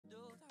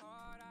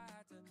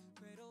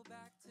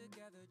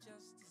together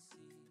just to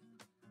see.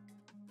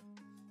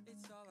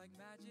 It's all like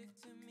magic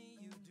to me.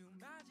 You do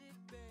magic,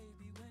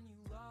 baby, when you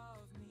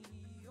love me.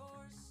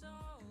 You're so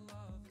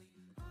lovely.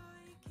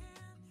 I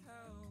can't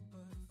help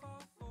but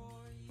fall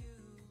for you,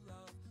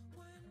 love.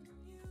 When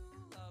you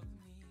love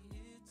me,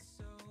 it's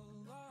so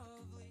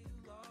lovely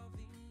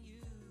loving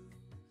you.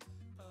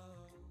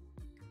 Oh,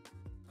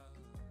 oh,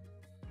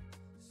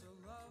 so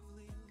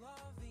lovely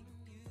loving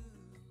you.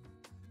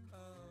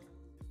 Oh,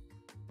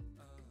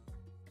 oh.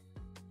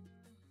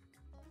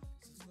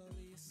 So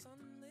slowly a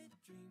sunlit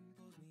dream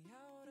pulls me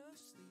out of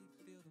sleep.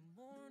 Feel the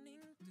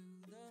morning through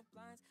the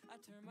blinds. I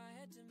turn my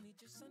head to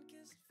meet your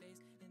sun-kissed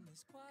face. In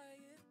this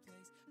quiet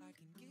place, I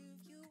can give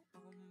you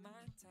all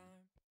my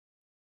time.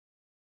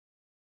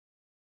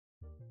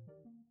 Blue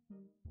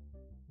sheep,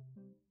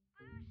 blue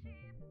friend,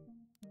 blue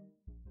sheep.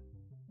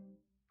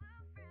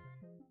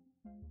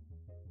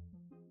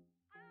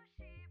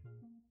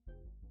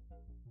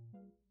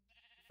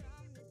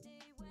 From the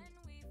day when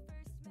we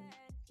first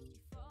met, you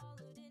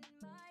followed in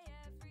my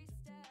every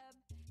step.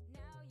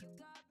 Now you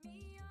got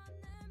me on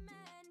the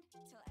mend.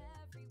 Tell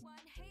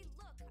everyone, hey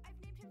look, I've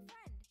named him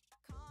friend.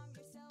 Calm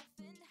yourself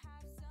and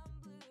have some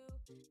blue.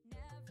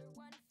 Never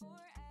one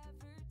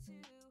forever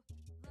two.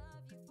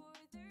 Love you for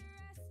the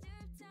rest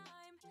of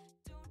time.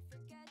 Don't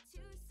forget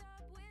to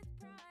sub with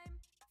Prime.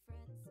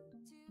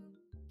 Friends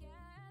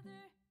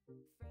together,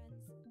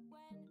 friends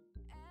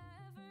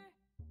whenever.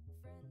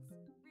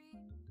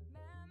 Friends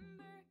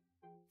remember,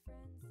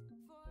 friends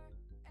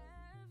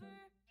forever.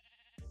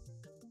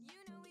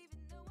 You know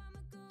even though I'm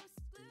a ghost,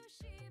 blue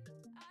sheep,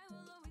 I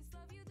will always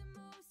love you the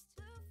most.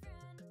 Blue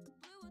friend,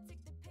 blue will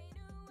take the pain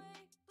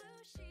away.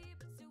 Blue sheep,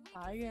 so we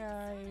Hi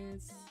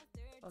guys,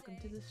 welcome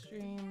to the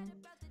stream.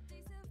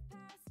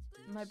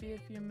 It might be a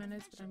few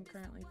minutes, but I'm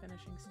currently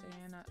finishing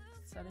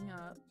setting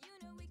up.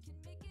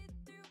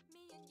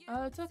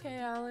 Oh, it's okay,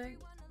 Alec.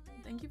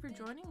 Thank you for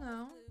joining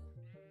though.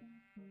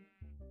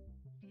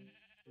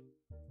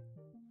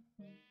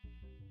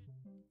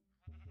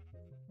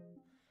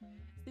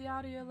 Is the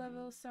audio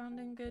level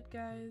sounding good,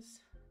 guys?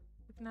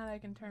 If not, I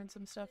can turn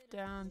some stuff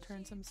down,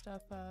 turn some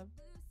stuff up.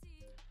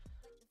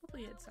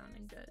 Hopefully it's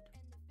sounding good.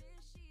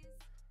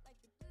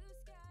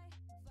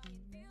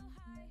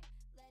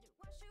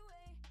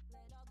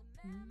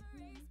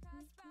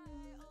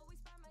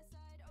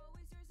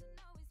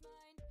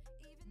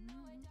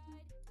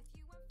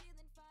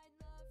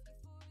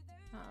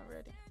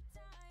 Alrighty.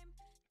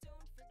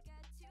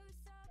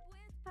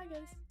 Hi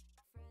guys.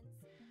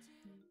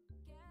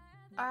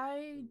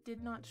 I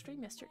did not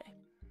stream yesterday.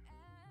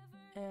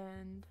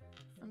 And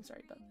I'm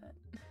sorry about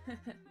that.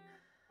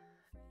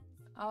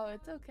 Oh,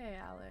 it's okay,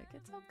 Alec.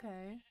 It's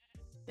okay.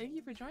 Thank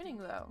you for joining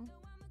though.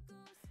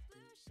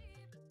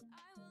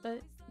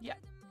 But yeah,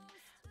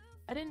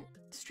 I didn't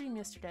stream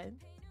yesterday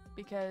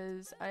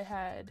because I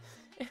had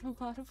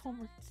a lot of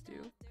homework to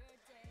do.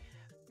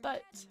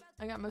 But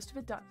I got most of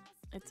it done.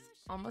 It's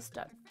almost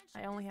done.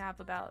 I only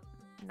have about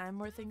 9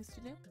 more things to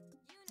do.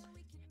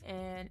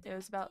 And it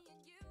was about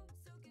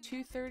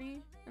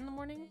 2:30 in the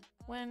morning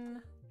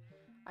when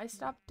I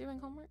stopped doing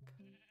homework.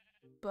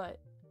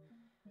 But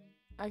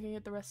I can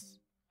get the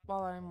rest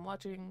while I'm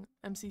watching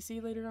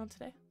MCC later on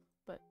today.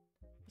 But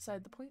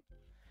beside the point,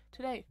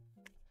 today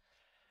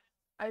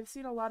I've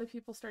seen a lot of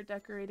people start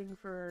decorating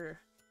for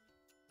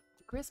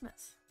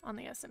Christmas on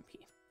the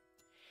SMP.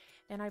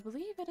 And I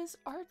believe it is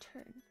our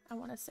turn, I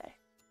want to say.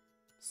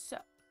 So,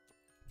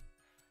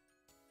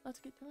 let's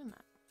get doing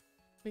that.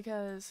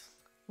 Because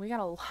we got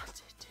a lot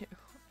to do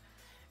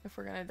if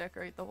we're going to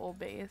decorate the whole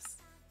base.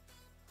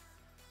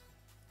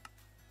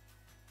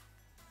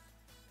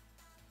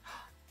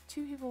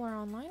 2 people are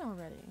online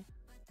already.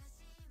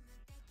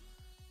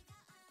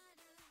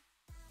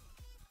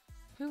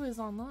 Who is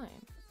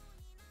online?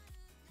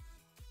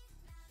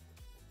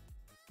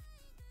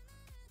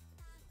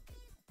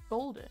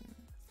 Golden.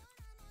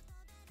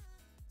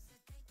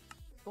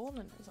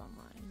 Golden is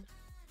online.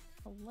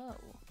 Hello.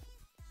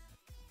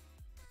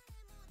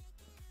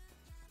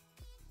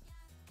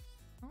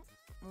 Oh,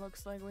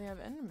 looks like we have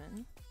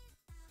Enderman.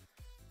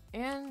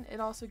 And it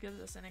also gives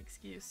us an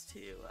excuse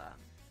to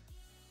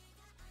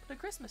put a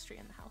Christmas tree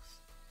in the house.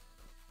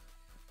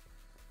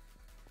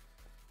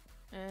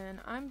 And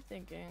I'm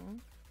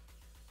thinking,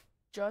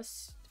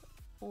 just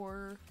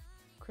for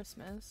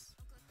Christmas,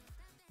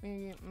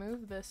 we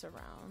move this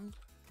around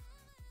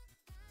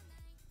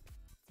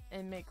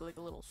and make like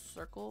a little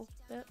circle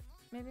bit,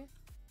 maybe,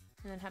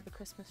 and then have the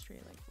Christmas tree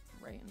like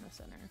right in the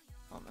center,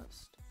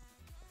 almost.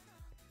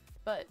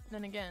 But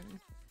then again,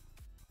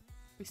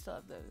 we still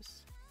have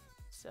those,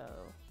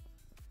 so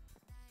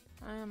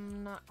I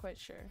am not quite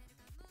sure,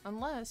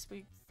 unless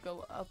we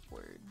go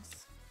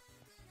upwards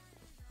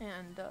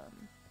and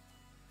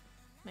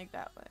make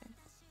that way.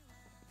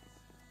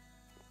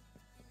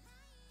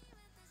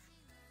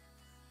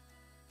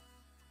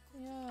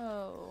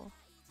 Yo,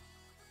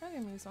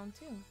 Ragamu's on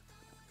too.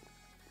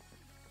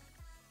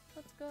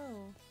 Let's go.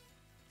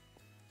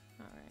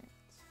 Alright.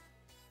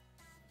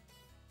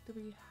 Do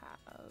we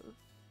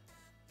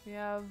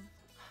have...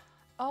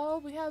 Oh,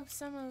 we have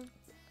some of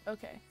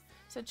Okay,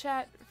 so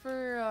chat,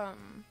 for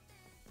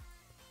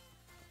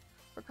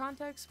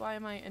context why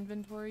my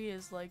inventory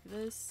is like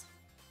this,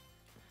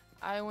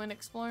 I went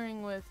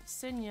exploring with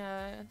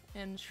Sinya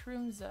and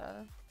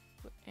Shroomza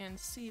and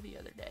C the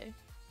other day,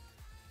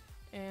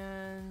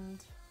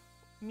 and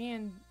me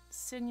and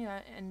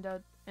Sinya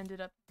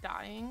ended up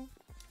dying,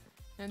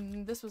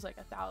 and this was like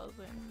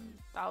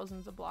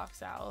thousands of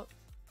blocks out,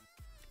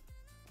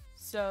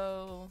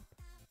 so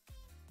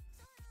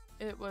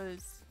it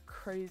was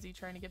crazy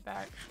trying to get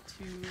back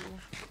to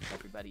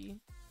everybody,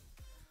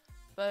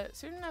 but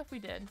soon enough we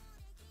did.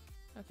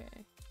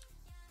 Okay,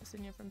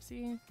 Sinya from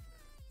C.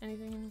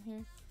 Anything in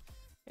here?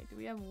 Okay, do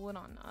we have wood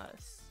on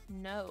us?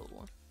 No.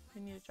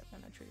 We need to check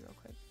on a tree real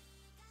quick,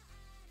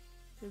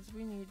 because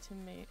we need to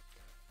make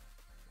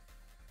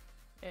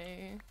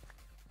a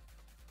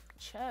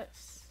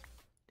chest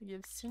to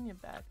give Sinya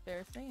back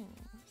their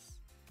things.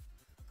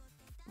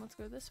 Let's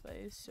go this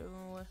way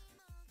so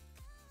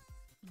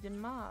the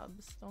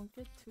mobs don't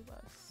get to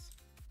us.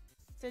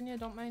 Sinya,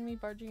 don't mind me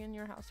barging in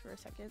your house for a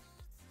second.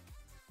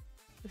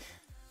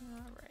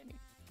 Alrighty.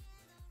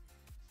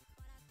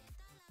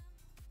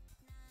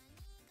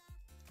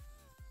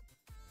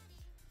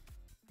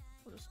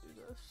 We'll just do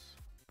this.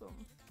 Boom.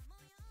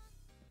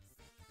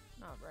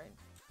 Alright.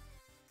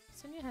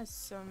 Sinya has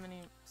so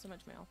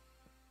much mail.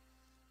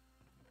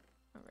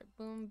 Alright,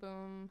 boom,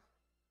 boom.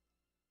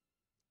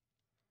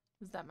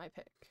 Is that my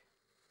pick?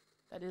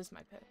 That is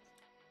my pick.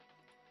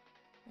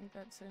 I think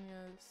that's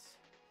Sinya's.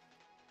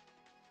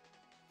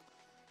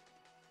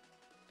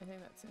 I think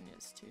that's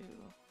Sinya's too.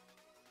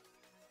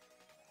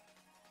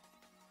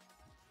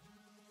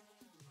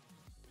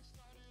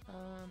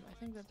 I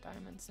think that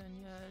Diamond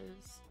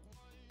Sinya's.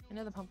 I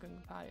know the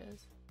pumpkin pie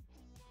is.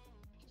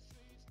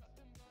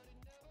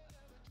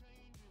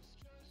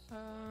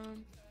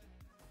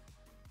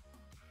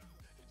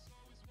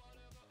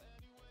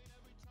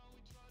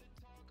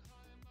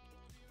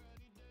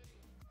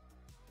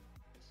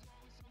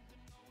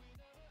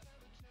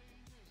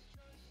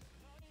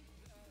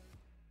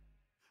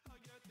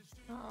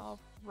 All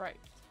right,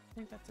 I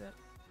think that's it.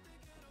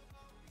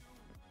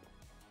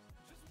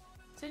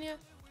 Sinya,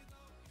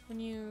 when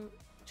you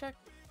check,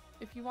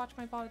 if you watch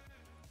my VOD,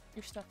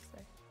 your stuff's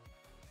there.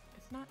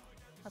 If not,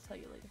 I'll tell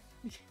you later.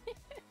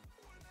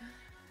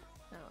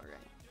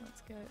 Alright,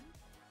 let's get...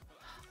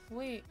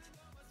 Wait,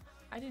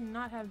 I did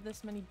not have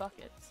this many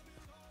buckets.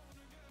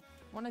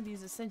 One of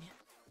these is Sinya.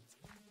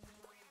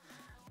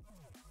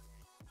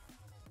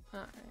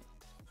 Alright.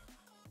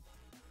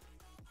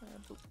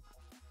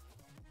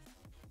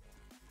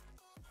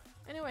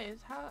 Anyways,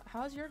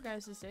 how's your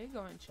guys' day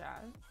going,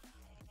 chat?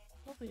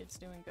 Hopefully it's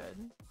doing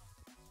good.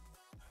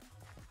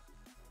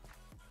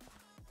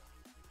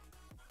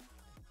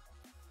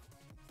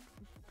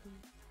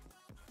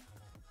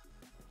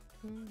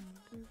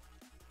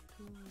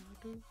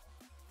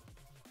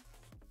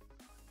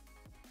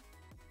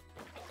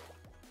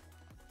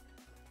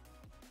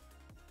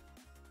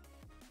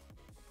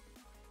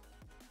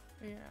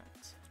 We're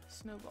at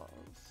snowballs.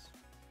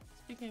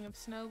 Speaking of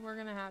snow, we're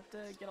gonna have to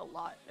get a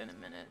lot in a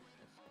minute.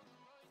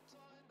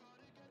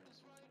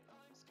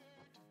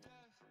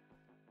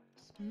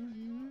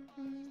 Boom.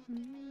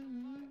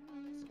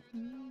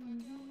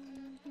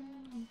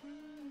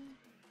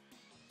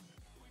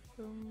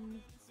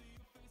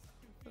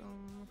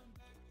 Boom.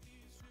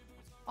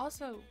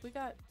 Also, we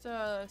got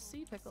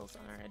sea pickles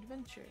on our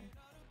adventure.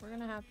 We're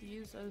gonna have to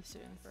use those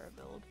soon for a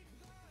build.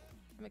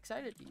 I'm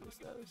excited to use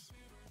those.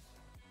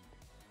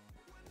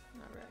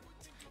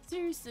 Alright.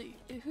 Seriously,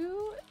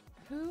 who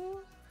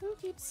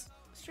keeps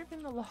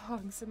stripping the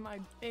logs in my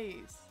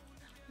face?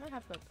 I'm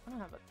gonna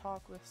have a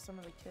talk with some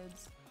of the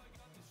kids.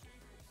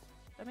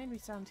 That made me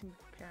sound too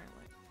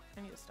parent-like.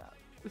 I need to stop.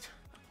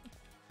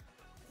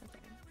 Okay.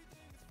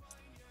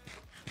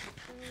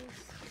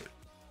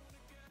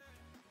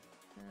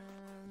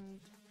 And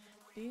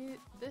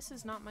this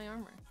is not my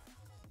armor.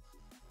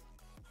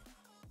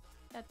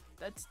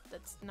 That's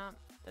not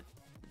that.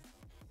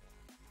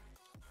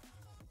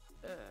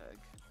 Ugh.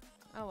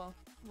 Oh well,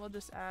 we'll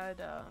just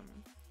add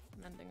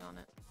mending on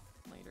it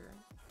later.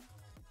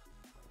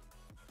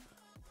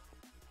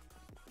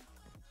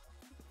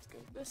 Let's go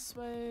this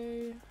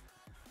way.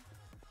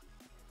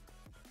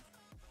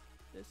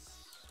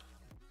 This.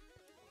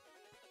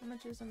 How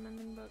much is a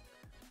mending book?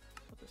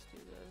 We'll just do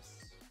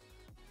this.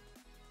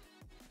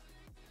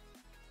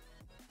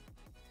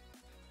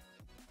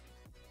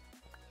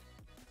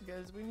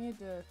 Because we need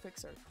to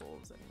fix our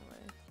tools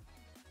anyway.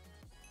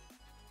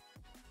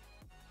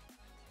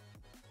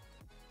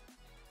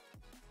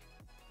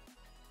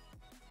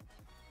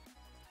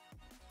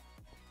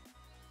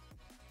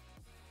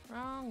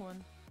 Wrong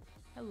one.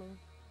 Hello.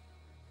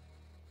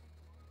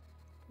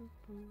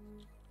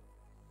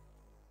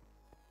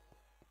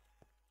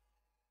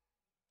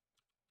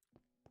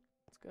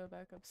 Let's go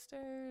back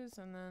upstairs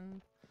and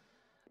then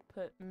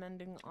put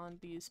mending on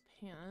these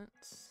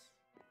pants.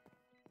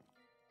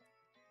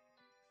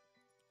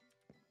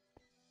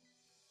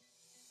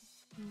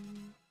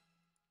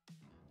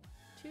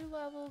 Two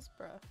levels,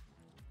 bruh.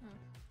 Huh.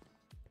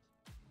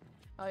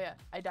 Oh yeah,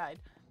 I died.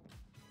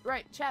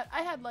 Right, chat,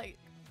 I had like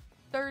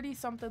 30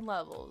 something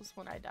levels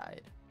when I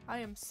died. I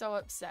am so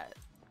upset.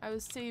 I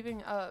was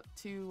saving up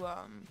to,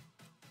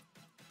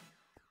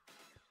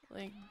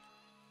 like,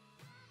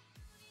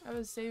 I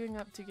was saving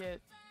up to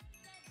get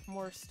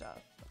more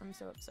stuff. I'm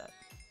so upset.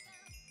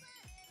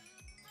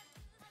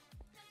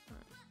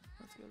 Alright,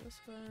 let's go this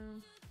way.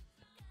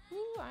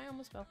 Ooh, I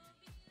almost fell.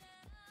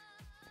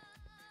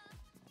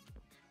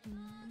 There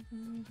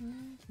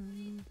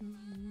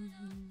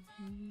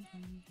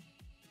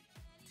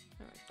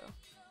we go.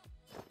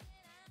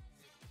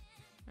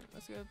 Alright,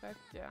 let's go back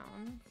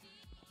down.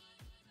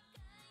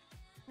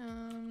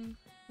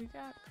 We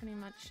got pretty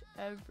much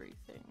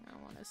everything, I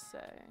want to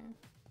say.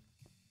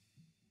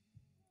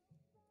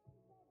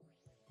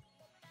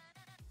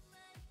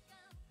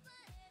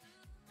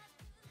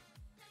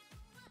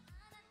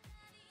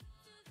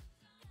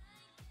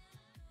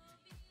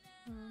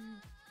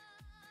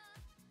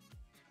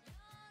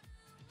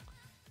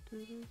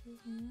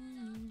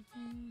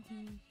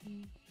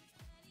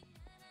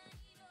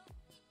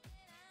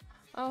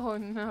 Oh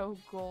no,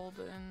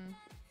 golden.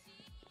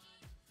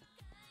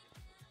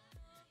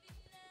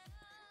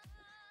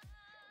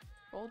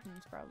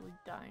 Golden's probably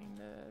dying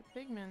to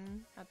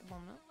pigman at the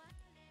moment.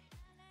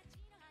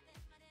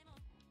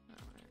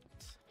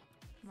 Alright.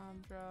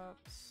 Mob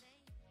drops.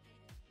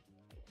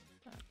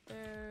 That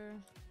there.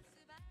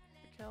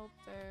 The kelp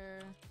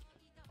there.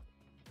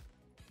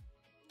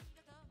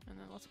 And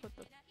then let's put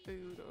the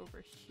food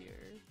over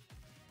here.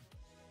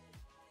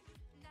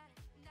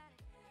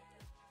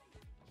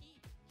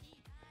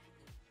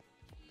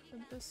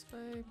 Put this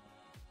way.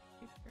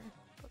 Here.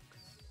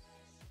 Books.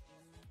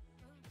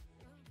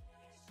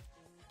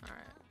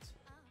 Alright.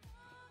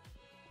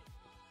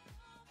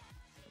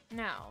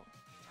 Now,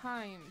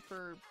 time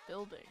for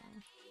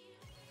building.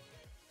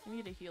 We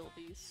need to heal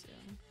these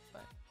soon,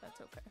 but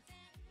that's okay.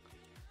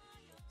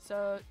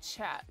 So,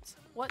 chat.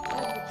 What type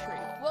of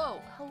tree?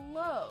 Whoa!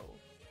 Hello!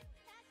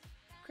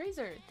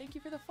 Krazer, thank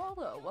you for the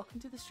follow. Welcome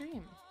to the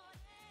stream.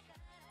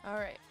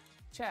 Alright,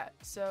 chat.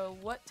 So,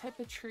 what type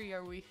of tree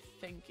are we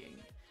thinking?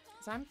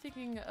 Because I'm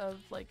thinking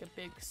of, like, a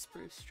big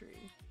spruce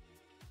tree.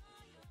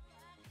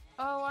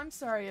 Oh, I'm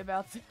sorry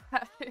about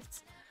that.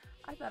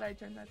 I thought I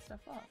turned that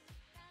stuff off.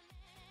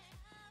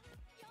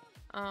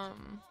 I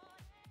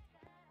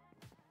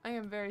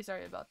am very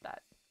sorry about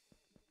that.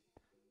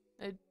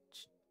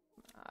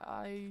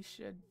 I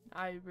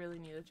really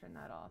need to turn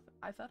that off.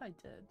 I thought I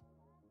did.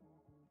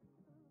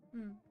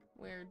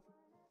 Weird.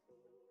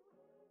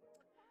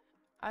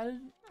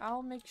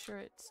 I'll make sure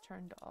it's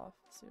turned off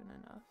soon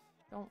enough.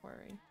 Don't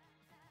worry.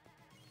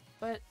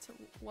 But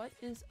what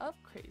is up,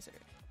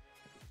 Krazer?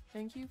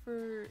 Thank you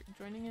for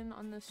joining in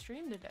on the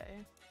stream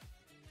today.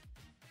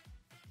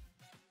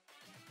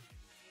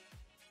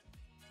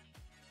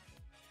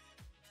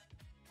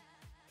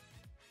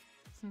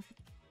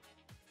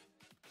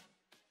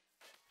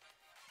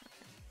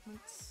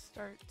 Let's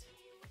start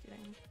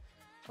getting...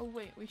 Oh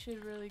wait, we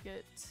should really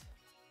get...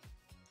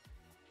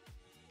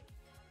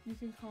 You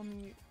can call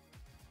me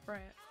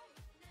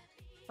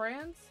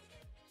Franz?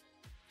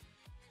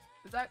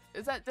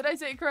 Is that, did I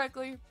say it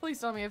correctly? Please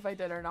tell me if I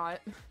did or not.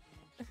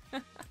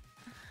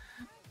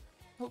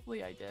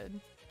 Hopefully I did.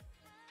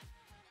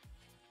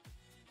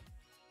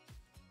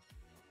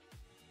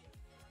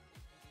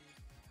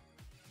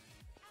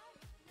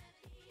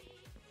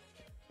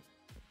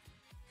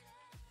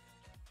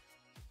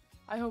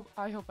 I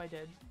hope I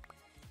did.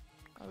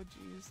 Oh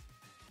jeez.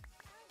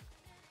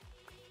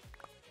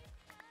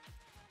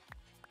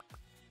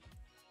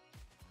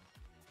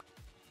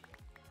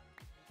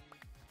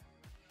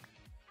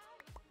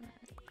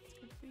 Alright, let's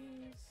get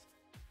these.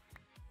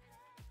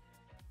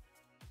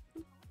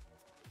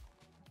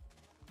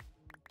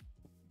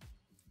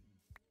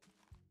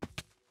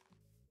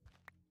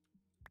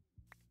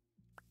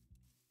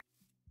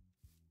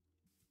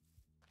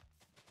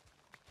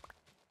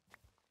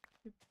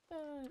 Get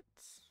that.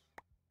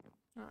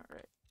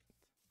 Alright.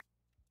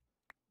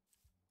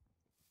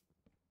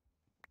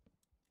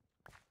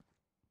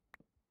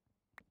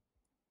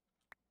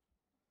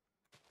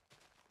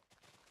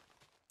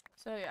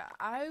 So yeah,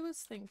 I was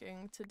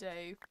thinking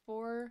today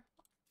for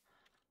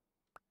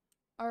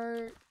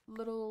our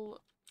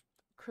little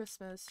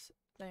Christmas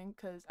thing,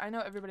 because I know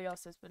everybody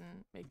else has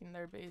been making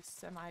their base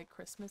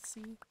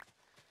semi-Christmassy.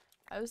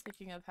 I was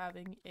thinking of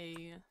having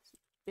a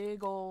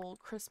big old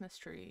Christmas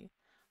tree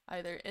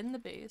either in the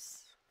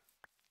base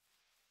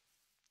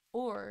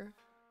or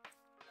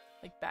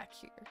like back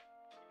here.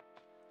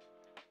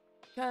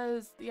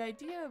 Because the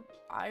idea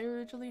I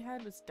originally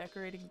had was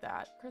decorating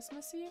that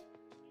Christmassy.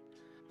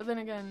 But then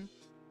again,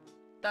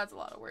 that's a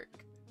lot of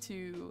work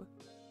to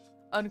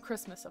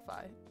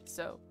unchristmasify.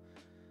 So,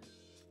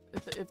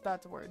 if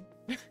that's a word.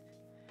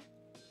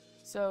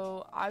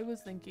 So, I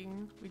was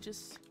thinking we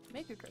just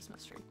make a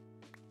Christmas tree.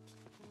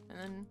 And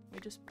then we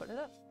just put it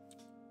up.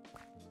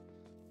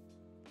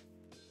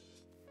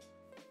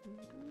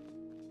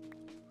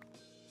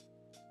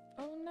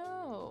 Oh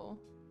no!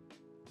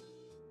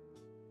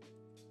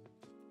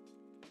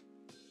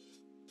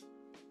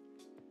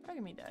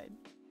 Fragamy died.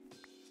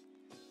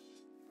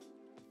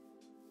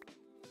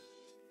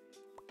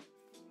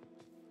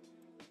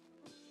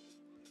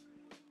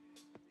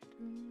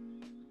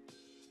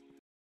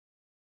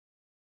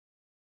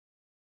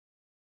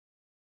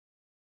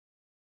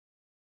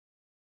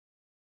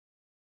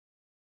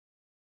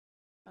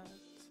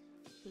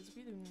 Because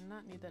we do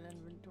not need that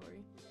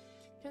inventory.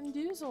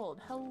 Conduzeled,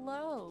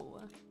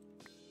 hello!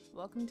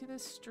 Welcome to the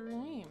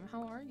stream.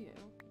 How are you?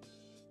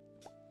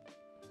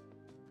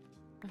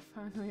 I'm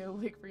finally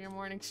awake for your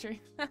morning stream.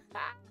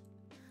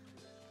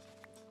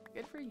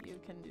 Good for you,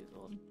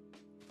 Conduzeled.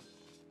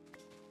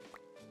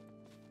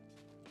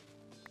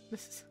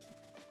 This is...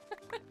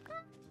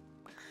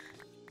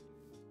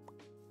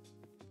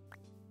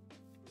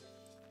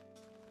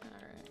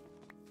 Alright.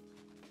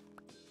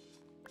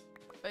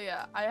 But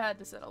yeah, I had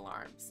to set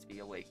alarms to be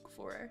awake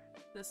for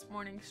this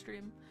morning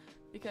stream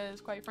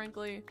because, quite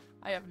frankly,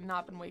 I have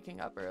not been waking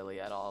up early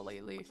at all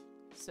lately.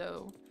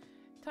 So,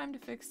 time to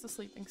fix the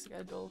sleeping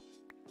schedule.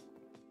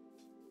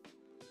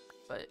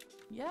 But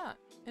yeah,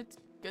 it's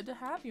good to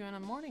have you in a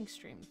morning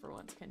stream for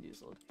once,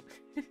 Conduzeled.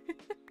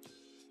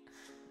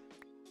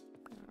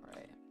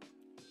 Alright.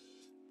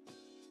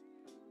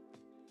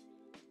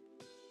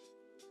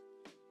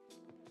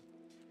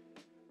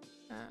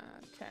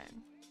 Okay.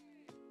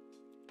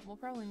 We'll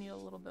probably need a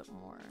little bit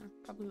more.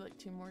 Probably like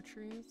 2 more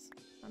trees.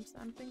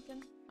 I'm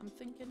thinking.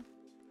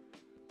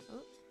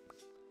 Oh.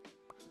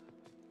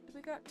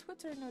 We got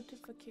Twitter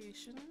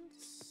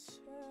notifications.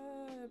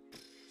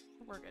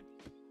 We're good.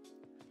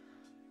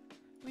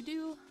 We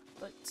do,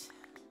 but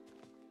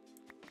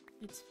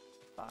it's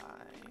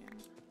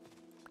fine.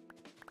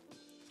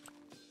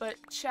 But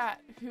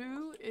chat,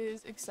 who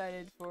is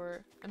excited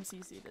for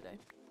MCC today?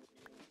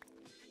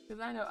 Because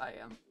I know I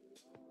am.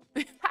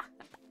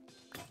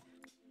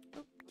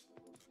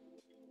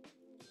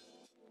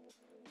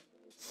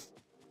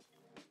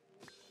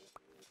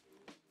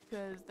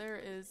 Because there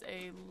is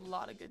a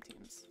lot of good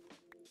teams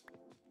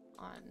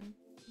on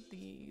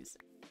these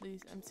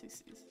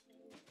MCCs.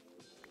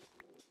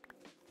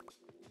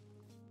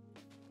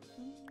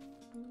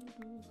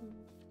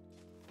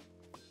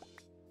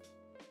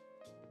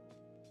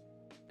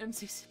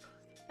 MCC.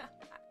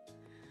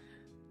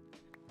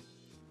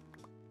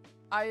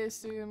 I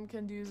assume,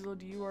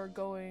 Conduzeled, you are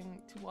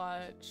going to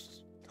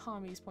watch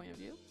Tommy's point of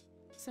view,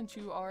 since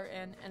you are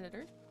an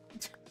editor.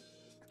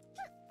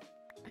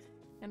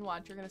 And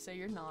watch, you're gonna say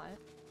you're not.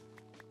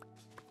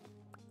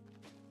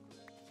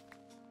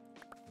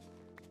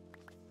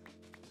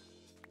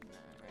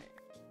 Alright.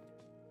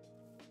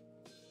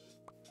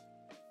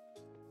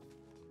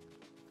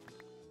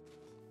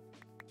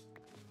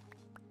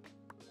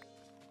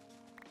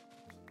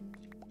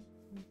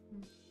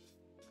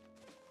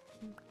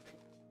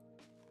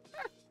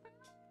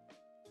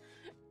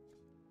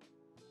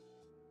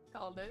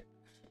 Called it.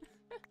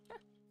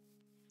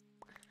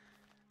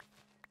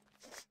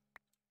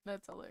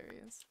 That's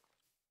hilarious.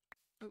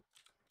 Oh.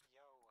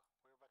 Yo,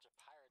 we're a bunch of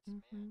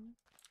pirates, man.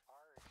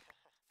 Arg.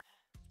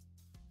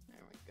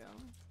 There we go.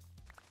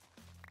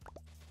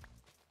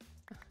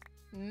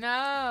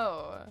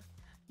 No!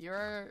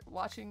 You're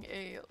watching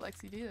a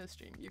Lexi Dito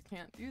stream. You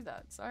can't do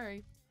that.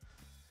 Sorry.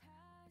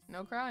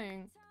 No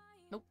crying.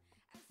 Nope.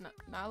 No,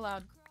 not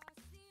allowed.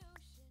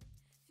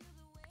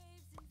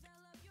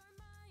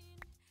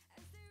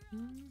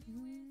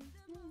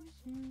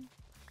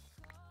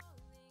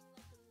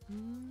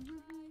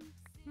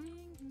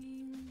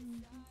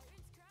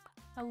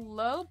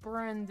 Hello,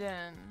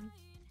 Brendan.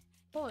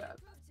 Hold up.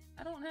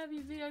 I don't have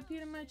you VIP'd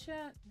in my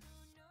chat.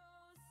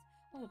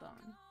 Hold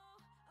on.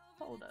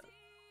 Hold up.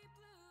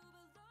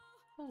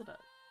 Hold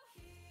up.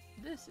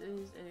 This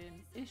is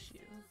an issue.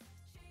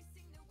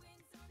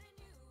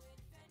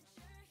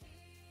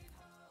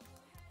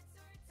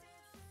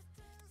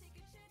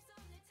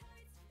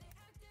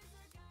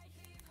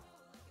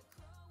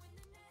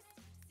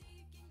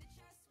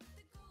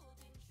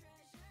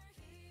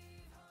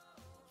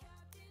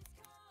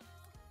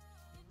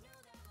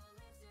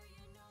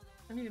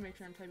 I need to make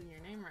sure I'm typing your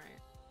name right.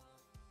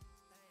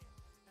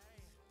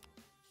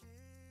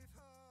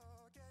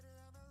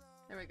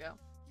 There we go.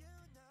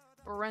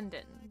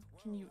 Brendan,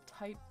 can you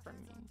type for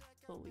me,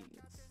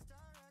 please?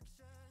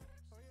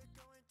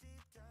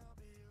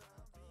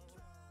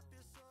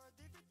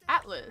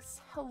 Atlas,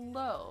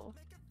 hello.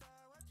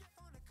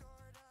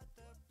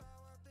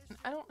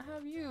 I don't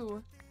have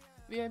you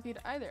VIP'd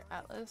either,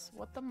 Atlas.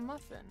 What the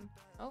muffin?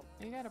 Oh,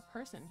 you got a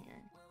person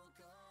here.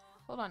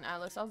 Hold on,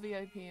 Atlas. I'll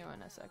VIP you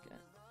in a second.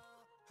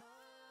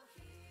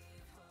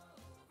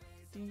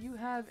 Do you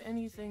have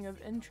anything of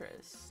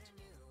interest?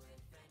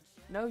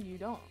 No, you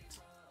don't.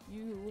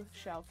 You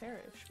shall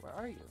perish. Where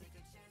are you?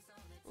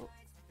 Oh.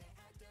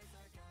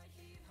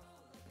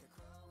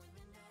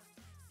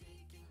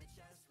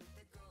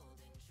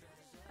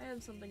 I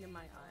have something in my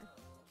eye.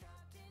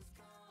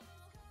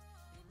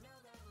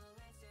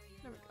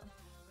 There we go.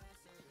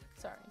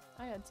 Sorry,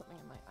 I had something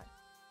in my eye.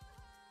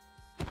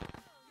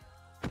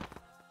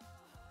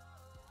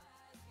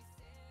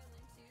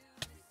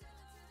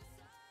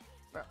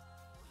 Bro.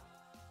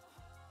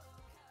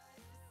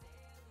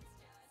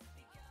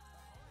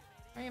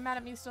 Are you mad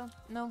at me still?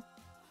 No?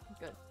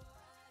 Good.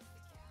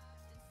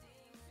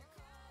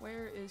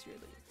 Where is your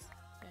leaves?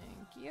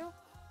 Thank you.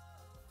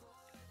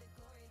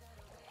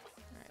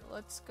 Alright,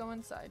 let's go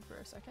inside for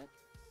a second.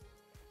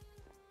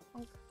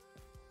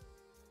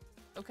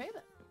 Okay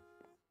then.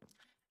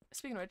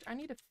 Speaking of which, I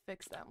need to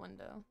fix that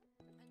window.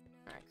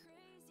 Alright.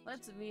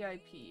 Let's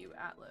VIP you,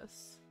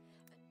 Atlas.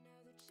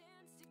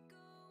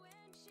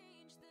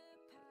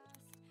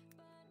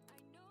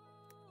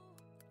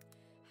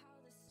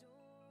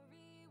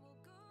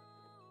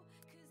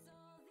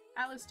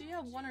 Atlas, do you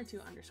have 1 or 2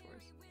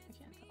 underscores? I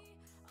can't tell.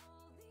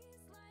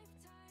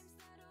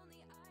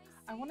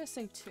 I want to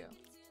say 2.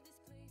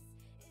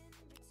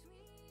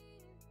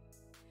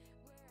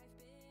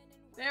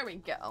 There we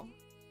go.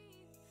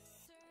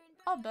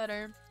 All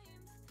better.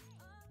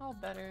 All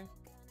better.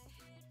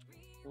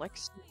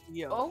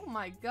 Lexio. Oh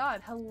my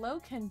god.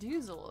 Hello,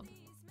 Kendoozled.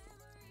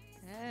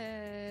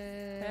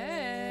 Hey.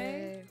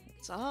 Hey.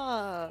 What's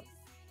up?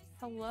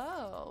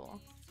 Hello.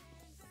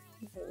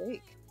 I'm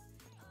awake.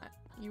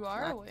 You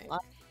are Not awake. li-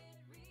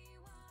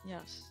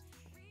 Yes.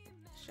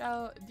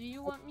 Do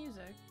you want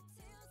music?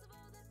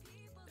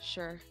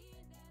 Sure.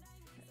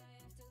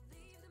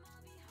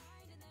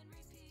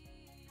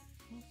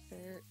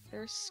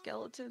 There's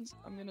skeletons.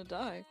 I'm gonna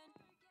die.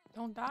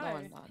 Don't No, die.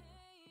 I'm not.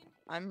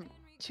 I'm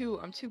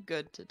too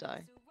good to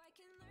die.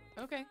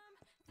 Okay.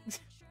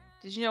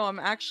 Did you know I'm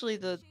actually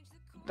the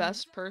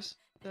best person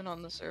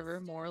on the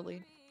server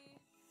morally?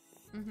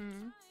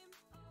 Mm-hmm.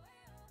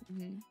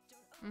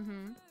 Mm-hmm.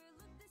 Mm-hmm.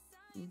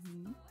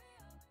 Mm-hmm.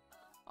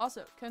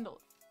 Also,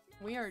 Kendall,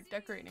 we are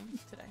decorating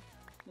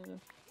today.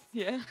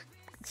 Yeah.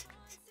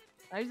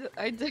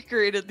 I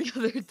decorated the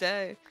other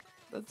day.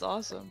 That's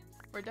awesome.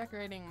 We're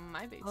decorating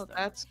my base Oh, though.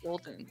 that's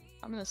Golden.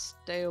 I'm gonna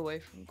stay away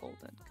from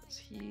Golden because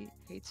he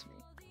hates me.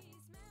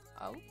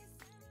 Oh?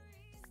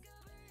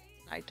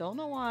 I don't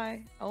know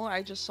why. Oh,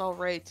 I just saw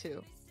Ray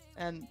too.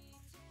 And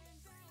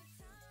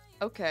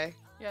okay.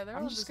 Yeah, they're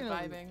I'm all just just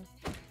gonna- vibing.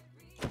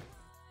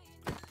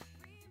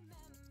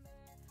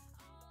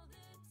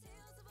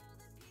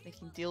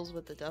 Making deals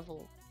with the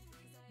devil.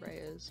 Ray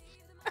is.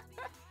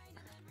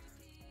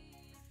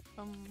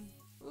 Oop,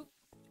 boop.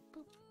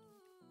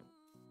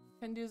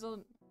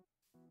 Kendoozled,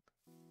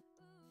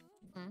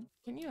 Hmm?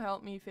 can you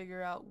help me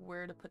figure out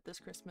where to put this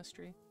Christmas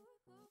tree?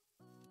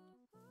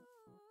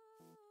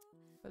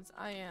 Because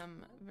I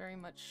am very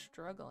much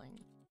struggling.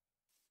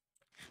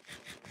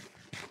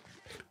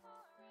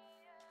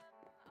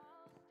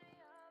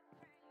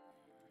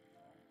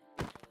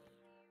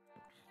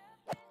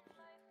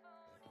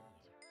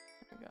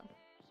 There we go.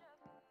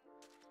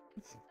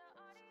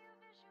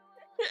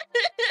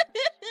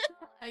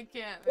 I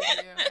can't with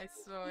you, I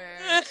swear.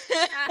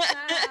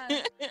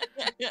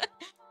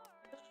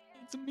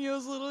 It's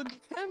Mio's little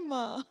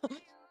grandma.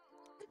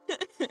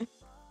 That's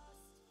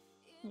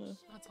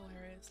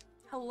hilarious.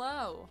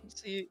 Hello!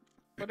 See,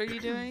 what are you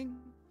doing?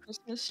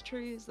 Christmas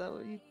tree? Is that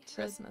what you said?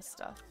 Christmas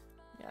stuff.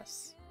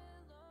 Yes.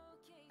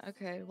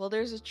 Okay, well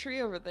there's a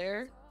tree over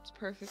there. It's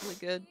perfectly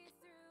good.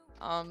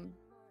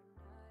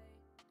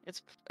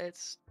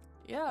 It's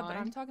Yeah, but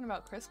I'm Fine. talking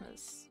about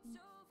Christmas.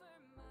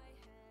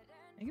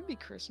 it can be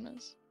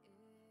Christmas.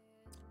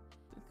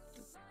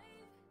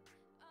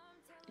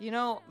 You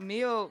know,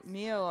 Mio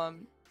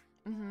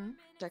Mm-hmm.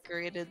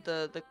 decorated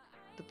the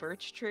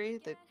birch tree,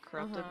 the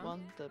corrupted Uh-huh.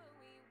 one.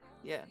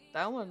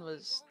 That one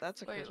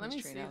that's a Wait, Christmas let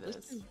me tree see now.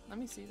 this. Let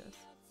me see this.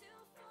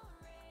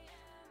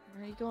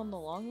 Are you going the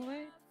long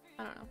way?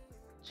 I don't know.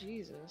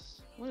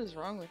 Jesus, what is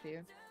wrong with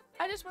you?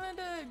 I just wanted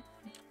to...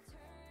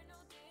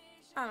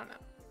 I don't know.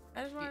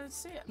 I just wanted to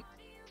see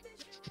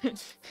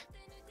it.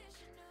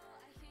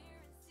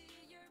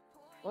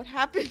 What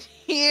happened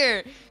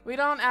here? We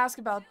don't ask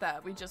about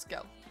that. We just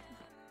go.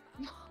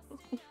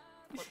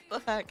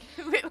 What the heck?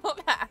 We don't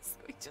ask.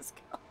 We just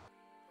go.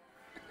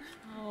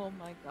 Oh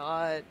my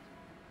god,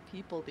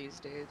 people these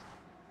days.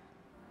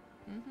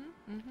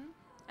 Mm-hmm. Mm-hmm.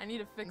 I need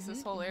to fix this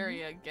Mhm, whole mhm.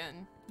 area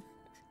again.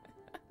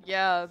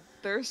 Yeah,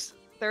 there's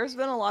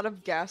been a lot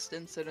of gas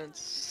incidents.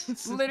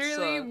 since,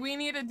 Literally, we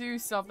need to do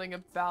something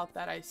about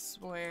that, I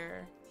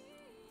swear.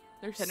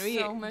 There's Can we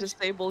so much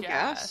disable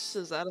gas? gas.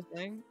 Is that a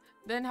thing?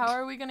 Then how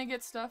are we gonna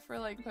get stuff for,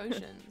 like,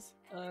 potions?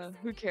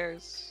 Who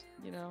cares?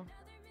 You know,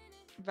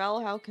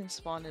 Valhalla can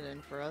spawn it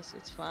in for us.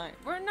 It's fine.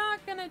 We're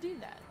not gonna do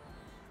that.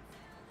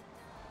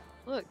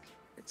 Look,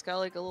 it's got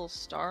like a little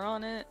star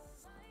on it.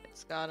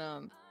 It's got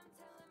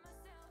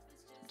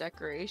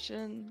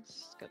decorations.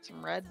 It's got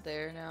some red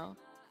there now.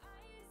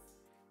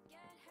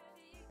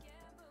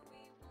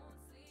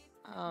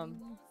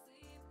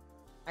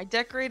 I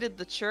decorated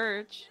the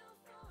church.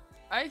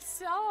 I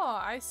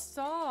saw.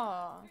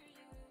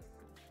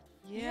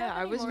 you Yeah, have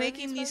I any was more of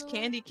making these, by these the way?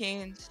 candy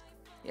canes.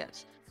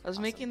 Yes, I was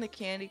Awesome. making the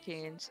candy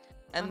canes,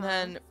 and Uh-huh.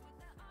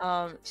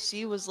 then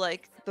C was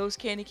like, those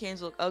candy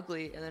canes look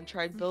ugly, and then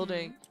tried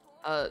building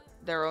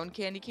their own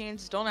candy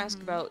canes. Don't ask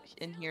Mhm. about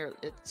in here,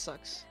 it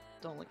sucks.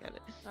 Don't look at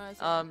it. Oh, I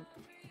see.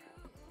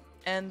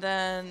 And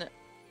then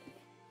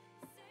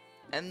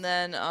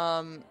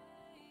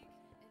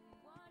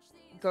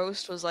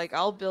Ghost was like,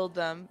 I'll build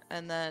them,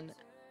 and then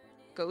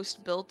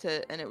Ghost built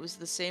it, and it was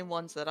the same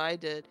ones that I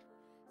did.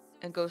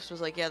 And Ghost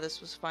was like, yeah, this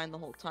was fine the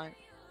whole time.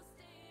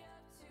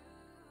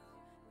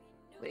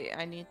 Wait,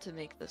 I need to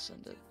make this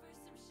into...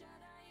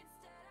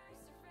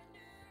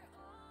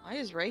 Why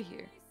is Ray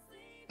here?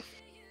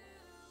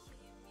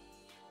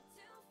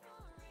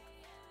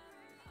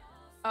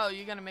 Oh,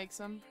 you gonna make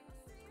some?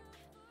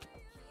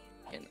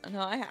 No,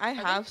 I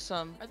have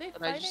some. Are they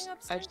but fighting I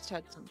upstairs? just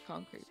had some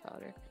concrete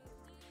powder.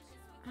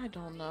 I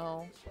don't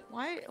know.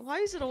 Why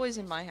is it always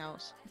in my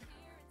house?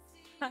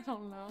 I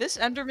don't know. This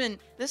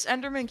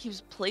Enderman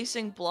keeps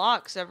placing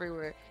blocks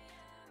everywhere.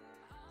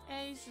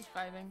 Hey, he's just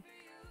vibing.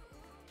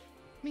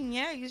 I mean,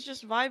 yeah, he's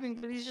just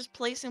vibing, but he's just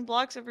placing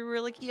blocks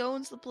everywhere like he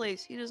owns the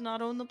place. He does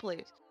not own the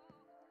place.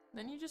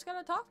 Then you just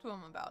gotta talk to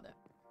him about it.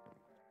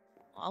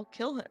 I'll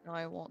kill him. No,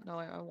 I won't. No,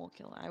 I won't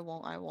kill him.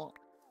 I won't.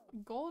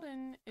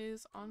 Golden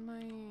is on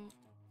my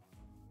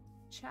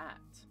chat.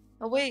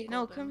 Oh wait,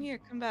 no, come Golden. here.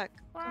 Come back.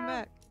 Come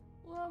back.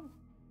 Love.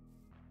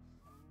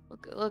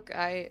 Look,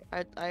 I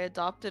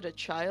adopted a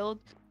child,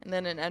 and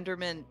then an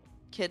Enderman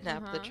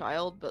kidnapped the Uh-huh.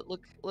 child, but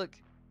look.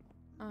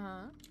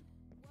 Uh-huh.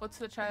 What's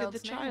the Look at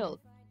child's the name? child.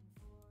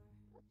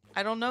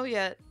 I don't know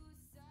yet.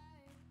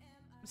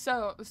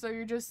 So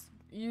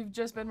you've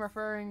just been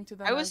referring to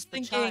them I was as the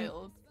thinking-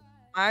 child.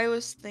 I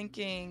was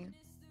thinking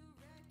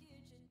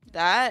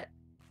that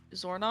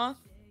Zornoth,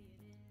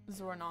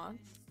 Zornoth.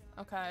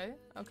 Okay.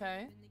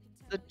 Okay.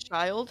 the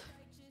child.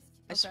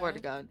 I swear to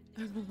Okay.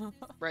 God,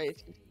 right?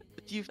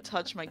 If you've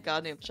touched my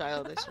goddamn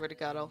child, I swear to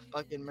God, I'll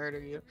fucking murder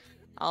you.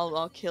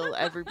 I'll kill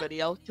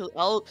everybody. I'll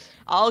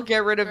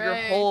get rid of your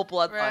Ray, whole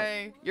bloodline.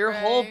 Ray, Your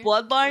whole Ray,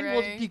 bloodline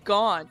will Ray. be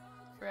gone.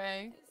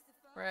 Ray,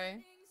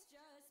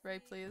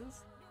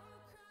 please.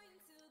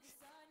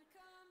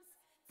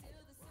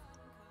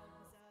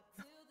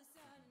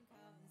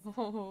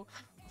 Oh.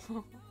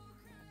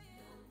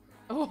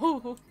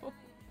 Oh.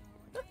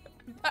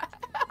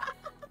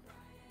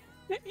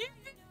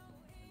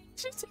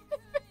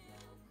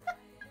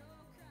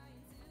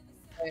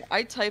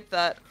 I typed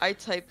that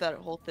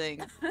whole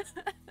thing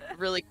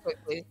really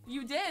quickly.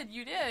 You did.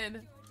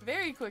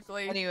 Very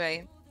quickly.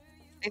 Anyway,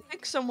 I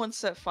think someone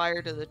set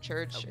fire to the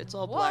church. It's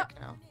all What?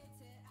 black now.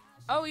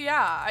 Oh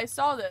yeah, I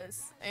saw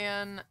this,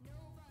 and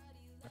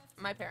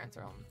my parents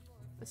are home.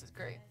 This is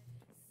great.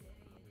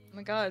 Oh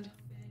my God,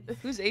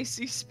 who's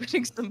AC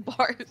spitting some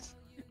bars?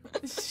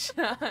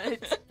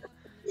 Shut.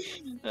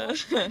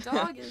 My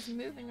dog is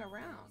moving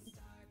around.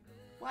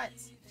 What?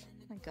 Oh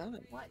my God.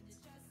 What?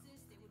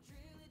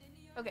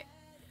 Okay.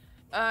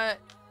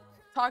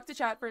 Talk to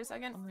chat for a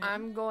second. Oh my God.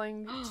 I'm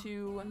going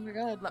to Oh my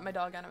God. let my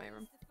dog out of my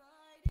room.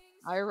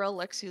 IRL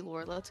Lexi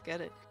Lore, let's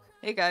get it.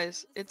 Hey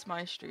guys, it's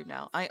my stream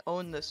now. I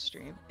own this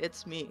stream.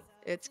 It's me.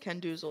 It's Ken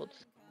Doozled.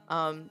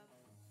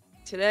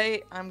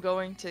 Today I'm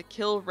going to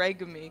kill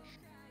Regami.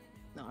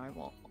 No, I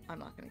won't. I'm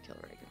not gonna kill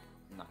Regami.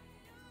 I'm not.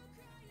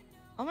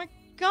 Oh my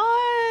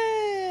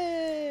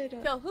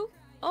God! Kill who?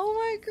 Oh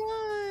my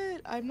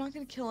God! I'm not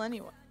gonna kill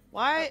anyone.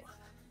 Why?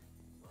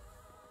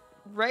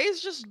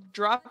 Ray's just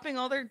dropping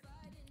all their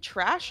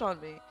trash on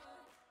me.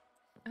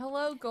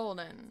 Hello,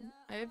 Golden.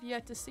 I have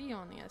yet to see you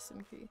on the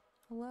SMP.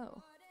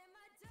 Hello.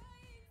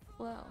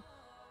 Hello.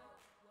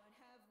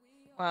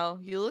 Wow,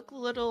 you look a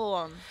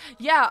little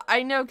Yeah,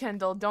 I know,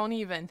 Kendall. Don't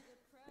even.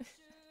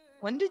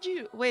 When did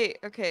you wait?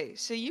 Okay,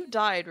 so you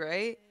died,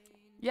 right?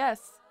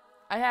 Yes,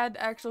 I had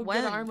actual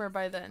When? good armor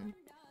by then.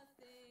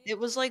 It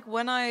was like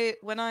when I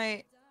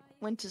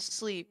went to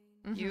sleep.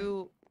 Mhm.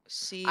 You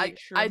see, I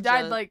Shroomza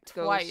died like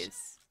ghost.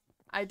 twice.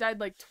 I died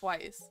like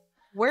twice.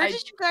 Where I-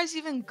 did you guys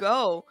even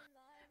go?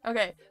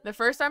 Okay, the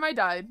first time I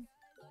died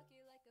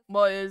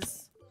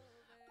was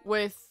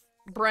with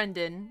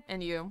Brendan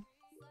and you.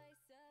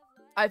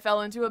 I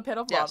fell into a pit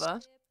of Yes.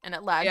 lava and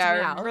it lagged Yeah, I me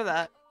remember out.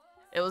 that.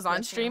 It was on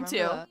Yes, I stream too.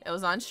 remember that. It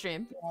was on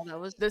stream. Yeah, that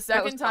was The that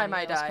second was time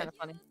funny. I That was died. kinda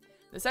funny.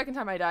 The second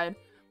time I died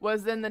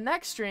was in the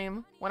next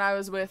stream when I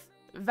was with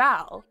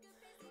Val.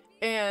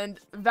 And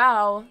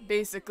Val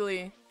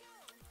basically,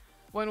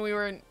 when we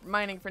were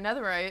mining for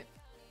netherite,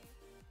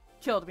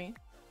 killed me.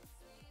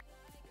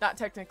 Not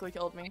technically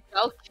killed me.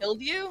 Val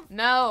killed you?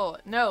 No.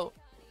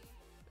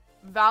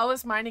 Val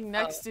was mining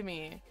next to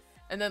me.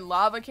 And then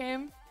lava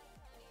came.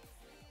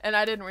 And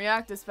I didn't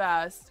react as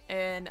fast.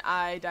 And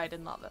I died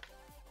in lava.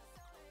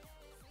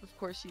 Of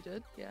course you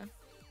did. Yeah.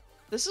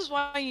 This is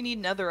why you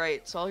need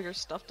netherite, so all your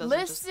stuff doesn't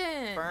just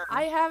Listen, burn.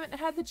 I haven't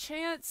had the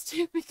chance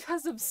to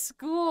because of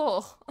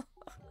school.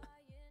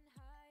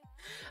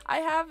 I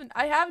have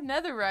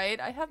netherite.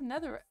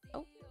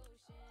 Oh.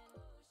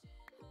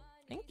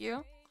 Thank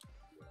you.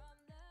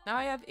 Now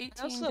I have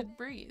 18 also-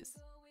 debris.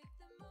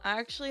 I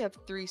actually have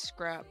 3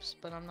 scraps,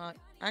 but I'm not.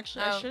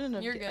 Actually, No, I shouldn't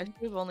have. you're I good.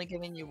 should have only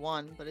given you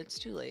 1, but it's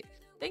too late.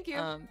 Thank you.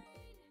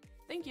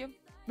 Thank you.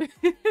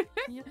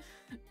 You're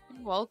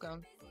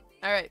welcome.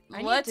 All right, I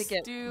need to let's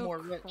get do more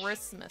rich,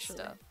 Christmas actually.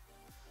 stuff.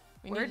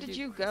 We Where need to did do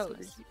you go?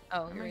 Christmas.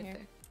 Oh, I'm you're right right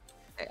here.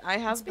 there. Okay, I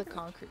have the speaking of-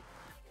 concrete.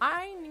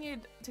 I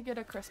need to get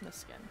a Christmas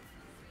skin.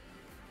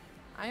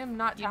 I am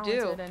not You do.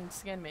 talented in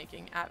skin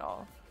making at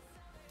all.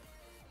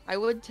 I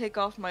would take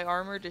off my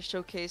armor to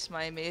showcase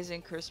my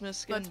amazing Christmas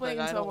skin, Let's but wait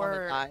I until don't want to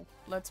we're. die.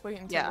 Let's wait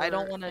until Yeah, we're I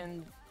don't want to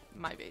in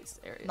my base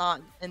area.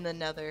 not in the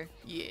nether.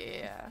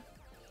 Yeah.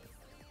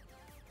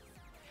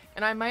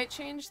 And I might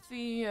change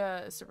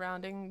the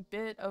surrounding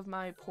bit of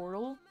my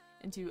portal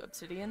into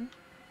obsidian,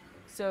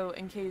 so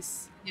in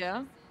case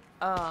Yeah?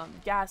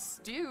 gas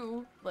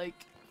do like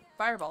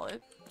fireball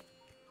it,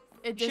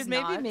 it You does should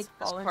maybe not make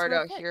this fall part into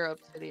a out pit. here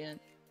obsidian.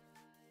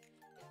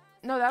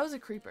 No, that was a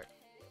creeper.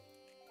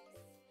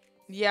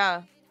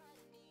 Yeah,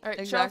 All right,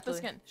 exactly. show off the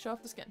skin. Show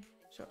off the skin.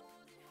 Show.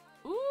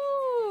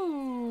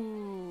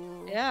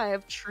 Ooh. Yeah, I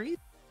have trees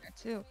there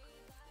too.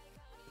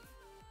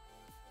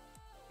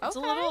 It's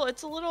Okay.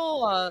 a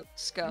little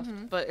scuffed,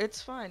 Mhm. but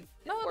it's fine.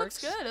 No, it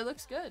works. looks good. It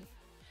looks good.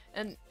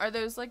 And are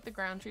those like the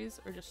ground trees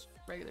or just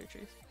regular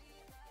trees?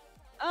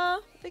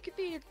 They could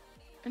be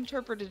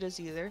interpreted as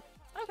either.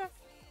 Okay.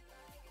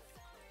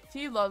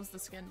 He loves the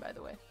skin, by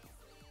the way.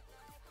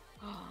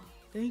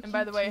 Thank And by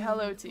you, the way, T.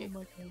 hello, T. Oh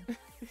my god.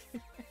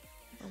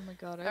 Oh my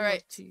god, I All love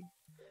right. tea.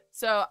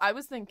 So I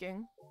was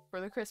thinking for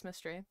the Christmas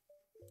tree,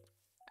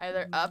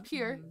 either up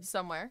here Mhm.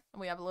 somewhere,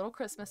 and we have a little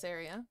Christmas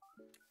area,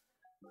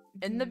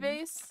 in the Mhm.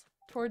 base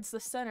towards the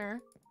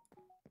center,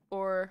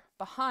 or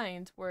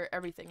behind where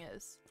everything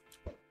is.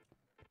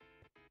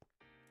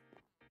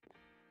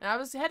 And I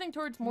was heading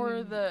towards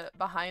more the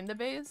behind the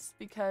base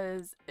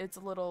because it's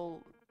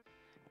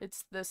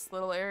it's this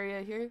little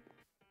area here.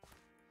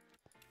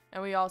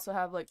 And we also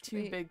have like two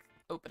Wait. big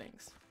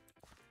openings.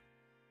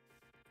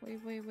 Wait,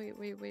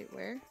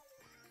 where?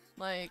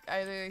 Like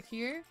either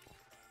here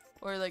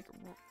or like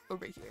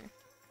over here.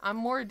 I'm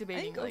more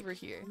debating like over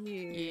here.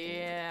 here.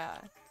 Yeah.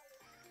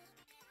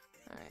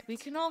 Alright. We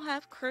can all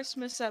have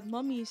Christmas at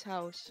Mummy's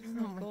house. Oh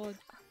Oh my my god.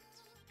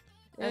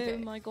 Okay. Oh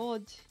my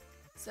god.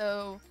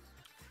 So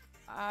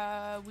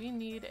we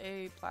need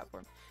a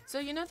platform. So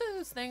you know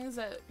those things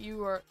that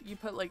you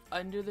put like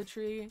under the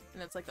tree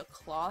and it's like a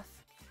cloth?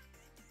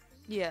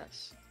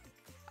 Yes.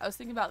 I was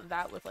thinking about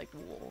that with like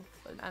wool,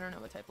 but I don't know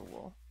what type of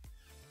wool.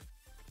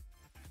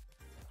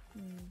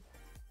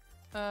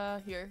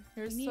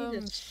 Here's need some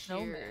a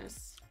snowman.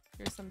 shears.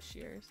 Here's some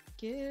shears.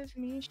 Give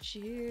me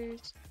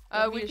shears.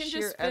 Want me We to can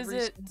shear just every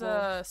visit single-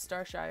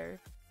 Starshire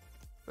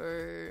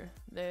for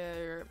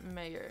their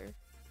mayor.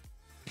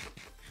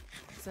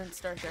 Since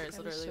Starshire is That is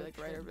literally so like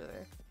right true. over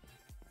there.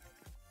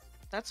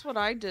 That's what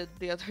I did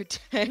the other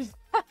day.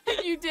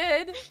 You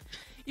did?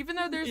 Even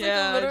though there's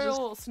Yeah, like a just-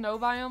 literal snow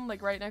biome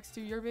like right next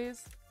to your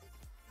base?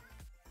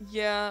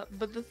 Yeah,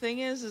 but the thing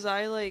is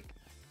I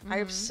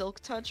have Mhm. silk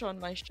touch on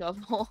my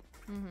shovel.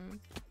 Mm-hmm.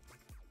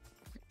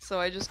 So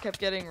I just kept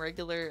getting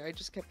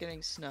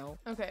snow.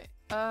 Okay,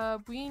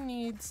 we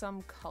need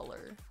some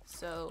color.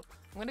 So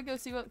I'm gonna go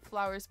see what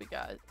flowers we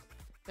got.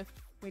 If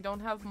we don't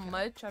have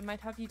much, I might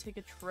have you take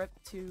a trip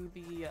to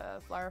the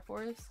flower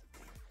forest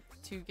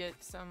to get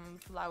some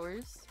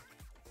flowers.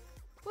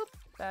 Whoop,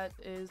 that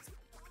is...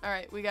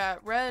 Alright, we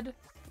got red,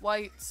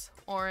 white,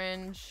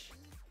 orange,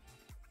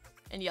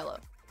 and yellow.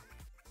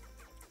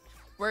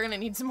 We're gonna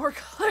need some more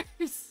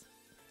colors.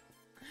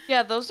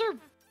 Yeah, those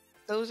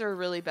are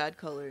really bad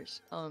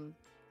colors.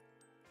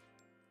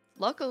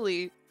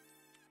 Luckily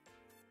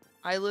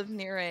I live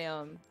near a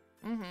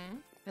Mm-hmm.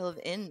 I live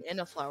in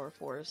a flower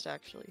forest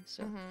actually,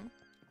 so Mm-hmm.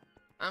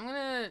 I'm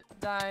gonna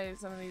dye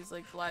some of these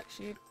like black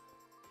sheep.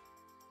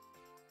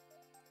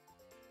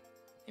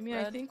 I mean,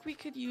 I Red. think we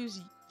could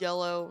use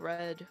yellow,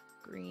 red,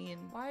 green.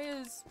 Why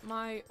is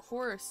my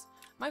horse...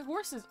 My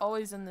horse is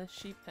always in the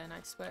sheep pen,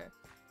 I swear.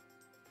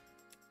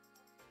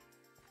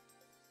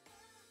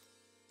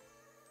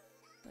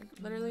 Like,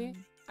 literally,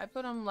 I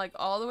put him, like,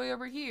 all the way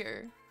over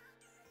here.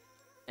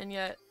 And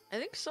yet... I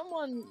think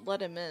someone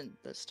let him in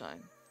this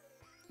time.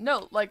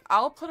 No, like,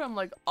 I'll put him,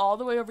 like, all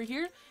the way over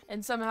here,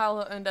 and somehow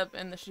he'll end up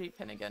in the sheep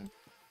pen again.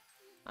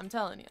 I'm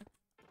telling you.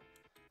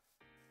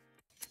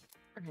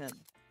 For him,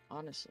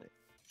 honestly.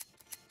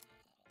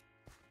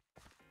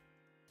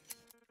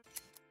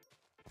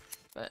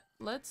 But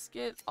let's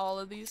get all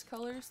of these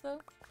colors,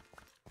 though.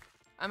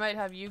 I might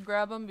have you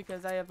grab them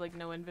because I have, like,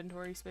 no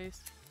inventory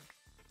space.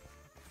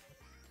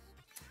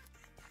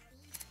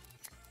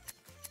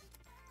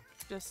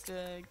 Just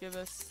to give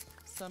us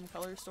some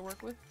colors to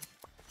work with.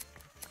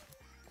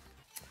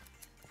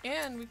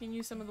 And we can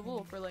use some of the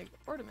wool for, like,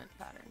 ornament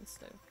patterns,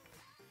 too.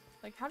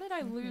 Like, how did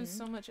I lose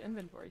so much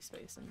inventory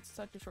space in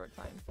such a short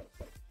time?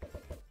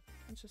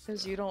 It's just...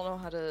 Because you don't know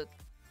how to...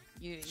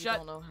 You Shut-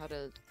 don't know how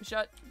to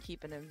Shut.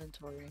 keep an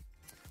inventory.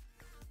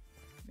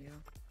 Yeah.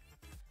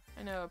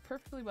 I know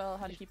perfectly well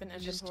how to keep an You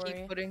just inventory.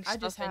 keep putting I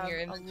just stuff in have your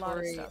a lot of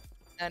inventory, stuff.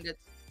 and it's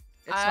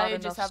I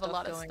not just enough have a stuff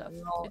lot of going stuff.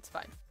 on. It's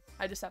fine.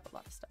 I just have a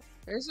lot of stuff.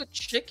 There's a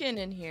chicken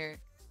in here.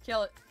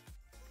 Kill it.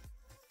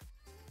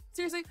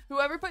 Seriously,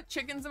 whoever put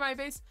chickens in my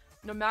base,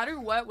 no matter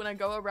what, when I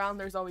go around,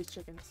 there's always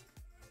chickens.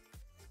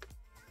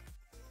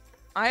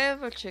 I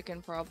have a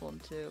chicken problem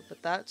too,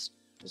 but that's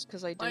just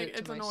because I did Like, it to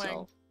it's annoying.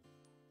 myself.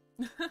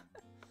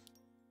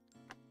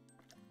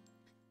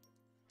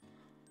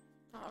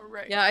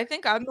 Alright. Yeah, I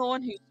think I'm the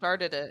one who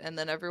started it, and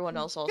then everyone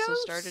else also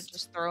started Ghost.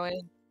 just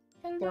throwing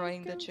Hello,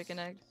 Throwing the ghost. chicken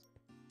eggs.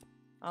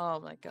 Oh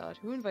my god,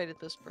 who invited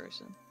this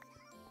person?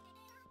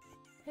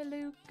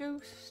 Hello,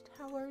 ghost.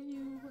 How are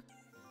you?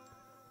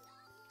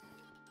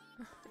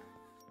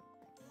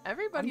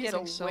 Everybody's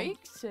getting so- awake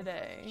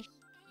today.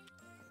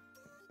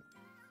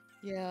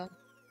 Yeah.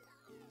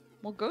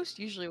 Well, Ghost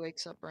usually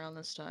wakes up around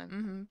this time.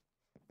 Mm-hmm.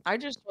 I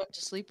just went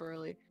to sleep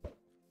early.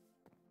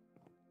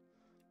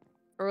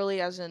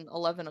 Early as in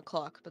 11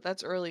 o'clock, but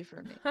that's early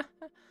for me.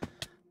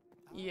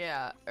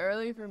 Yeah,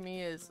 early for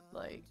me is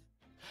like...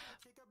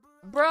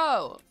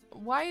 Bro,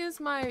 why is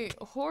my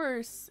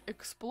horse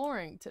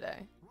exploring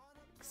today?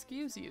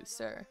 Excuse you,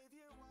 sir.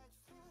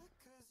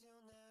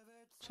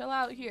 Chill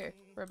out here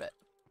for a bit.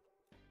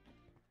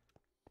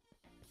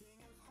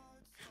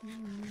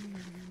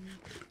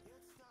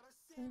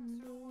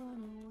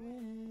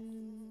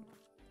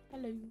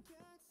 Hello.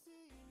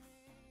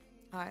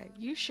 Hi.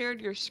 You shared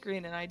your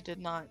screen and I did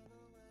not.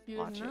 You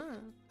Watch did it.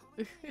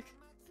 not.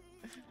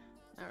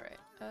 Alright,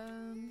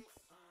 I'll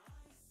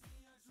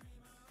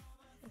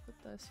put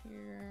this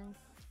here.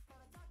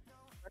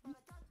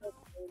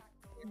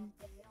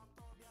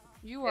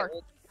 You are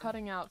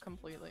cutting out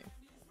completely.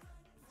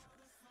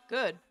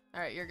 Good.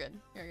 Alright, you're good.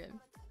 You're good.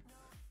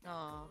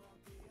 Aw.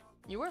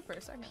 You were for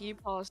a second.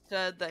 Peepaw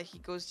said that he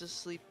goes to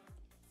sleep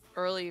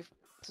early.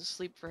 To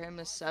sleep for him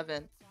is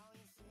 7.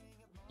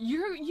 You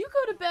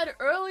go to bed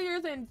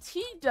earlier than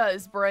T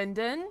does,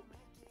 Brendan.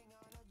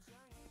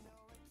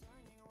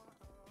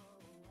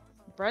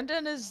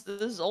 Brendan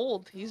is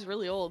old. He's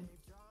really old.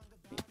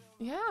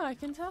 Yeah, I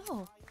can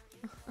tell.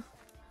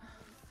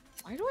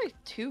 Why do I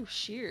have 2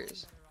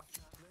 shears?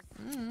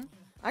 Mm.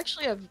 I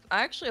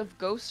actually have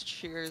ghost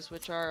shears,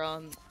 which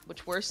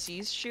were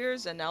C's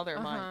shears, and now they're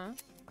mine.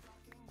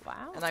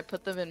 Wow. And I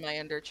put them in my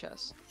ender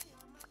chest.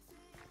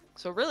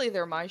 So really,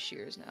 they're my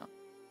shears now.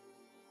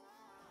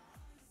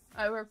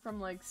 I work from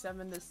like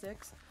 7 to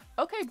 6.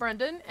 Okay,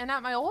 Brendan. And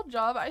at my old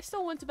job, I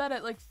still went to bed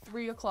at like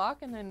 3 o'clock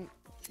and then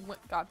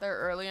got there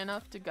early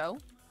enough to go.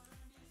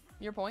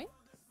 Your point?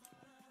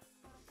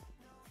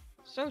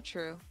 So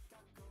true.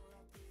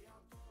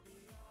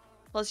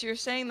 Plus, you're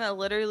saying that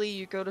literally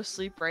you go to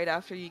sleep right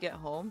after you get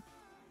home?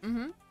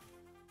 Mm-hmm.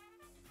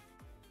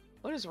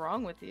 What is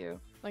wrong with you?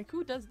 Like,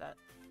 who does that?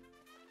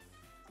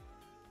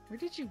 Where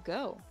did you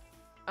go?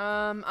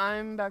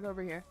 I'm back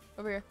over here.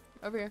 Over here.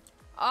 Over here.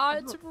 Ah,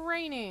 it's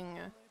raining.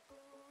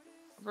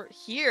 Over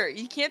here?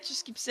 You can't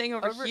just keep saying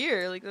over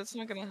here. Like, that's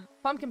not gonna...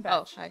 Pumpkin Oh,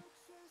 patch. hi.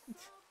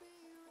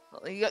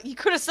 Well, you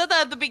could have said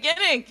that at the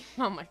beginning!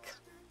 Oh my god.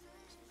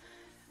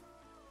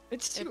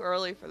 It's too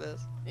early for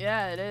this.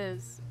 Yeah, it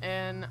is.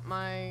 And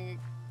my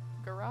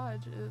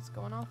garage is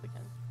going off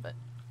again. But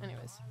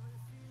anyways.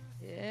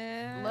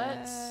 Yeah.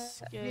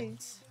 Let's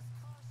get...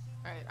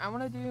 Alright, I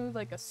want to do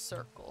like a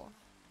circle.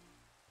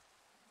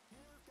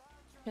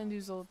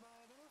 Kendoozled.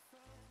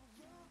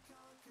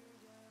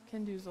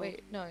 Kendoozled.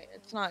 Wait, no,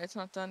 it's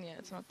not done yet.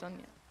 It's not done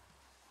yet.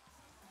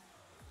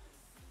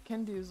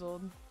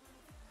 Kendoozled.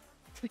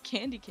 The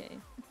candy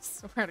cane.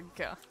 Swear to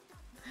God.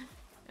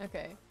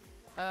 Okay.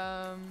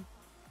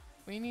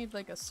 We need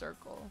like a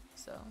circle,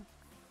 so.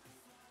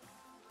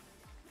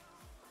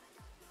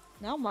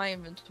 Now my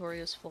inventory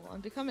is full.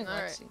 I'm becoming All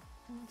right. Lexi.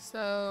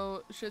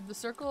 So, should the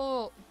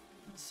circle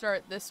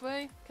start this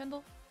way,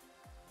 Kendall?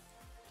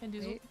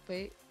 Kendoozled?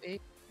 Wait.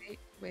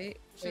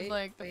 Should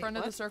like the front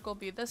of the what? circle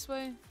be this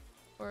way?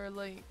 Or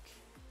like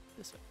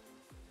this way?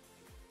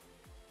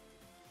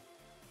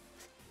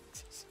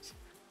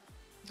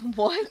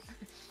 What?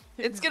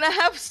 It's gonna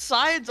have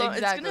sides on.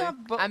 Exactly. It's gonna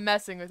have both. I'm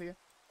messing with you.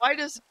 Why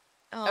does?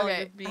 Oh, Okay,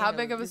 you're being how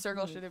big of a you're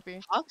circle being should it be?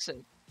 Toxic.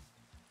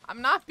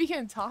 I'm not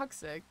being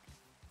toxic.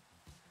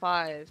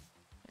 5.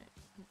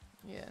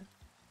 Yeah.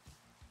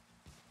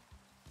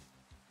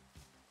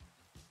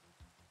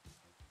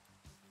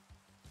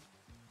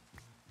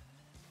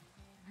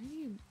 Why do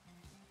you?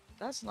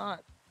 That's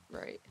not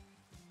right.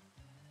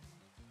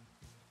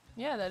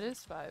 Yeah, that is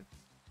 5.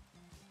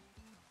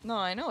 No,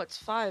 I know it's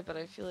 5, but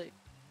I feel like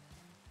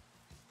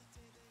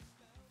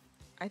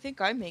I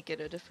think I make it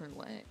a different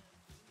way.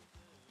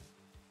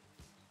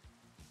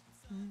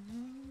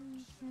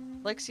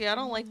 Lexi, I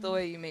don't like the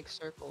way you make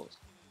circles.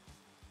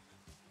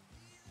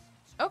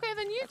 Okay,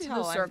 then you That's do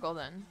how the I'm- circle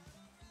then.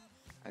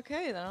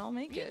 Okay, then I'll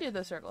make You it. do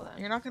the circle then.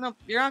 You're not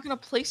gonna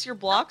place your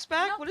blocks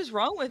back? no, What is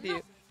wrong with no.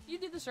 you? You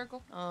do the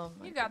circle. Oh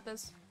my You got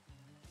this.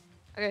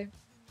 Okay.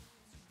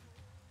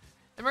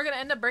 And we're gonna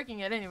end up breaking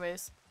it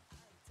anyways.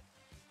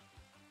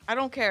 I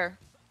don't care.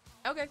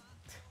 Okay.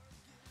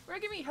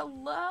 Reggie,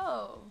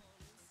 hello.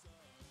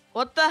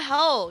 What the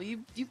hell?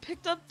 You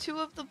picked up 2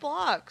 of the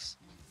blocks.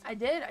 I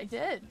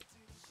did.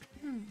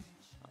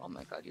 Oh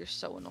my god, you're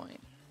so annoying.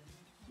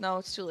 No,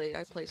 it's too late.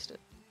 I placed it.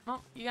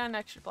 Well, you got an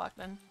extra block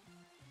then.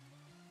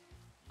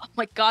 Oh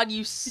my god,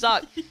 you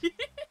suck.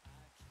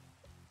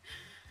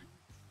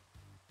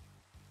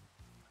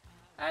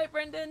 Alright,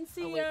 Brendan,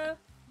 see wait. ya.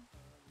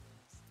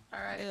 Why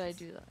Alright. did I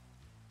do that?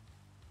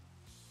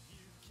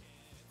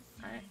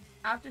 Alright.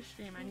 After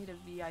stream, I need to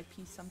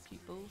VIP some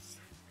peoples.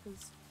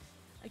 Because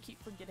I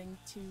keep forgetting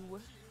to.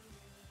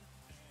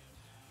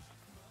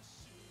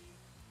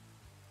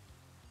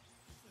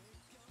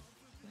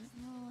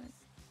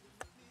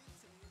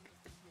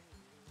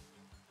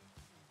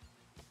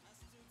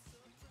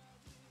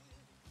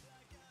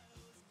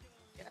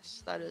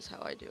 Yes, that is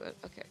how I do it.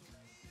 Okay.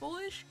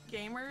 Foolish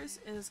Gamers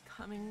is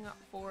coming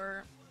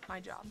for my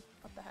job.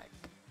 What the heck?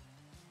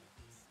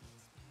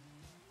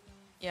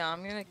 Yeah,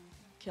 I'm gonna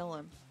kill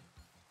him.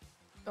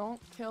 Don't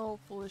kill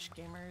Foolish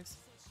Gamers.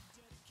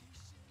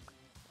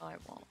 No, I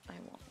won't. I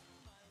won't.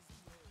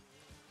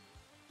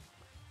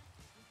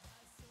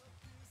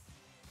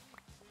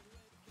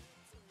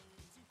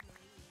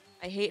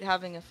 I hate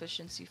having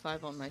efficiency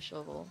 5 on my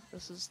shovel.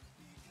 This is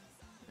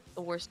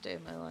the worst day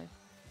of my life.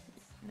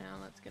 Now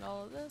let's get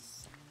all of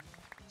this.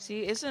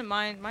 See, isn't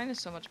mine? Mine is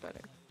so much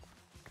better.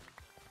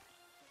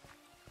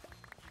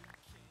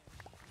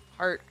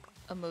 Heart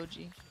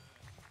emoji.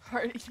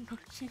 Heart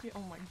emoji.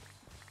 Oh my.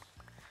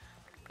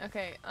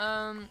 Okay.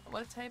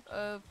 What type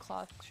of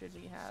cloth should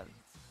we have?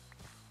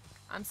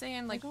 I'm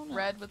saying like don't know.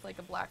 red with like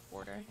a black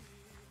border,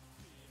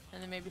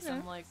 and then maybe Okay.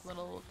 some like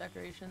little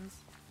decorations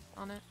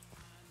on it.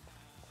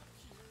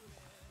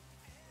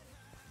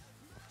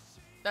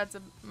 That's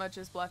as much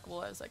as black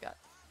wool as I got.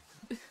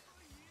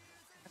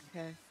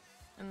 Okay.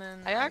 And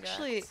then I got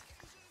actually-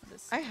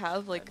 this I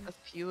have like red. a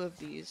few of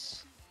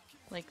these,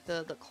 like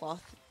the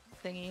cloth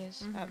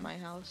thingies at Mhm. my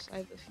house. I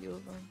have a few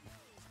of them.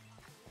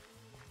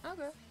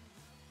 Okay.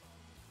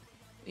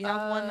 We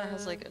have one that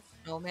has Uh, like a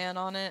snowman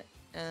on it,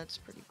 and it's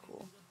pretty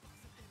cool.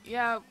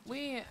 Yeah,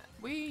 we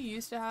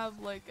used to have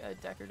like a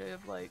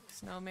decorative like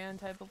snowman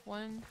type of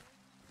one,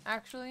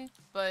 actually,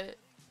 but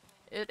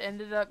it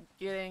ended up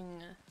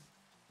getting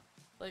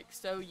like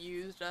so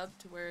used up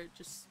to where it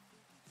just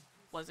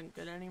wasn't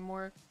good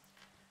anymore.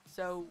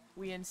 So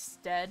we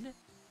instead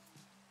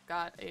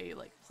got a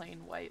like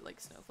plain white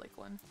like snowflake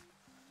one,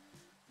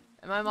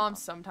 and my mom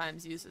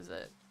sometimes uses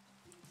it.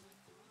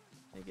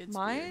 Like it's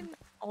Mine weird.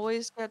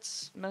 always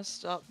gets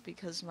messed up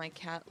because my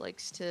cat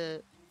likes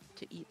to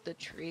eat the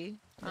tree,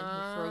 and then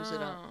he throws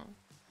it up.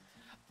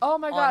 Oh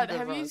my on god, the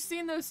have you rug.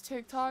 seen those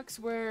TikToks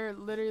where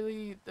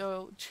literally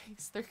they'll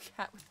chase their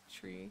cat with a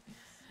tree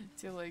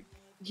to like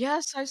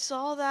Yes, I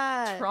saw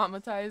that.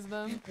 traumatize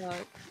them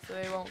God, so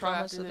they won't go trauma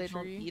after so the they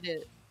don't tree? eat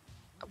it.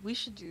 We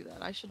should do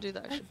that. I should do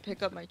that. I should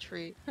pick up my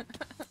tree.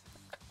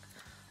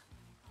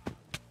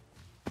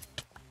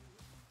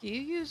 Do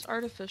you use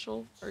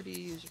artificial or do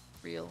you use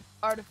real?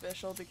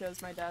 Artificial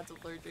because my dad's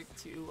allergic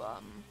to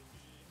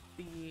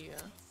the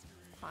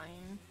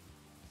pine.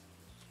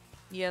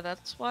 Yeah,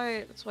 that's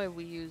why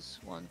we use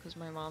one, because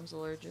my mom's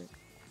allergic.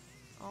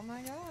 Oh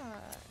my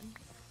god.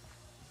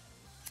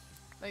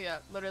 But yeah,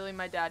 literally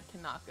my dad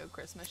cannot go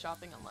Christmas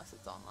shopping unless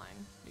it's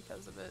online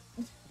because of it.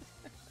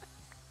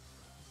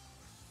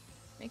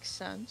 Makes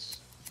sense.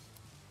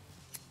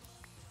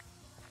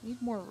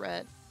 Need more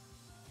red.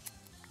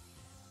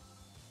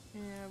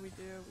 Yeah, we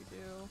do.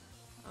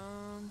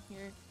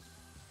 Here.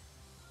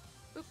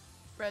 Oop,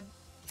 red.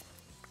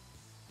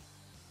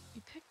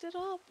 You picked it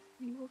up.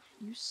 You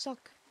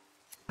suck.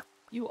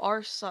 You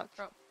are suck.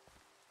 Bro.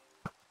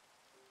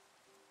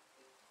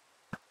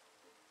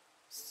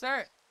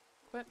 Sir,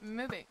 quit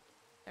moving.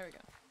 There we go.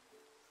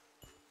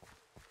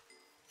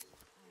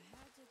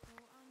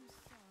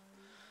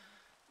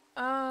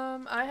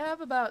 I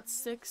have about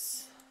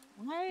 6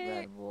 Why?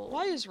 red wool.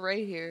 Why is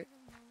Ray here?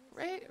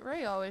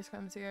 Ray always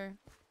comes here.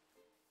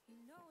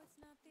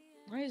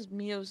 Why is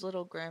Mio's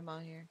little grandma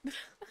here?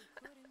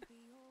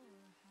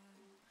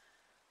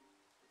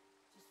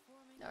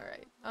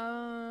 Alright.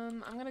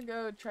 I'm gonna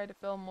go try to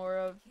fill more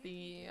of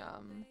the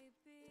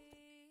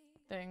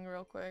thing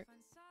real quick.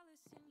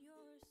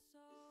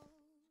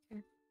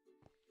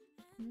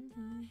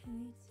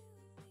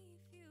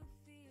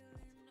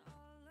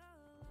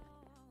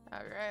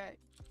 Alright.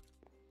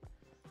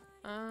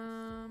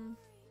 I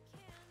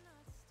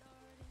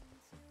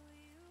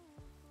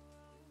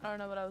don't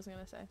know what I was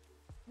gonna say.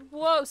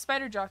 Whoa,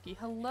 spider jockey,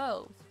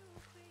 hello.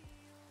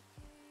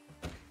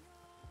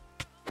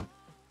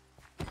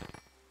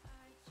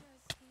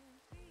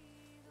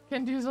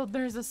 Condoozled,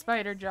 there's a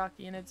spider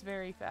jockey and it's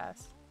very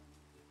fast.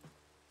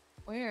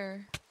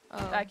 Where?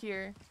 Oh, Back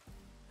here.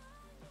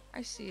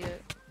 I see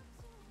it.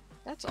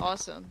 That's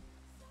awesome.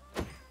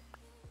 There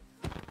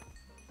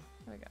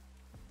we go.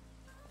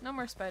 No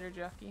more spider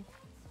jockey.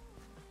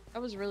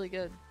 That was really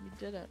good. You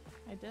did it.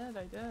 I did.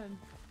 And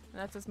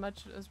that's as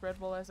much as red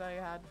wool as I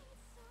had.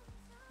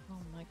 Oh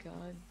my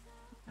god.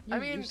 I You're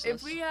mean, useless.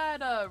 if we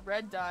had a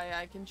red dye,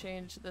 I can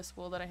change this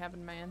wool that I have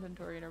in my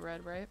inventory to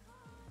red, right?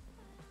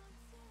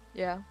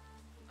 Yeah.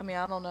 I mean,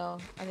 I don't know.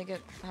 I think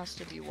it has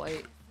to be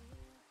white.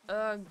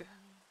 Ugh.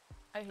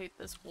 I hate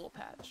this wool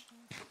patch.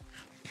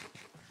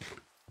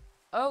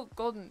 Oh,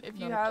 Golden, if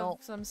you No, have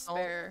don't, some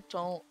spare.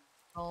 Don't.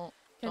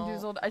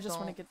 Condoozled, I just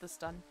want to don't. get this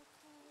done.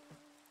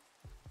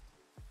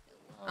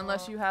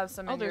 Unless you have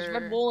some Oh, in there's your...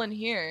 red wool in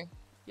here.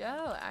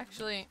 Yeah,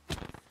 actually.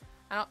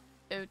 I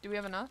don't... do we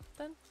have enough,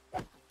 then?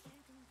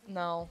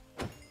 No.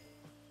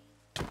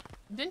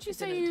 Didn't you I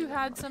say didn't do you that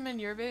had much. some in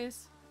your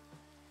base?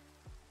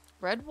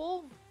 Red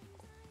wool?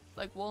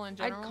 Like wool in I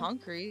general? had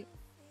concrete.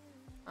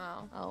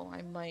 Oh. Oh,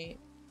 I might.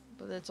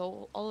 But it's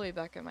all the way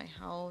back at my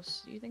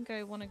house. Do you think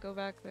I want to go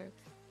back there?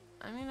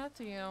 I mean, up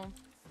to you.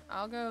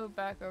 I'll go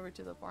back over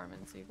to the farm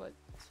and see what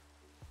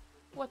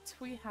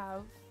we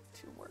have.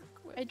 to work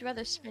with. I'd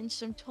rather spend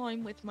some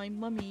time with my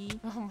mummy.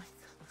 Oh my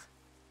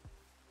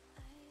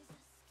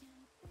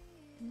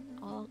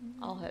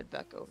I'll head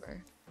back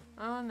over.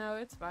 Oh no,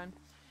 it's fine.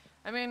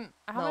 I mean,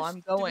 how No, much I'm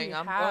do going. we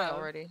I'm have?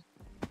 going already.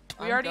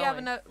 We I'm already have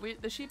going.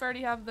 enough. The sheep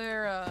already have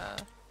their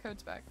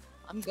coats back.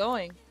 I'm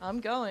going. I'm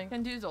going.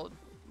 Kenduzold.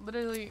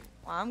 Literally.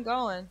 I'm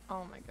going.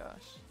 Oh my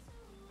gosh.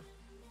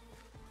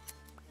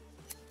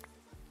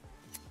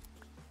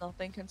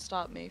 Nothing can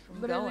stop me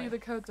from Literally, going. the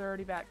coats are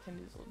already back,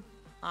 Kenduzold.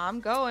 I'm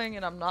going,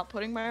 and I'm not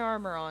putting my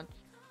armor on.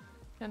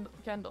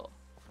 Kendall,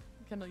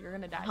 you're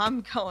gonna die.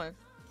 I'm going.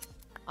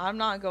 I'm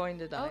not going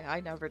to die. Oh. I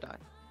never die.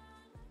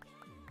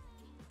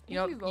 Thank you, You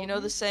know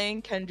the Golden.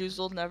 saying, Ken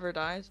Doozled never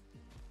dies?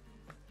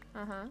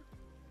 Uh-huh.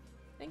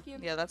 Thank you.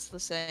 Yeah, that's the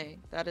saying.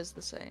 That is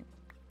the saying.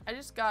 I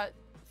just got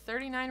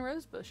 39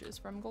 rose bushes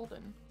from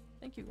Golden.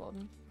 Thank you,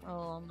 Golden.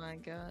 Oh my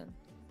god.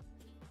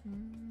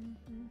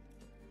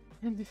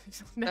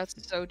 That's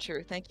That's so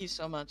true. Thank you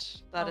so much.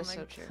 That is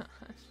so true.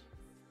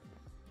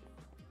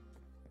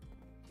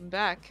 I'm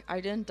back. I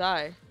didn't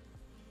die.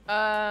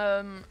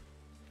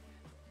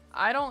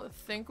 I don't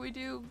think we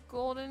do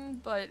Golden,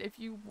 but if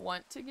you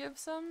want to give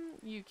some,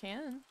 you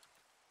can.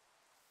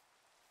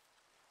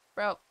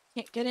 Bro.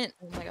 Can't get in.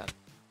 Oh my god.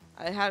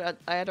 I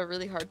had a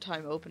really hard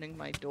time opening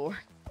my door.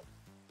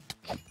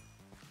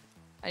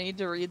 I need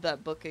to read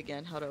that book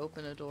again, How to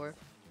Open a Door.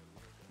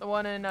 The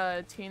one in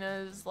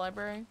Tina's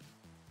library?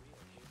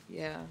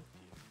 Yeah.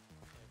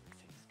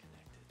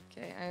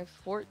 Okay, I have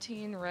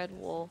 14 red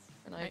wool,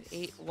 and I have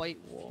 8 white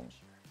wool.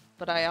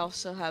 But I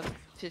also have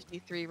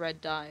 53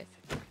 red dye.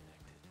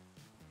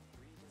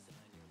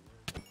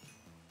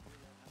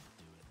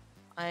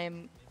 I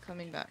am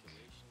coming back.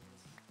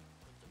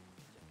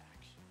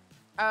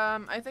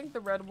 I think the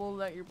red wool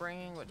that you're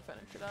bringing would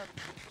finish it up.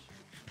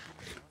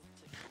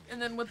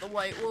 And then with the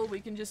white wool, we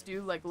can just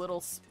do like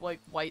little like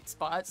white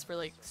spots for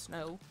like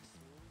snow.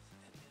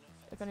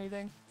 If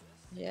anything.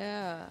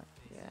 Yeah,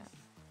 yeah.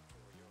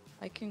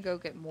 I can go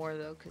get more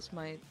though, cause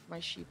my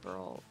sheep are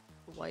all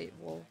white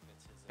wool.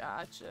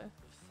 Gotcha.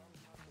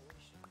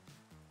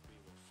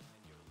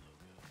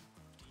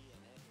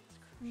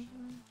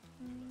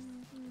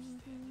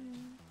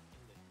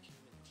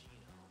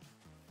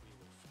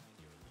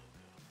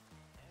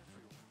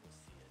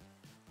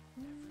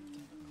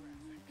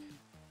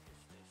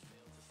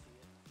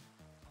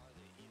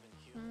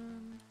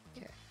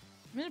 Okay.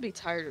 I'm gonna be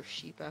tired of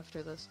sheep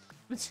after this.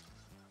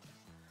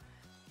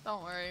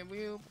 Don't worry,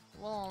 we'll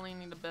only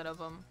need a bit of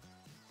them.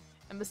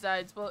 And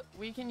besides,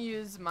 we can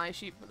use my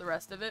sheep for the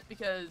rest of it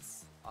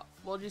because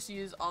we'll just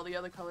use all the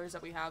other colors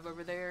that we have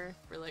over there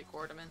for like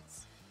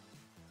ornaments.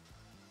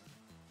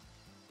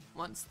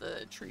 Once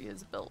the tree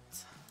is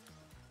built.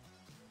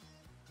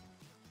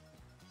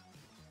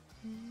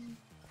 I'm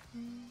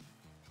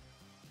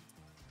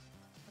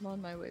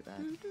on my way back.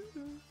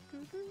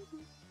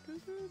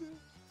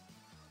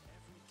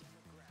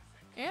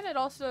 And it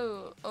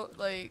also,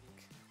 like,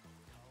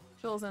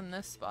 fills in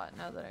this spot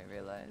now that I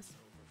realize.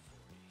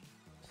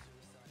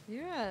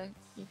 Yeah,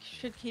 you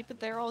should keep it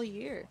there all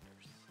year.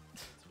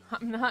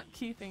 I'm not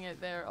keeping it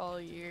there all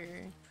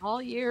year.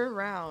 All year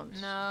round.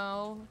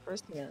 No.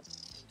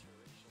 Christmas.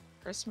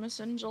 Christmas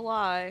in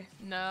July.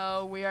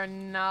 No, we are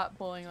not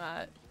pulling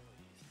that.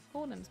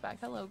 Golden's back.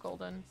 Hello,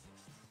 Golden.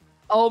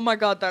 Oh my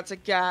god, that's a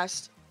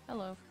ghast.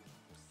 Hello.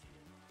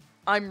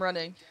 I'm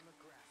running.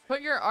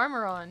 Put your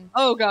armor on.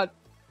 Oh god.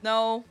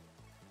 No.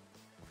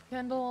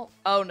 Kendall.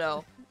 Oh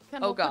no.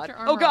 Kendall, Oh put god. your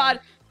Oh armor god.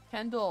 on.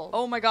 Kendall.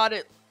 Oh my god,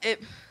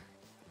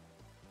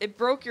 it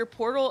broke your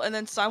portal and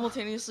then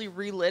simultaneously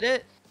relit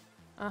it.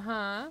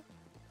 Uh-huh.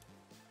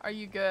 Are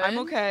you good? I'm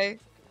okay.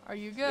 Are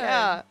you good?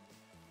 Yeah.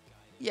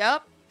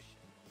 Yep.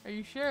 Are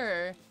you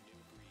sure?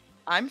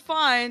 I'm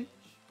fine.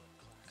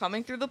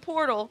 Coming through the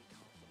portal.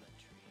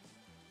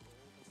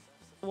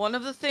 One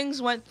of the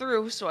things went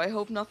through, so I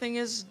hope nothing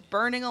is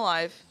burning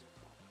alive.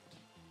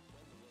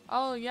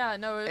 Oh, yeah,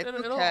 no,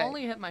 it'll okay.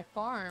 only hit my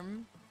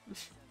farm.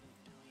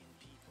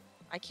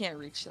 I can't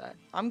reach that.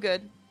 I'm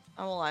good.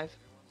 I'm alive.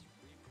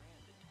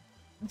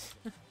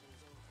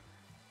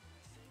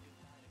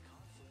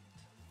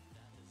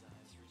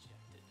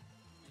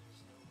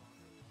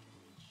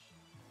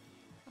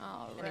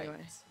 Alright.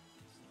 Anyway.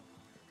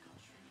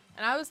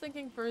 And I was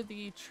thinking for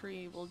the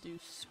tree, we'll do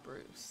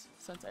spruce,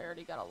 since I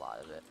already got a lot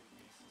of it.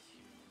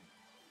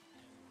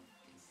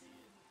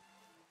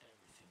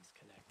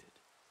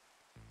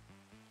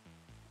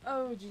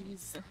 Oh,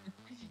 jeez.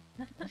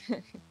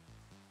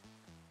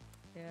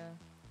 Yeah.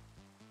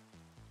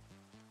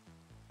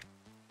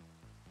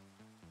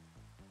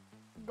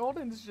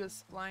 Golden's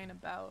just flying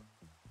about.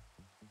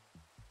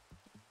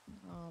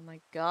 Oh my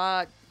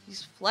god.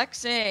 He's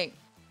flexing.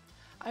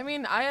 I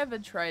mean, I have a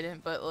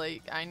trident, but,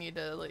 like, I need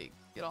to, like,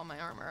 get all my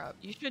armor up.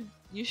 You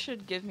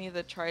should give me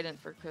the trident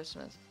for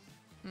Christmas.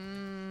 No.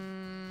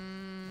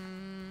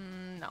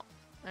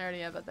 I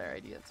already have other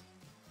ideas.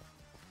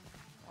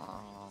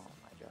 Oh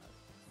my god.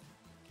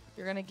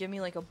 You're gonna give me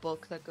like a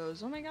book that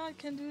goes, oh my god,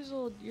 Ken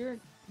Doozled, you're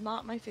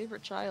not my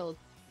favorite child.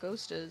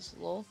 Ghost is,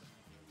 lol.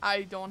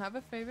 I don't have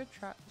a favorite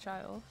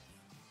child.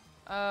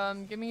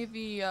 Give me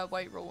the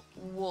white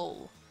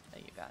wool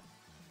that you got.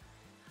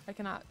 I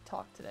cannot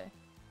talk today.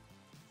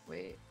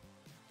 Wait.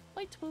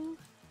 White wool.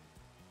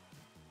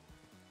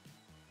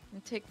 I'm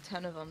gonna take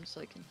 10 of them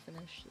so I can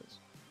finish this.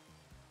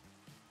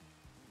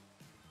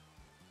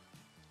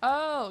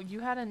 Oh, you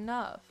had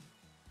enough.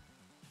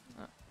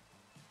 Oh.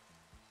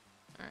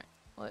 Alright,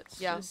 let's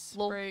just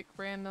break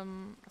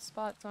random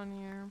spots on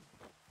here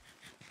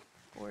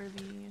for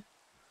the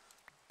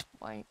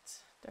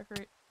white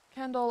decorate.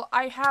 Kendall,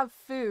 I have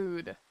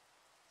food.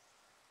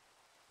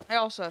 I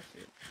also have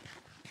food.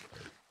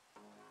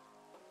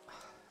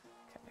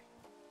 Okay.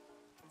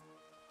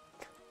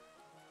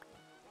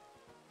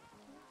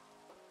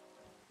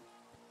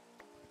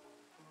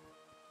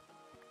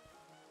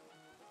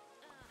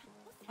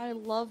 I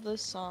love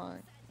this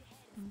song.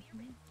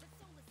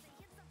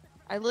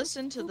 I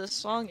listened to this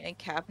song and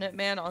Cabinet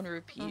Man on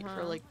repeat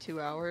for like 2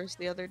 hours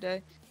the other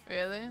day.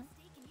 Really?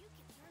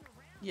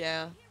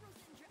 Yeah.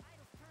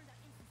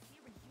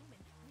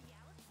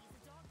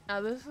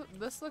 Now this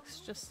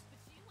looks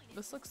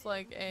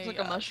like a, like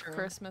a mushroom.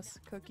 Christmas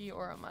cookie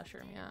or a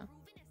mushroom, yeah.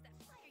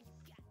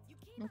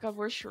 Oh my god,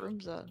 where's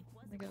shrooms at?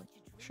 Oh my god.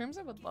 Shrooms,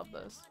 I would love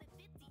this.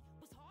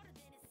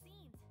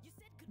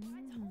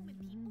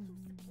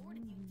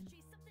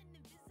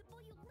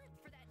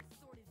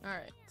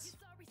 Alright.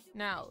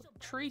 Now,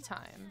 tree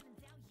time.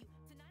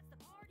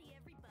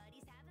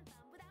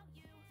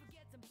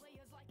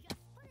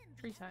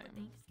 Tree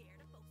time.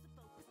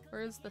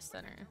 Where's the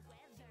center?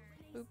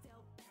 Boop.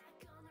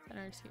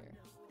 Center's here.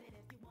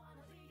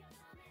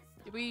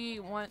 Do we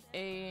want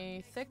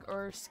a thick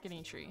or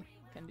skinny tree,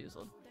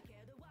 Kendoozled?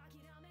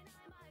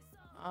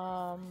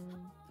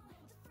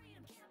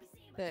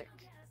 Thick.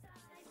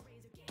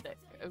 Thick,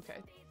 okay.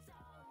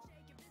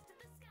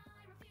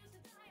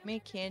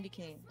 Make candy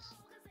canes.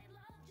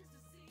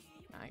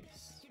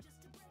 Nice.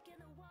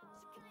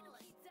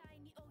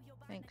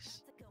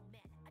 Thanks.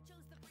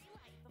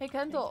 Hey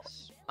Kendall,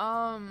 Thanks.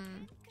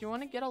 do you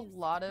want to get a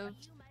lot of,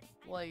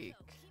 like,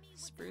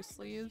 spruce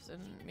leaves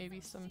and maybe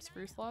some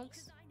spruce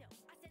logs?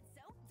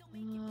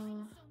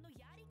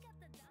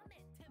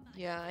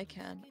 Yeah, I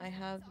can. I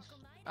have...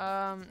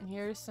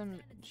 Here's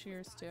some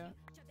shears too.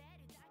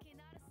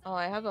 Oh,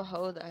 I have a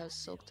hoe that has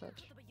silk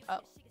touch.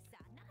 Oh.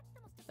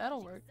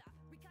 That'll work.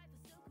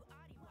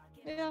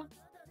 Yeah.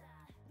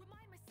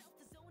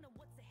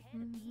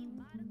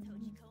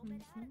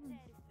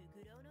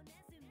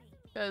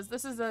 Because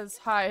this is as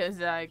high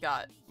as I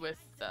got with,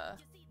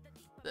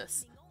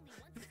 this.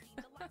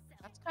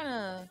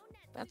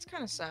 That's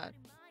kinda sad.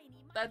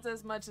 That's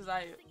as much as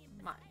I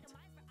mind.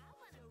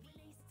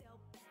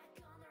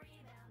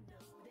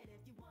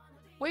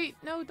 Wait,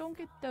 no, don't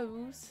get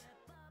those.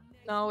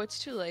 No, it's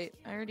too late.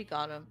 I already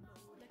got them.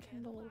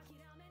 Kendall.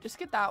 Just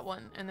get that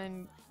one and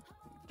then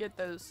get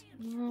those.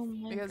 Oh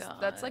my because god.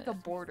 that's like a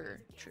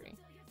border tree,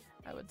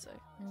 I would say.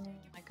 Oh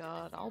my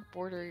god, I'll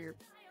border your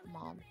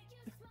mom.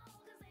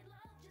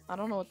 I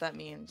don't know what that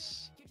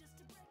means.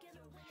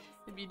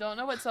 If you don't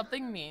know what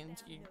something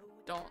means, you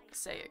don't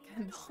say it,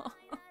 Kendall.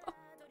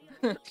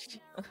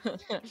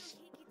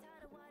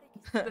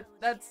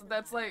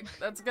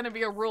 That's gonna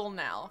be a rule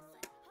now.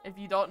 If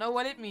you don't know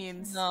what it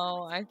means,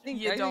 No, I think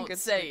you don't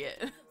it's say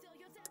it.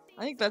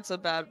 I think that's a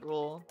bad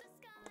rule.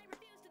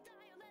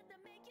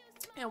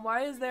 And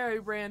why is there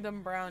a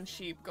random brown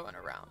sheep going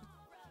around?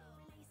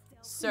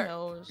 Who Sir.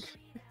 knows?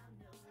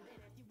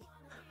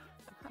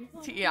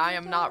 Yeah, I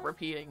am not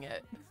repeating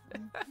it.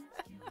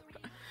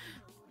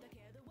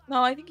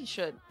 No, I think you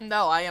should.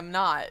 No, I am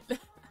not.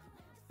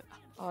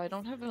 Oh, I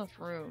don't have enough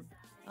room.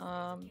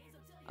 I'm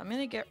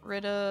gonna get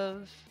rid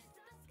of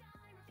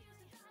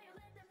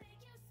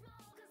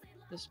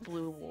this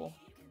blue wool.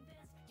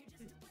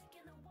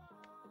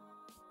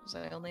 Because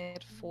I only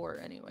had 4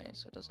 anyway,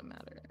 so it doesn't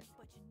matter.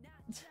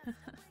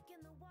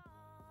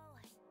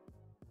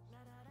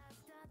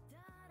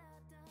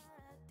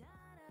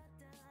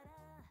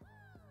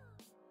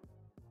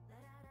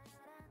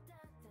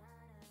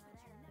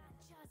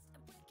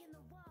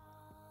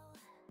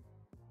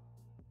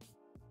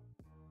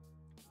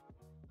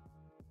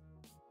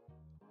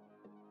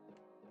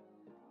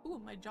 Ooh,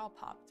 my jaw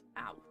popped.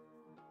 Ow.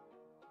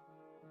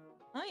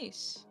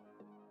 Nice.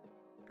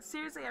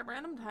 Seriously, at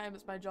random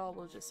times, my jaw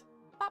will just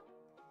pop.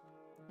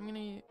 I'm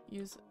gonna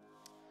use...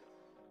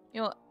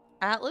 You know,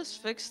 Atlas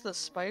fixed the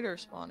spider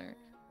spawner.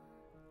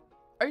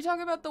 Are you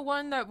talking about the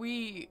one that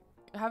we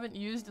haven't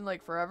used in,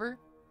 like, forever?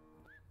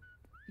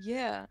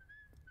 Yeah.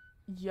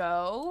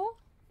 Yo.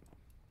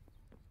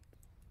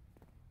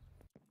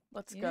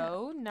 Let's Yeah.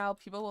 go. Now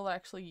people will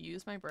actually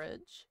use my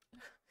bridge.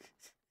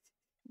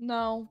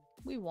 No,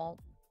 we won't.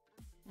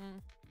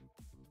 Mm.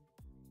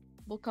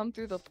 We'll come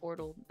through the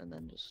portal and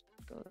then just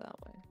go that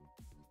way.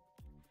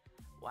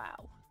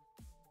 Wow.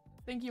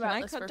 Thank you, Can I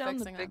Atlas, cut for down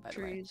the fixing big that, by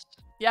the way. trees?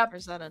 Yep. Or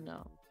is that a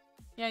no?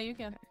 Yeah, you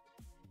can.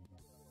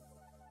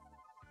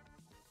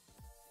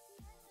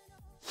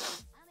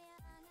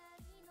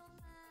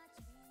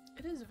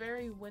 It is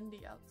very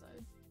windy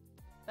outside.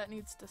 That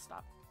needs to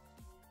stop.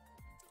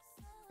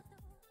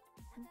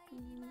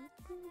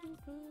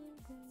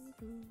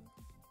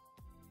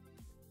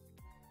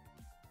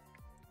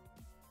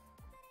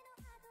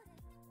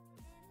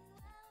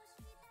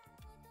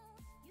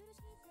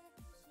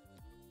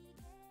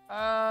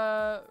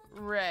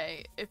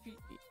 Ray, if you,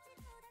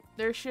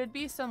 there should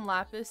be some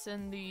lapis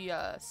in the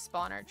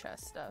spawner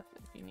chest stuff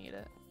if you need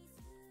it.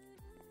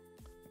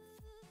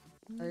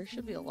 There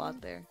should be a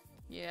lot there.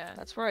 Yeah.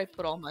 That's where I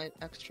put all my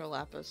extra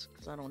lapis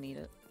because I don't need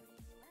it.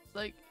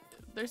 Like,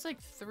 there's like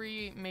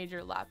 3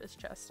 major lapis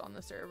chests on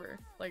the server.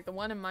 Like the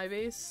one in my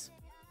base,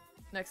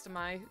 next to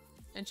my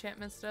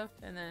enchantment stuff,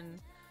 and then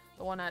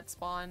the one at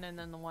spawn, and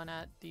then the one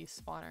at the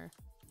spawner.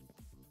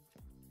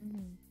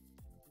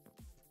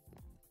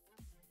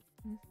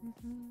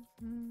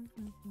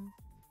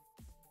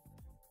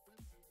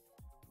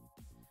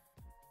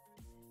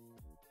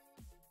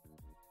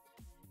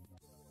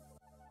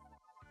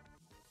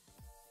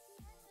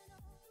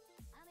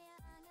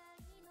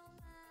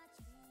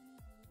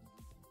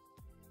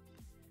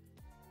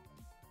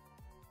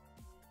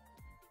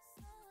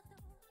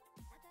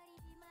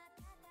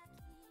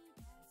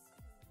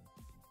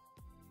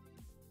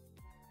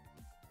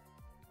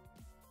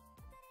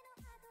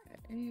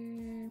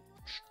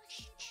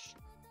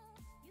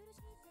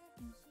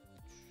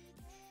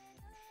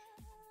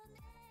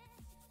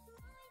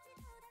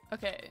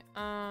 Okay,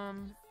 I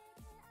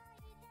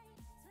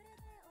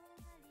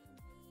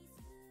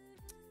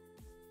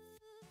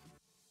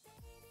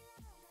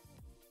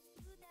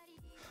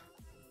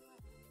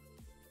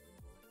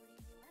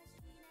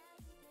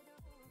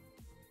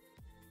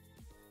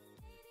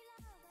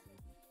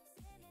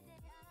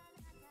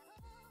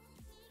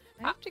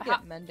have to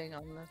get mending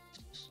on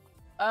this.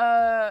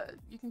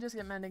 you can just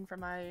get mending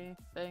from my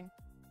thing.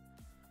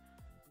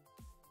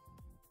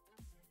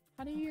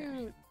 How do you...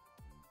 Okay.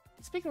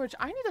 Speaking of which,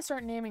 I need to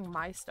start naming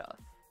my stuff.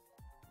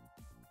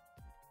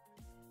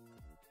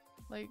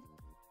 Like...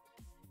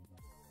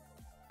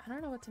 I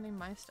don't know what to name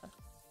my stuff.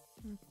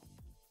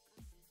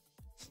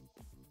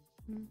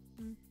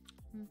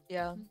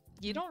 Yeah,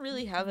 you don't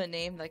really have a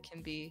name that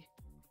can be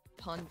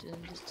punned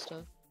into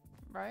stuff.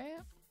 Right?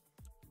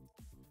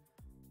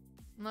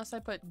 Unless I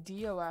put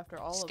Dio after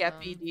all of them.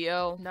 Skeppy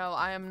Dio. No,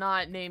 I am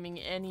not naming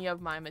any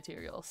of my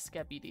materials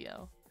Skeppy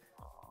Dio.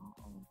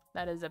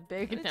 That is a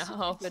big It's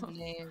no. such a good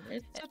name.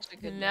 It's such a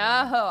good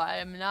No, name. I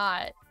am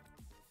not.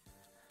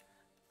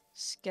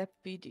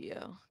 Skeppy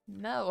Dio.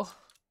 No.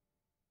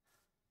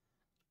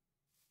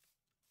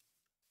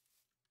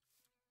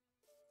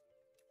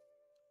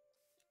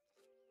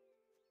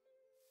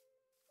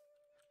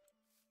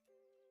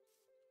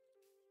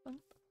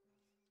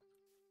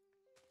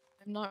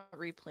 I'm not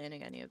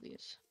replanting any of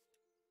these.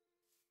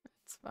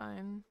 It's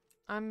fine.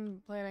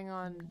 I'm planning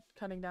on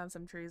cutting down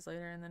some trees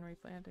later and then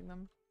replanting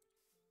them.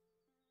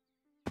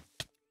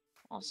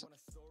 Awesome.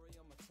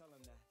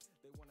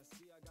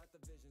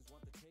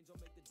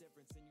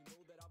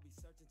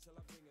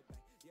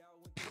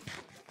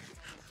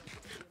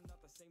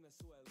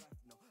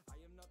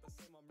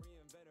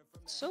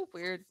 It's so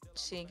weird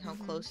seeing how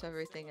close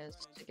everything is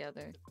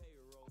together.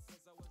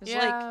 It's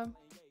Yeah. like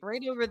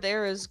right over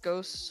there is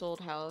Ghost's old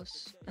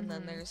house, and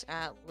then Mhm. there's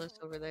Atlas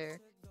over there.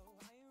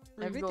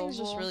 Everything's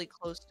just Revolve. really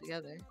close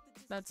together.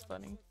 That's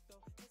funny.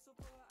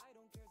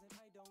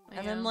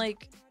 And then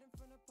like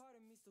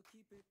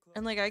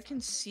I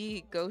can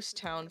see Ghost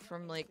Town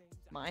from like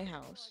my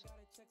house.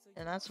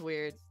 And that's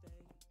weird.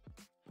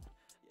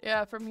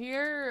 Yeah, from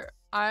here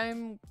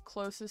I'm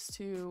closest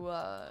to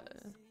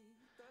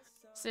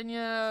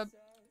Sinya,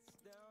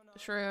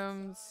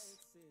 Shrooms,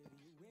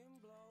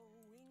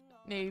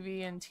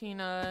 Navy, and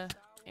Tina,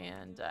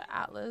 and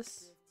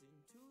Atlas.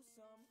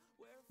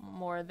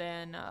 More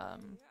than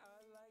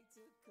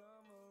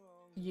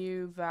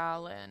you,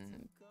 Val,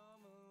 and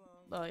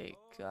like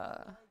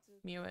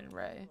Mew and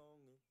Ray.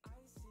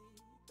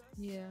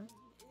 Yeah.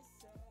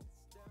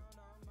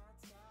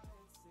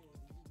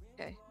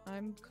 Okay,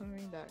 I'm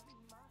coming back.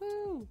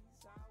 Woo!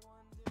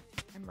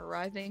 I'm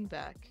arriving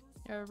back.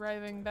 You're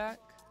arriving back.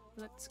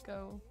 Let's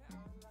go.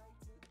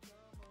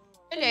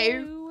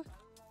 Hello.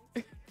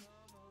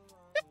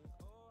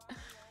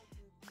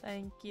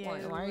 Thank you.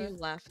 Why are you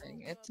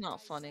laughing? It's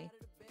not funny.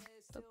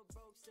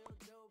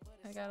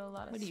 I got a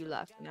lot of What are you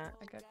laughing at?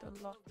 I got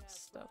a lot of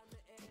stuff.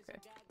 Okay.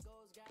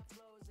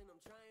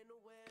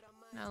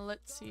 Now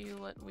let's see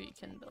what we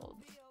can build.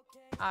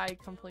 I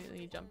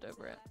completely jumped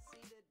over it.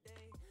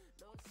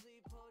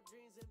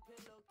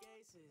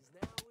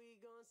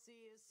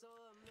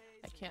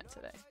 I can't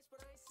today.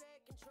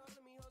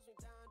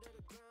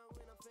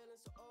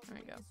 There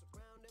we go.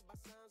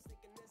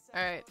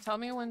 Alright, tell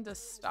me when to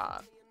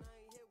stop.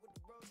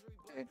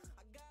 Okay.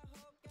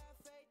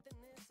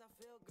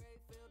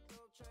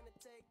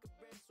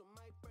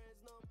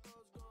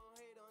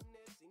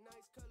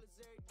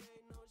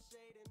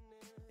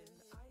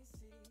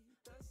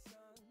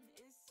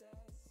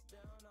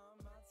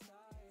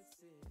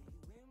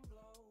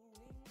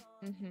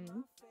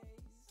 Mm-hmm.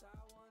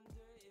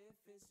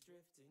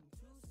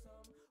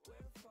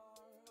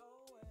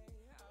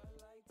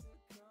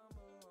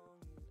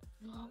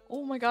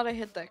 Oh my god, I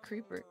hit that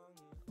creeper.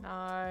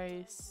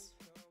 Nice.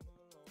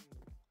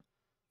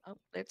 Oh,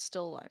 it's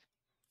still alive.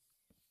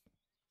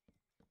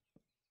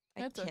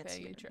 I It's can't okay,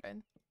 see you it.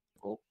 tried.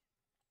 Oh.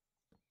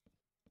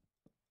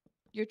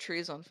 Your tree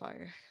is on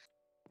fire.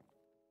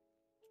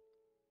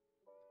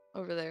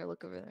 Over there,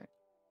 look over there.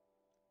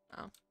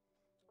 Oh.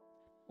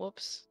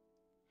 Whoops.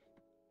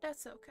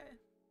 That's okay.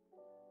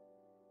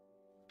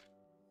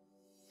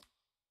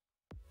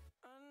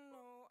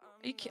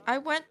 I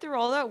went through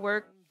all that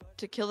work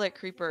to kill that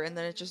creeper and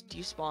then it just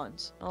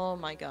despawns. Oh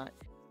my god.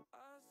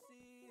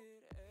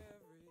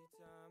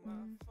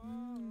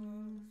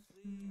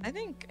 I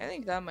think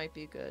that might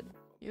be good.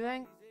 You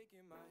think?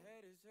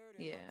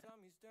 Yeah.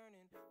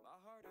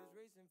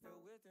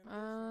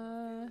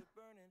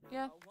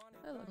 Yeah,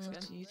 that looks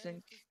What good. do you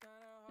think?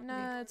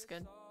 Nah, it's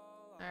good.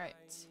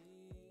 Alright.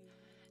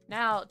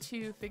 Now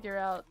to figure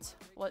out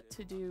what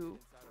to do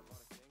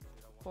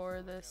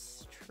for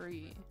this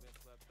tree.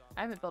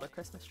 I haven't built a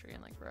Christmas tree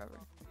in like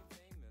forever.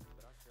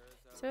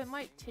 So it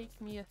might take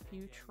me a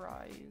few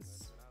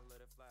tries.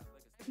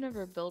 I've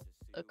never built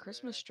a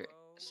Christmas tree,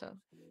 so.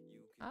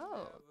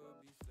 Oh.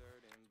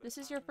 This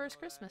is your first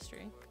Christmas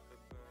tree.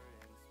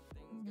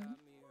 Mhm.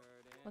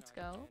 Let's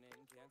go.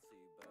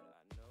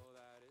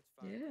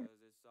 Yeah.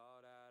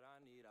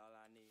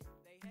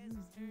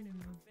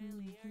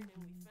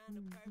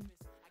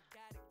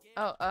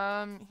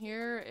 Oh,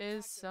 here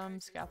is some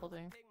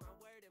scaffolding.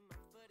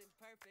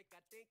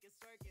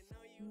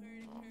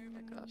 Oh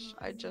my gosh.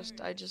 I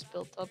just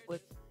built up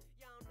with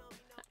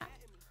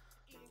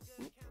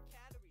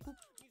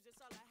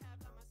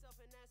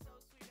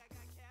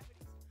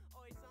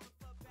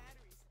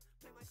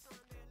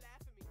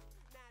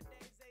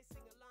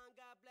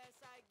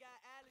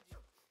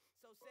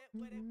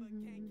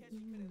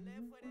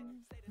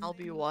I'll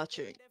be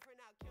watching.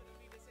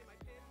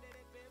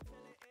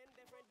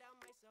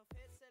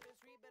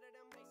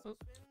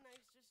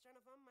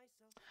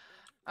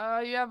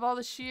 You have all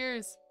the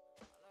shears.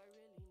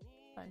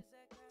 Fine.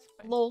 It's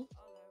fine. Lol.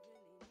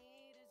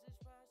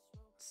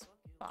 It's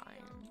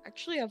fine.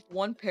 Actually, I have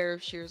one pair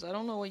of shears. I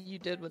don't know what I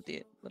did with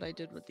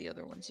the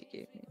other ones you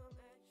gave me.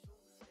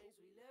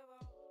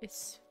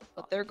 It's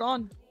But they're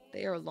gone.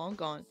 They are long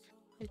gone.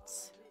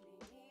 It's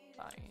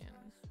fine.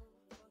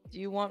 Do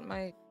you want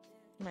my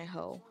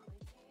hoe?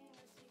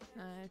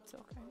 It's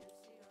okay.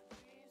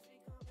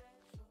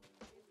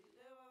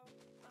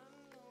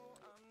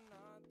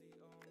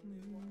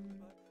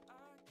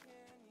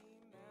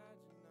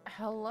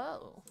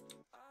 Hello.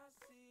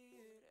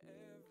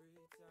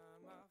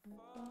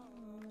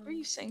 Who are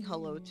you saying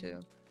hello to?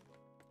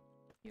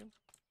 You.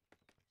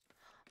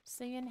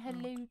 Saying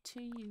hello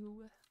to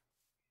you.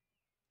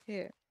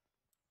 Here.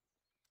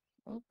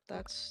 Oh,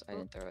 that's... I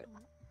didn't throw it.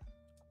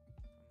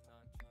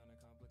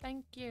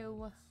 Thank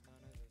you.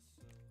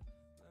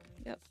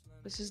 Yep.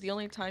 This is the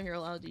only time you're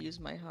allowed to use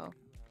my hoe.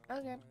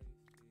 Okay.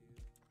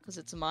 Because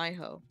it's my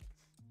hoe,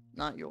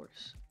 not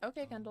yours.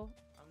 Okay, Kendall.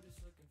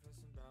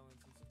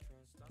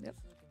 Yep.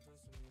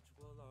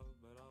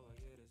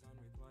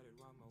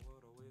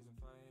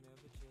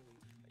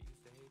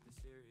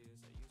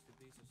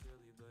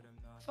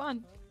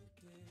 Fun.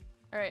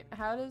 Alright,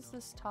 how does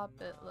this top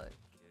bit look?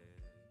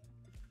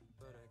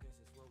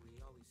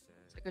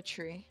 It's like a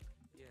tree.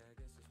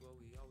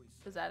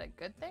 Is that a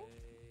good thing?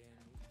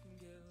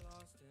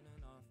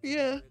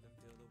 Yeah.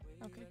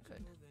 Okay,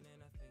 good.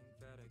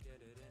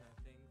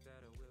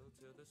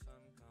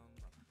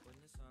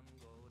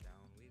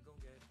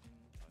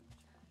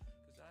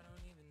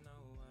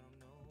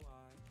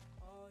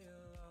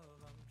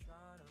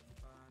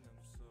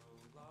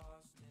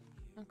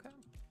 Okay.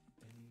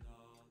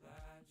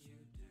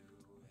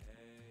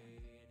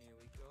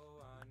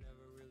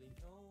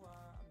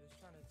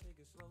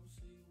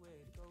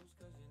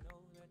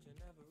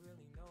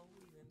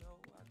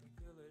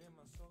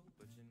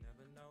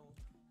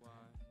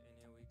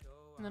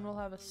 And then we'll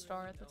have a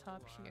star at the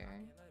top here.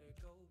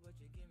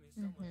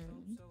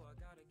 Mm-hmm.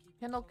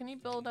 Kendall, can you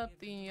build up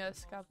the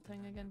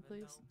scaffolding again,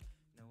 please?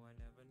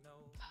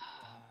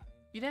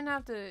 You didn't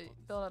have to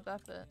build up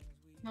that bit.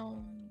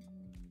 No.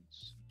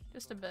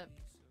 Just a bit.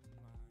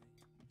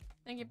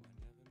 Thank you.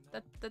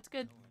 That's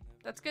good.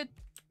 That's good.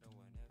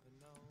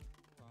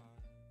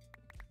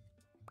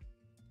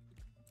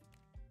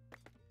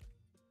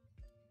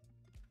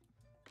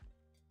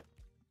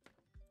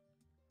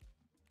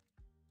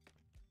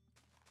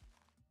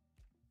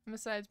 And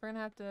besides, we're gonna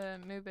have to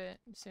move it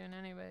soon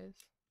anyways.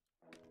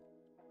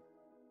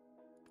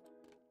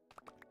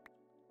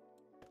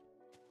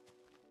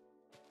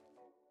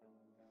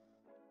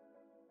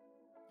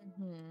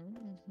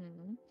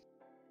 Mm-hmm.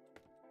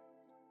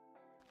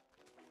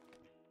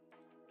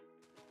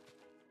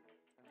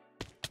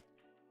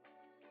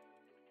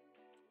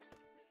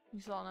 You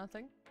saw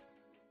nothing?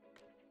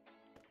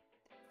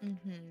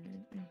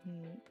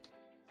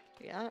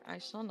 Yeah, I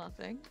saw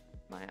nothing.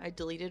 I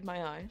deleted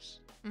my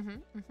eyes.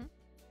 Mm-hmm.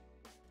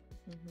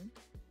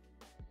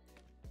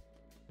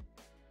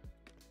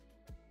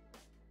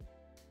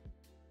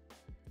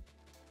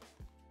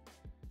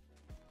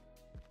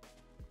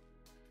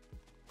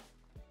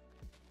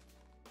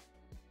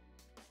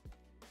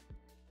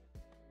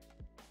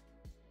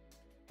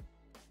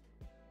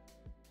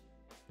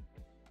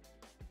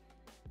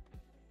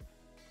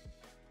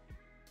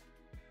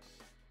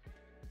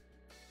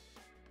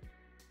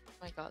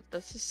 my god,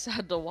 this is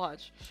sad to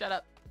watch. Shut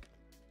up.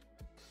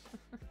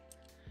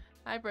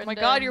 Hi, Oh Brenda. my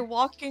god, you're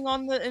walking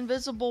on the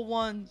invisible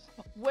ones.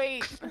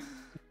 Wait.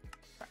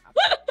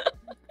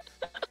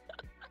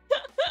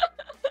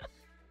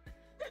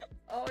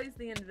 Always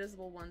the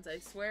invisible ones, I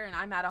swear, and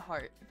I'm out of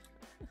heart.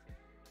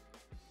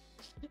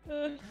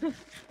 I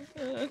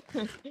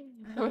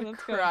would have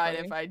cried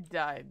if I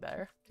died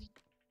there.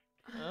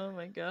 Oh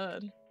my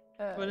god.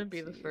 Oh, Wouldn't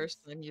be the jeez. first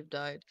time you've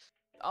died.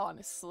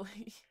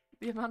 Honestly,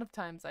 the amount of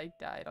times I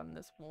died on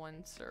this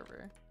one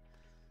server.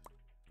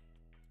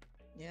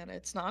 Yeah, and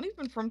it's not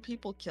even from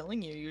people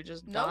killing you, you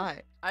just Nope.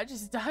 die. I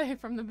just died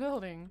from the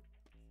building.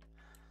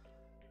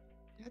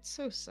 That's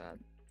so sad.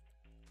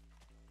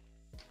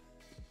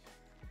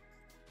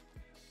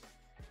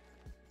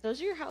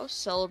 Does your house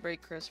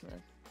celebrate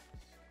Christmas?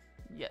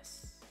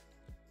 Yes.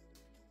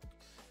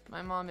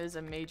 My mom is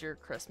a major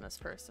Christmas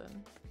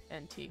person,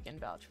 and T can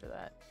vouch for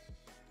that.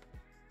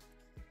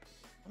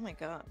 Oh my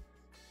god.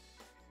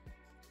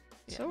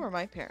 Yeah. So are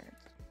my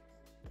parents,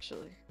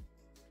 actually.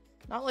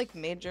 Not like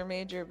major,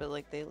 but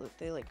like they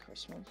like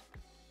Christmas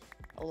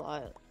a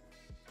lot.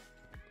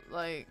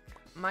 Like,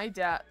 my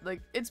dad,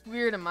 like, it's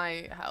weird in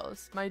my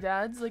house. My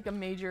dad's like a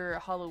major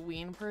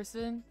Halloween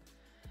person,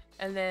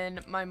 and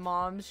then my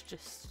mom's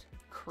just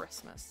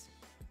Christmas.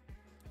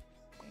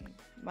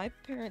 My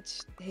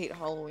parents hate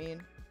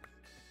Halloween.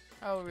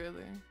 Oh,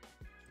 really?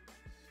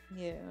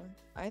 Yeah,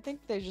 I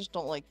think they just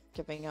don't like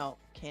giving out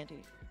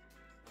candy.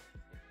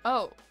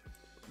 Oh,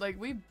 like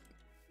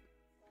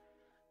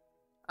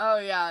oh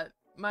yeah,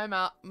 my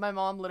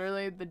mom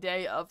literally the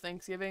day of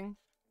Thanksgiving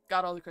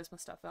got all the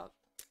Christmas stuff out.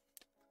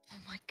 Oh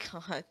my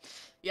god.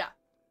 Yeah.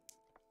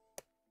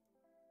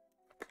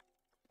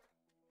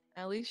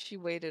 At least she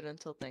waited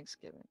until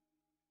Thanksgiving.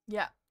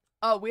 Yeah.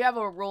 Oh, we have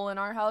a rule in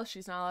our house.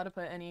 She's not allowed to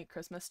put any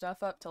Christmas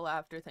stuff up till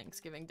after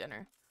Thanksgiving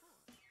dinner.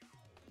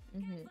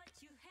 Mm-hmm.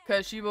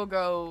 Because she will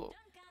go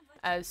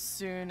as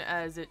soon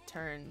as it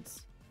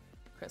turns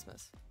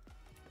Christmas.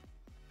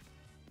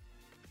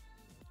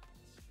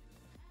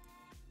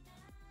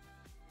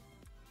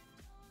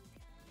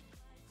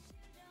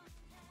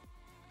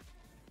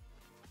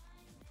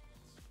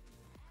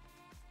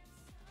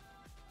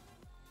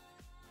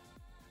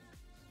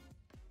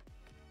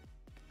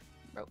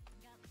 Bro.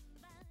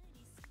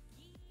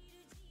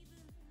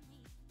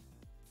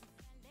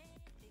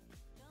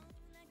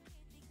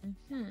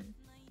 Mm-hmm.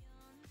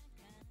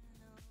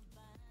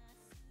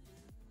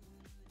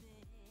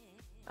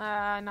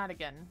 Not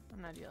again.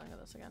 I'm not dealing with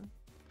this again.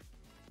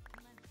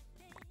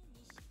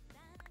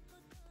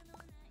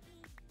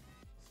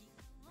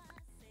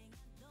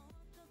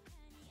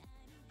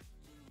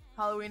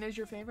 Halloween is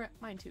your favorite?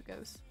 Mine too,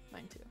 Ghost.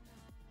 Mine too.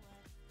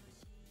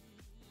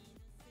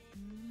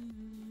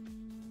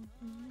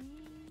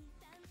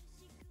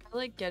 I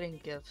like getting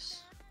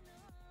gifts.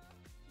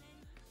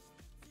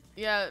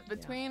 Yeah,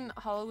 between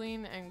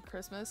Halloween and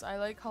Christmas, I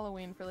like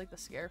Halloween for like the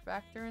scare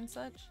factor and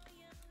such.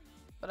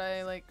 But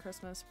I like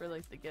Christmas for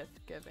like the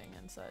gift giving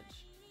and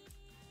such.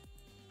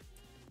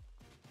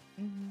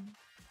 Mm-hmm.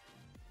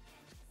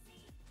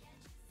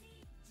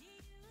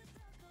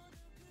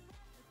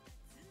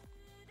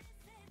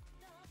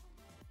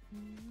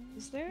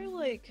 Is there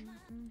like...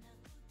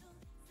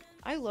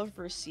 I love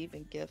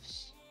receiving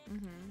gifts.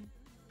 Mm-hmm.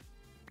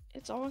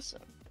 It's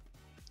awesome.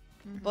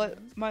 But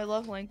my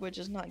love language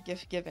is not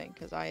gift giving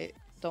because I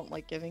don't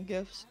like giving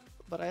gifts,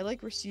 but I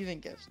like receiving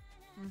gifts.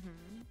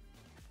 Mm-hmm.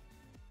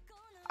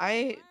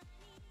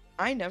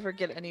 I never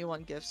get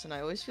anyone gifts and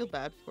I always feel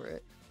bad for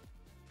it.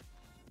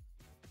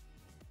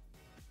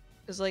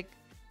 Cause like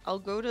I'll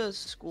go to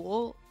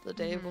school the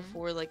day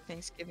before like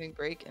Thanksgiving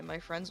break and my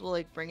friends will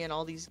like bring in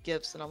all these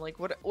gifts and I'm like,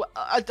 what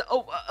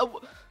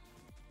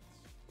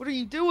are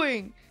you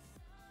doing?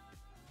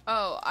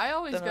 Oh, I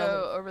always Then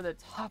go over the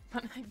top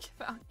when I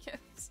give out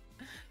gifts.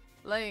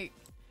 Like,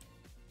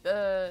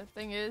 the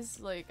thing is,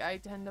 like, I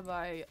tend to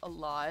buy a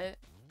lot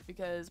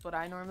because what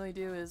I normally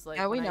do is, like,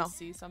 when I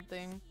see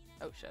something...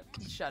 Oh, shit.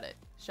 Shut it.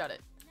 Shut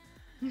it.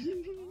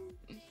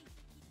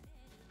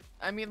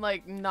 I mean,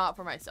 like, not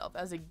for myself.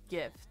 As a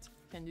gift,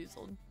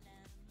 Candoozled.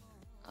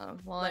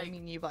 Well, like, I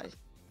mean, you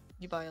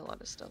buy a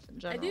lot of stuff in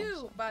general. I do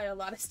so. buy a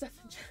lot of stuff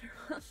in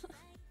general.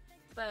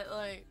 But,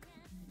 like...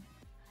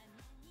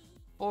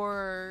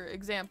 For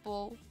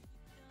example,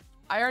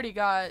 I already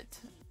got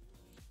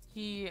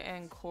he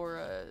and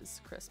Cora's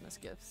Christmas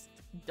gifts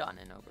done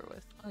and over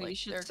with. Oh, like, you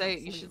should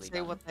say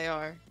done. what they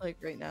are. Like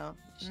right now,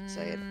 you should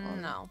say it.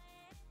 No.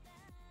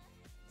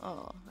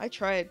 Oh, I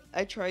tried.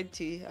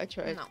 T. I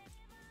tried. No.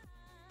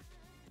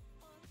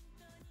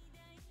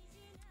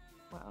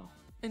 Wow.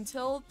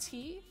 Until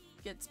T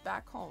gets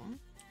back home,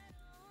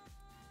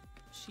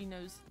 she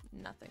knows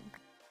nothing,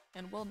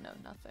 and will know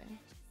nothing.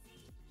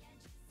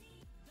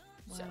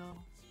 Wow. So,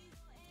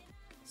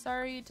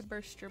 sorry to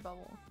burst your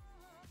bubble.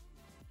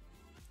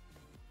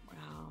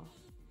 Wow.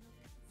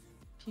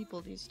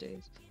 People these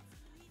days.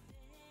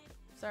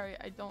 Sorry,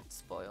 I don't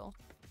spoil.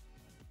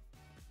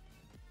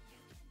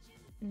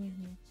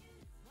 Mm-hmm.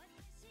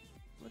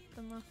 With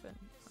the muffin.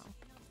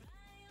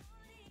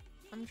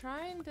 Oh. I'm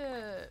trying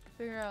to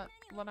figure out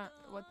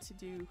what to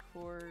do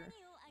for.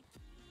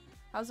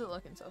 How's it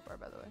looking so far,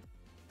 by the way?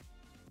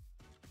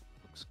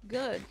 Looks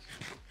good.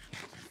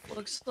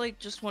 Looks like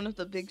just one of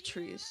the big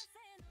trees.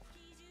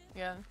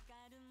 Yeah.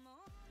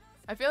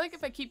 I feel like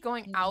if I keep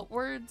going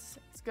outwards,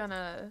 it's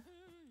gonna,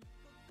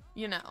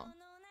 you know,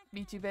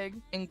 be too big.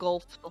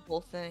 Engulf the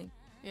whole thing.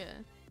 Yeah.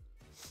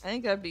 I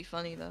think that'd be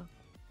funny though.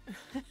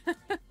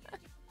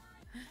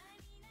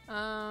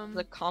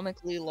 The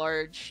comically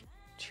large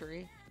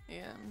tree.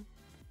 Yeah.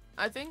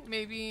 I think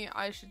maybe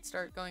I should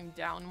start going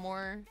down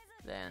more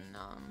than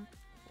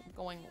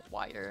going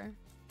wider,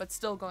 but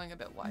still going a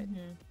bit wide.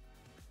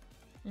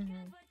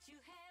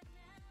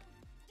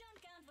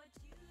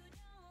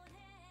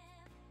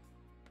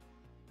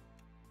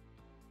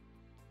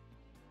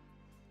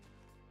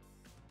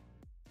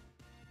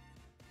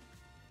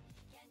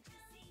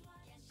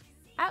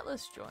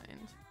 Atlas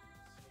joined.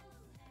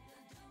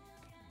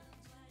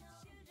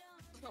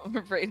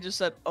 My brain just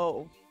said,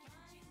 "Oh."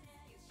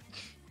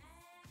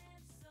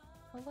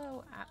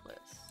 Hello, Atlas.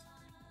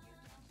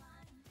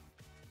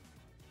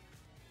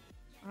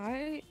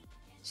 I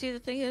see. The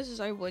thing is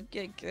I would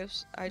get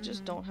gifts. I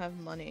just don't have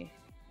money.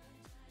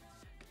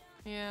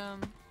 Yeah.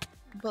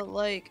 But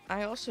like,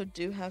 I also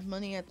do have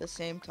money at the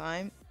same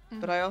time.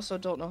 But I also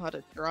don't know how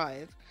to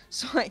drive,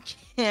 so I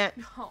can't.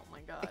 Oh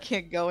my god. I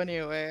can't go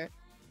anywhere.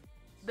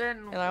 Then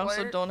And I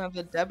also don't have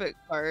a debit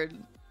card,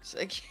 so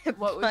I can't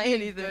what would buy be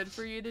anything. good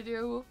for you to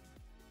do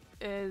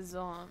is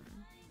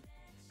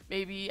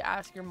maybe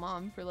ask your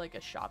mom for like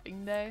a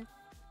shopping day,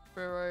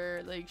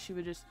 for like she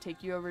would just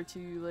take you over to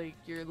like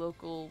your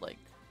local like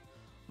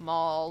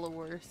mall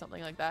or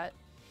something like that,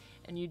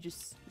 and you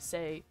just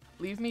say,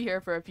 leave me here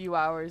for a few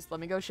hours,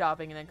 let me go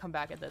shopping, and then come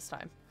back at this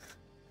time.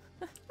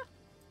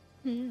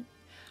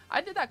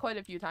 I did that quite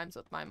a few times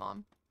with my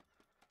mom.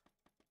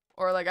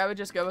 Or like I would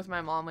just go with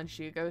my mom when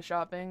she goes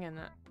shopping,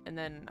 and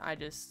then I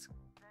just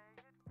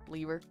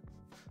leave her.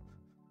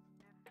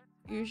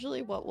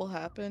 Usually what will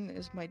happen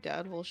is my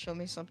dad will show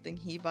me something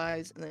he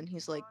buys, and then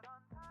he's like,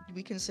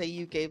 we can say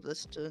you gave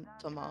this to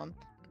mom.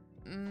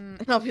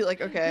 And I'll be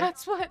like, okay.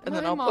 That's what And my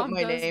then I'll mom put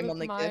my does name with on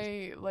the my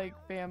gift.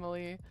 like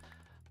family.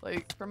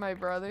 Like for my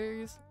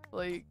brothers,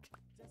 like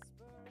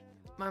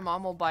my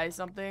mom will buy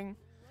something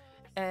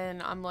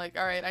and I'm like,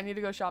 all right, I need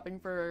to go shopping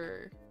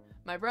for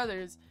my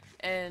brothers,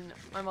 and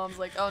my mom's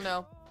like, oh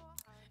no,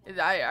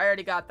 I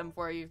already got them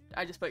for you,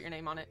 I just put your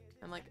name on it.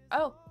 I'm like,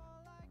 oh,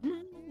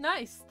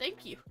 nice,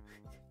 thank you.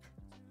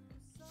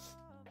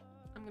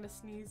 I'm gonna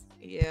sneeze.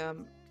 Yeah,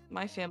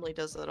 my family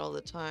does that all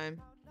the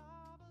time.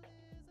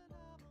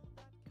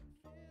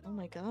 Oh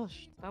my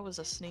gosh, that was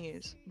a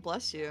sneeze.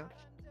 Bless you.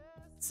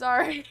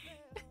 Sorry.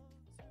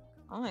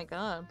 Oh my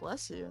god,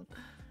 bless you.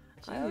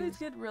 I always Jeez.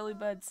 get really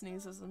bad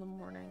sneezes in the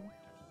morning.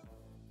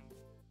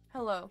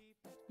 Hello.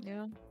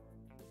 Yeah.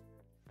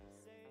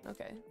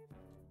 Okay.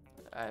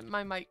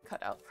 My mic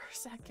cut out for a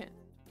second.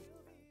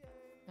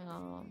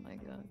 Oh my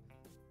god.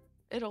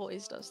 It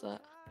always does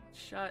that.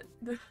 Shut.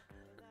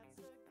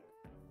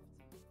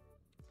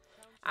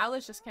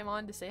 Alice just came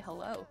on to say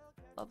hello.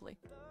 Lovely.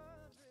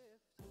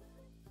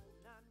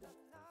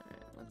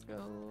 Alright, let's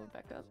go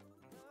back up.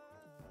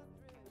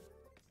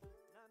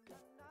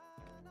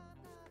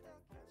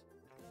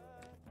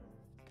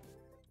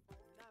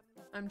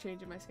 I'm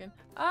changing my skin.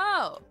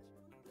 Oh!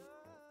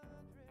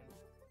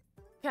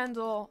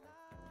 Kendall.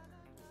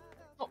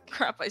 Oh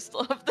crap, I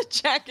still have the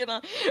jacket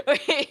on.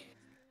 Wait.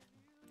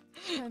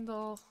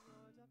 Kendall.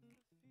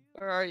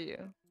 Where are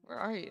you? Where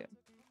are you?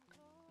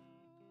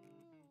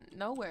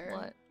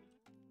 Nowhere.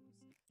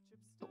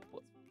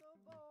 What?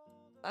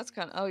 That's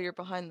kind of. Oh, you're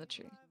behind the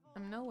tree.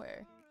 I'm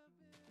nowhere.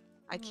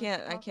 I What are you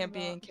can't talking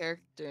be in about?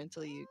 character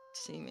until you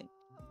see me.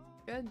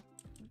 Good.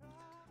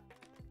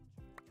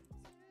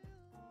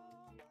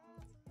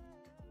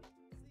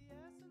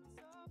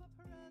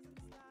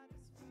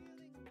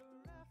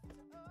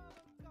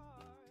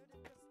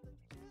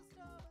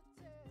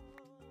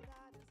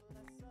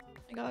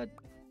 My god,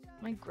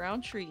 my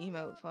ground tree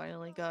emote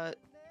finally got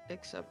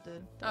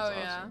accepted. That's Oh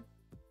yeah. awesome.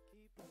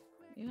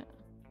 Yeah.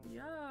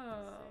 Yo.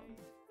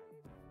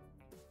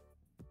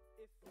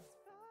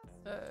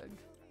 Ugh.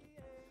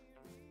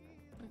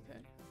 Okay.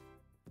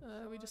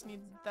 We just need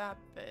that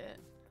bit.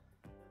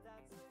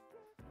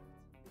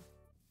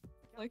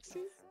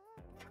 Lexi?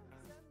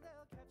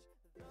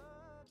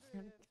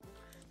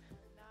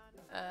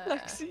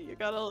 Lexi. You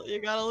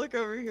gotta look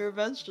over here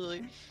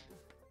eventually.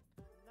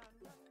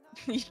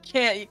 You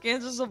can't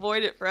just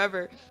avoid it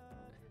forever.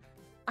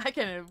 I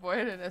can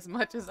avoid it as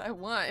much as I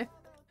want.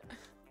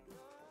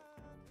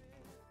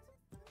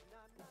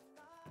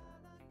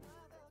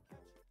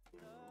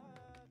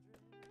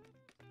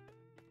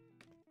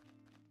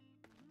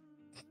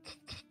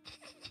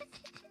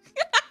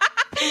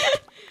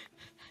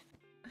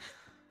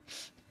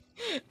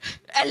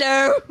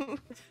 Hello.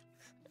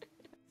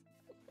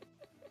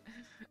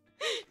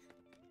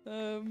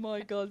 Oh my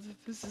god,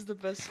 this is the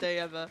best day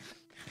ever.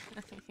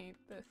 I hate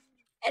this.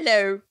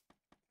 Hello.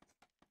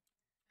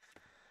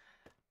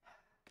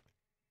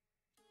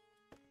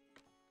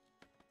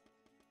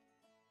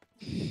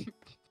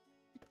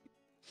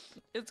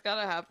 It's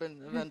gotta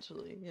happen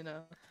eventually, you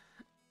know.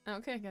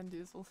 Okay,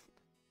 Gandoozle.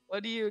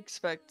 What do you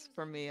expect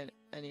from me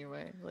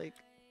anyway? Like,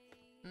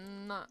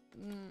 No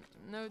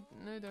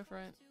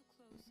different.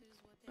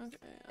 Okay.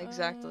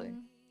 exactly.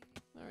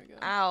 There we go.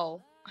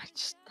 Ow.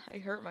 I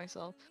hurt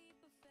myself.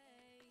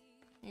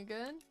 You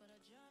good?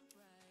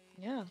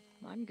 Yeah,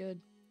 I'm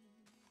good.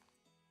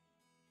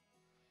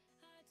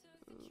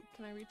 Ooh,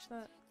 can I reach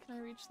that? Can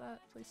I reach that?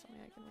 Please tell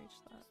me I can reach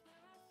that.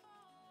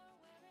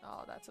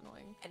 Oh, that's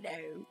annoying.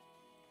 Hello.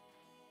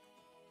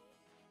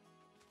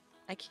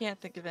 I can't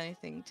think of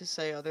anything to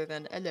say other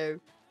than hello.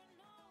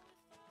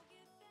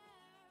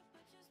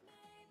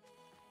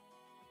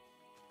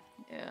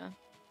 Yeah.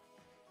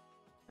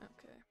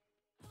 Okay.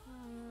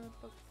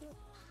 Boop, boop,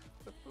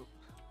 boop, boop.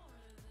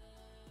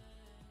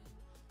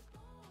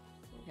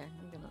 Okay,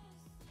 I'm gonna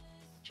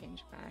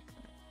change back.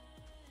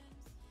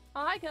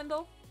 Oh, hi,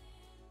 Kendall.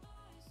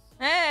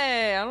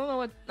 Hey, I don't know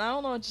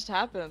what just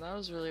happened. That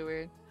was really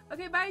weird.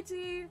 Okay, bye,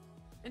 T.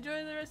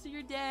 Enjoy the rest of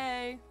your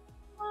day.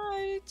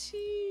 Bye,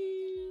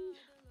 T.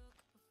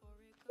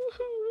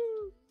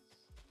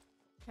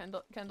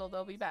 Kendall,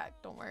 they'll be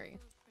back. Don't worry.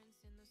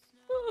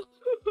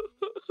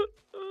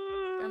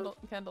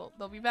 Kendall,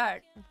 they'll be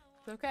back.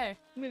 It's okay.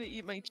 I'm gonna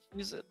eat my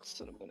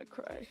Cheez-Its and I'm gonna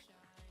cry.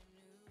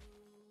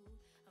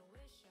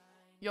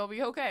 You'll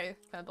be okay,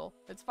 Kendall.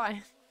 It's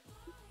fine.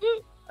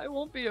 I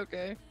won't be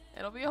okay.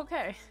 It'll be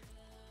okay.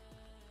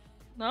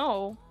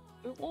 No,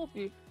 it won't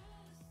be.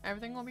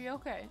 Everything will be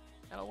okay.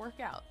 It'll work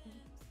out.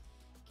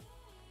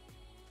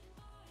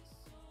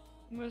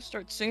 I'm gonna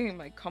start singing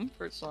my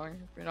comfort song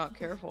if you're not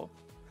careful.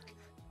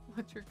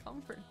 What's your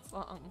comfort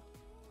song?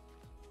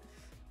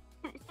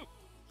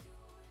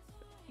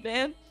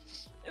 Man,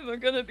 if I'm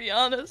gonna be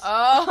honest,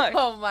 Oh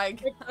my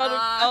god. out of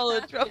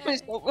knowledge, drop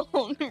myself a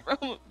whole new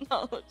realm of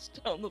knowledge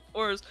down the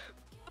forest.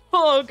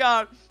 Oh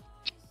god.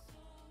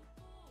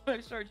 I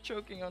started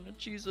choking on the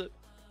Cheez-It.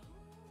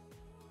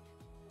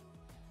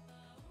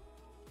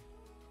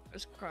 I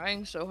was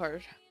crying so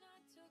hard.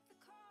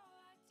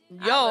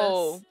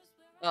 Yo! Atlas.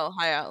 Oh,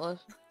 hi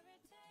Atlas.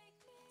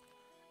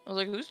 I was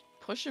like, who's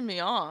pushing me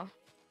off?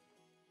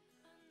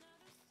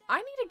 I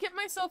need to get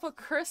myself a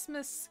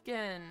Christmas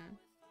skin.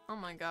 Oh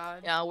my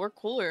god. Yeah, we're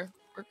cooler.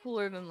 We're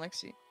cooler than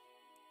Lexi.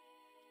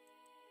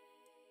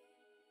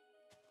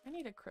 I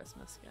need a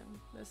Christmas skin.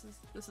 This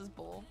is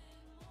bull.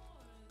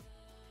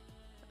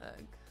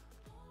 Ugh.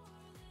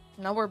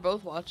 Now we're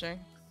both watching.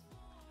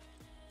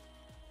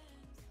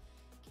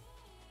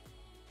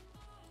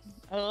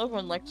 I love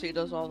when Lexi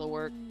does all the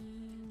work.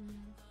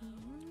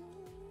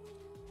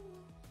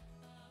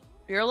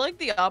 You're like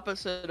the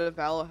opposite of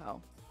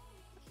Valahau.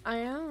 I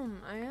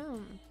am.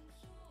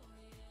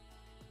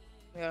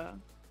 Yeah.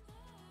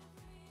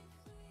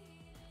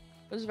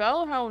 Because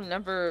Valahau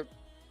never,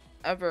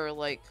 ever,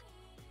 like,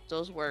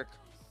 does work.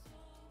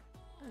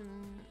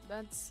 And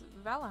that's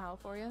Valahau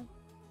for you.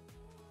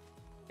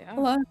 Yeah.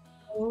 Hello.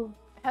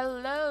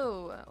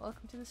 Hello.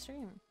 Welcome to the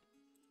stream.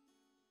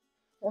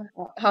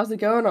 How's it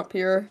going up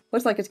here?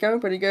 Looks like it's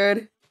going pretty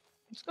good.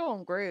 It's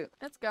going great.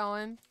 It's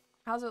going.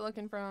 How's it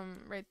looking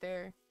from right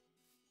there?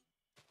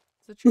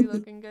 Is the tree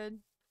looking good?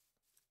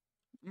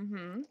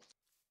 Mm-hmm.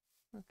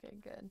 Okay,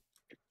 good.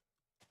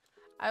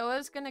 I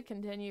was gonna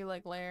continue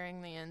like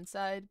layering the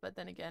inside, but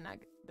then again,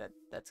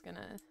 that's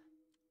gonna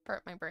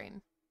hurt my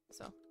brain.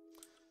 So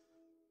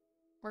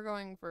we're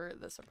going for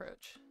this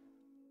approach.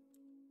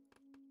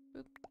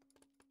 Boop.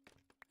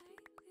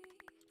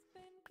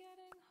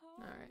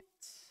 All right.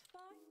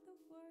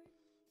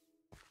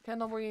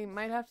 Kendall, we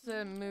might have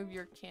to move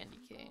your candy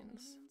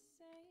canes.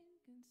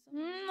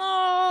 No.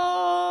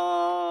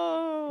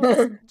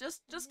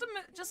 Just a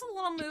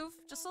little move.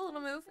 Just a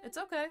little move. It's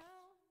okay.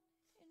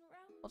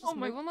 I'll just Oh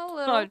my move them a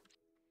little. God.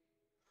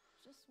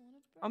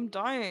 I'm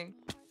dying.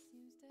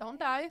 Don't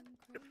die.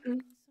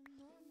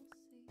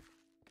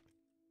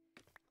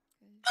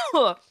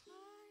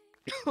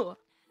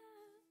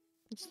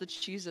 It's the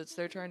Cheez-Its.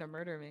 They're trying to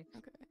murder me.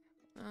 Okay.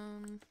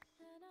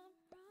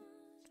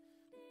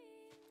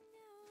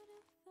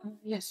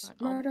 Yes,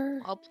 I'll-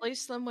 murder. I'll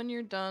place them when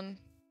you're done.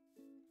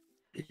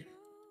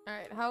 All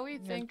right. How are we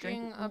I'm gonna drink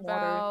thinking some water.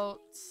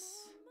 about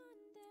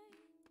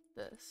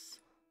this?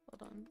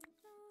 Hold on.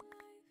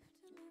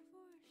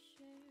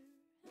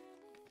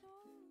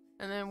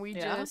 And then we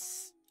Yeah?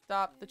 just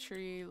stop the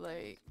tree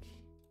like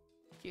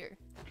here.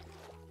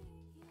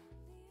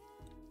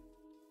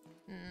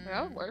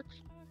 Yeah, it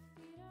works.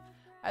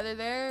 Either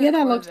there. Yeah,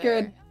 that or looks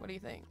there. good. What do you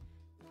think?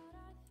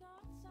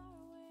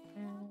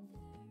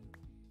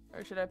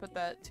 Or should I put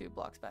that 2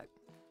 blocks back?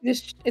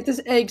 If this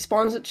egg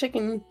spawns a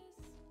chicken.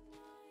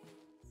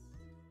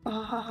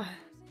 I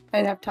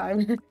didn't have time.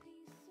 Alright.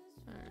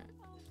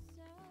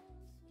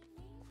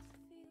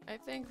 I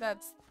think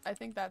that's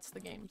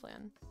the game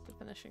plan to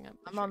finishing up.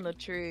 I'm on the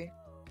tree.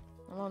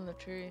 I'm on the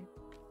tree.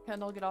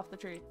 Kendall, get off the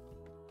tree.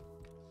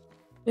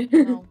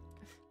 No.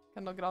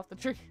 Kendall, get off the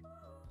tree.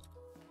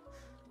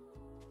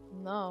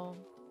 No.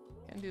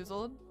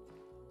 Kendoozled.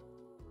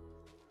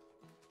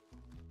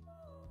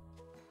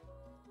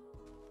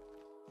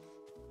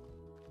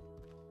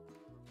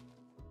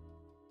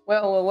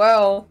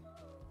 Well.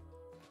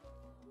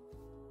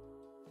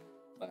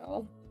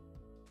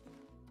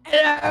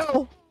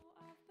 Hello.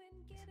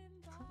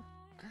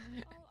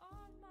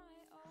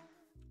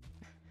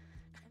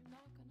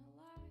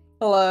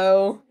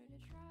 Hello.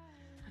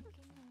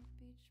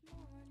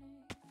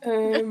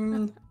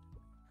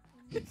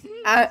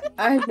 I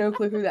have no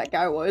clue who that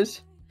guy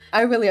was.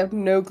 I really have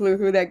no clue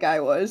who that guy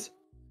was.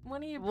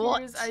 When he What?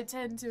 appears, I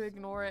tend to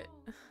ignore it.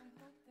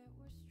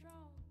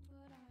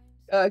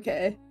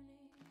 Okay.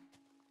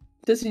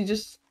 Does he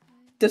just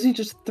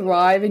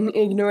thrive in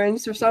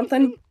ignorance or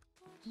something?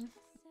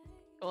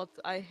 God,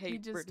 I He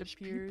hate just British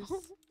appears.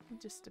 people. He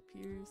just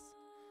appears.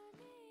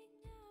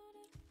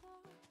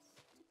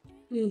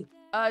 Hmm.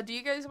 Do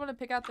you guys want to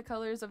pick out the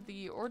colors of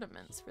the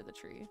ornaments for the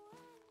tree?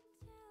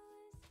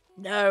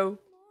 No.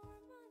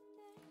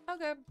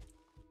 Okay,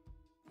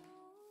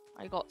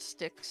 I got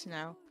sticks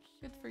now.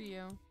 good for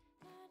you.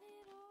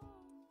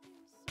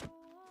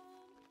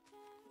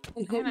 Don't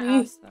I'm hit gonna me.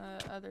 ask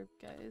the other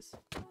guys.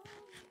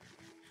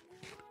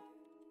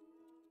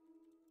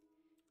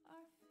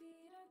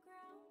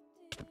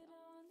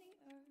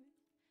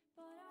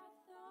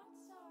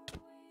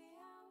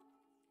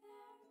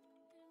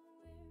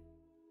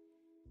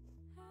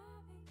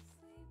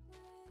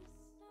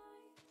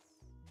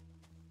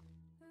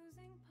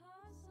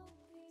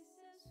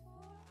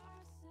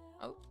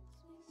 Oh,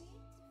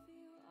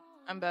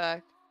 I'm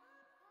back.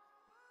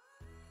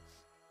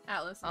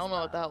 Atlas is I don't know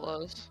what that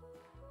loud. was.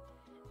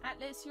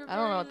 Atlas, you're I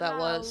don't know very what that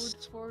loud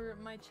was. for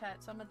my chat,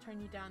 so I'm gonna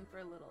turn you down for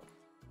a little.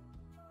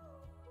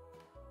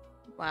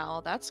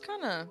 Wow, that's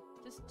kind of.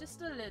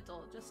 Just a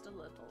little, just a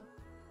little.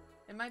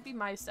 It might be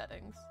my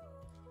settings.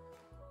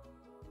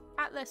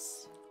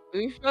 Atlas,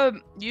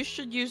 You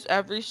should use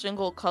every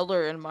single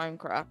color in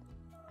Minecraft.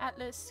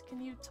 Atlas,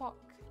 can you talk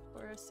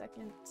for a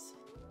second?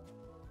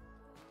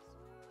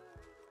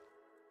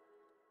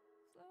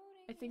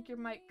 I think your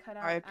mic cut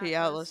out. R.I.P.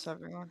 Atlas,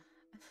 everyone.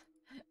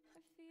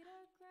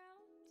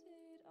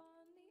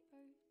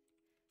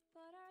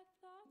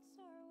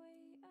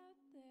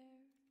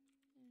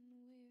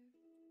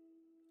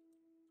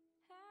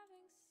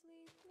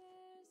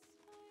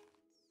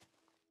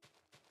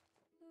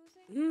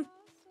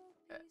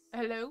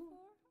 Hello?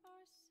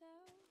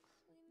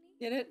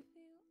 Get it?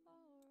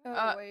 Oh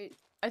Uh, wait.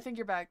 I think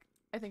you're back.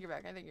 I think you're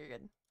back. I think you're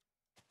good.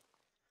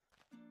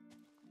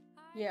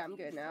 Yeah, I'm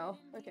good now.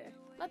 Okay.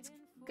 Let's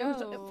It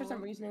was, go. for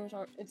some reason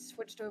it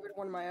switched over to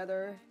one of my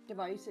other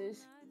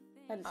devices.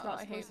 And it's Oh, not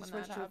I hate supposed to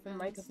when switch that to for happens.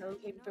 microphone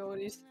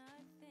capabilities.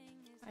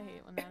 I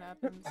hate when that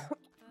happens.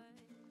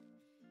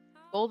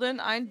 Golden,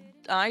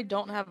 I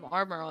don't have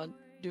armor on.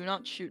 Do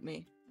not shoot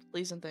me.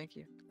 Please and thank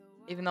you.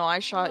 Even though I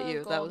shot Hello,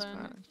 you, that was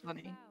Golden. kind of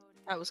funny.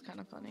 That was kind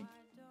of funny.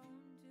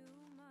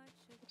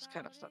 It's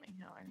kind of funny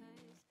how I...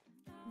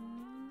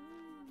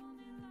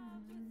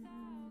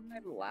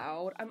 I'm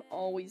loud. I'm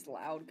always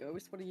loud,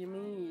 Ghost. What do you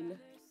mean?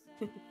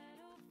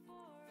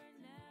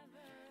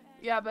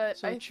 Yeah, but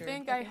So I true.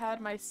 think I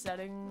had my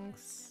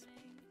settings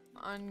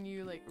on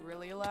you like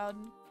really loud.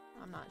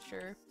 I'm not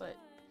sure, but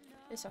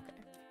it's okay.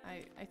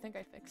 I think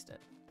I fixed it.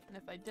 And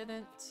if I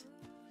didn't,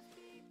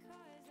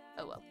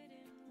 oh well.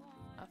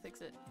 I'll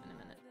fix it in a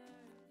minute.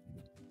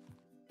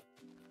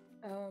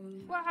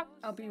 Wow.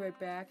 I'll be right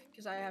back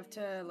because I have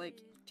to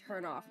like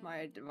turn off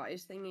my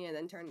device thingy and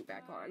then turn it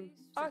back on.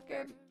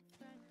 Okay.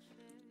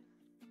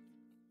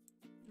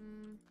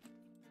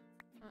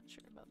 Not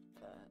sure about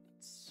that.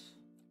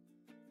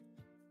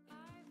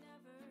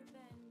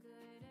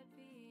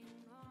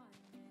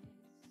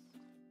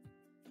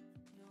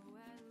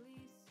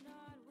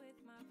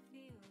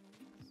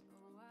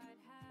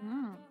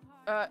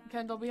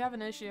 Kendall, we have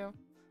an issue.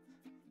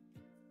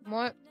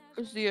 What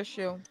is the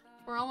issue?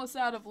 We're almost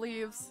out of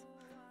leaves.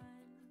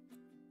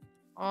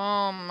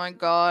 Oh my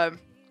god.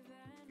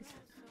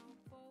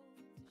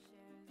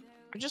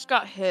 I just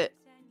got hit.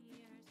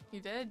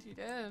 You did, you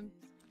did.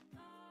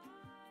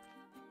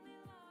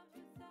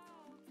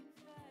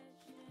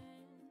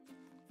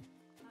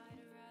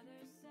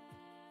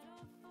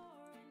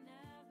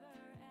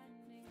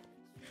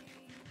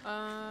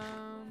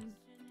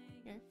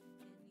 Here.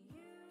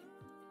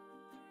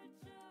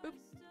 Boop.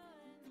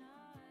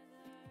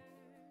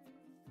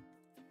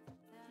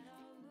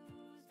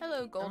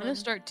 Hello, Golden. I'm gonna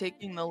start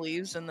taking the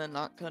leaves and then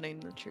not cutting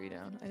the tree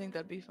down. I think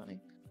that'd be funny.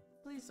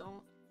 Please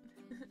don't.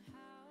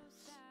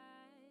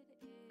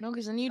 No,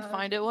 because then you'd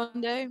find it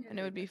one day and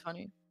it would be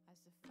funny.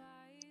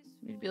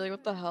 You'd be like,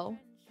 what the hell?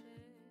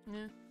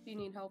 Yeah. Do you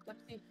need help,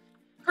 Lexi?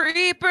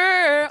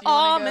 Creeper! Do you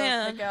Oh want to go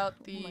man! pick out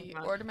Oh the my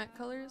God. ornament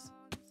colors?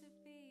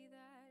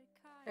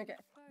 Okay.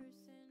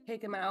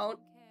 Take him out.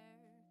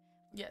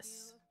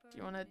 Yes. Do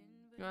you want to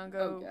Oh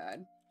go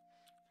god.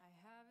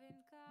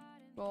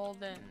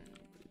 golden?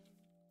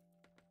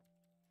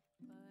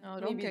 No,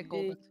 don't Maybe get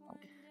golden.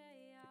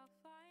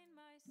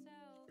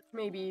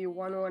 Maybe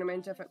one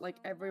ornament of it, like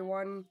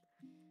everyone.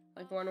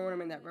 Like one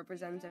ornament that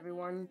represents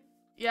everyone.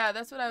 Yeah,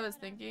 that's what I was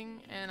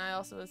thinking, and I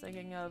also was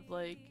thinking of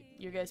like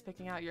you guys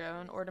picking out your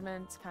own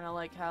ornaments, kind of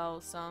like how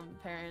some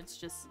parents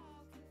just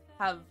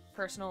have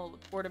personal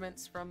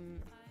ornaments from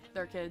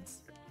their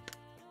kids.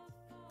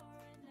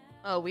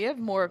 Oh, we have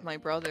more of my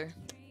brother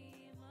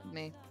than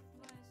me.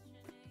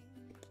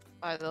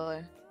 By the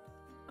way,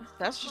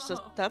 that's just a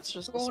Golden's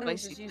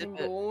spicy just using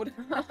tidbit. gold.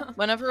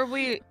 Whenever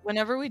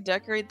we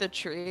decorate the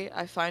tree,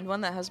 I find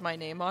one that has my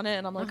name on it,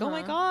 and I'm like, oh my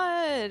Uh-huh.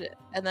 god!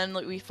 And then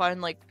like, we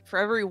find like for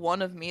every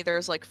one of me,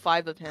 there's like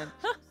 5 of him.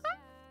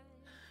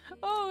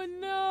 Oh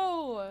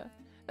no!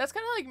 That's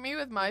kind of like me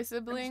with my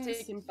siblings.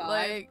 taking 5.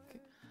 Like,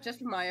 Just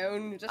for my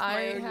own, use,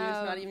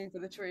 not even for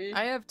the tree.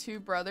 I have 2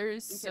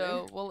 brothers, I'm so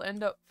kidding. we'll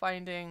end up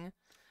finding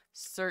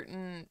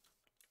certain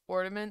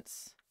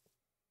ornaments,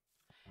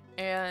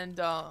 and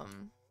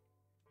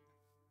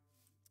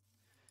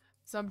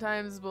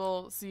sometimes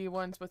we'll see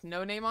ones with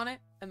no name on it,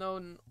 and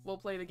then we'll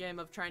play the game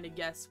of trying to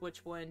guess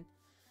which one,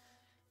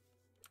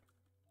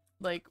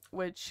 like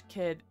which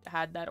kid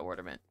had that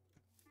ornament.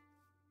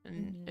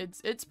 And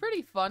it's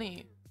pretty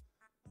funny,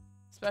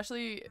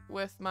 especially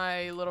with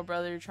my little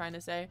brother trying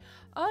to say,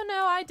 "Oh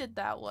no, I did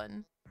that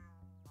one,"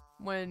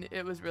 when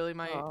it was really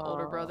my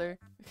older brother.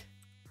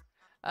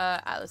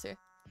 Atlas here.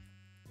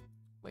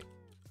 Wait.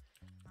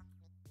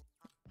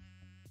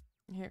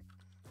 Here.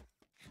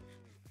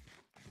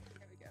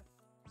 There we go.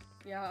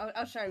 Yeah,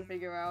 I'll try and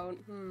figure out.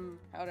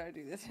 How do I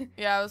do this?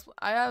 Yeah,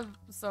 I have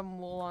some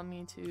wool on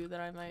me too that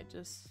I might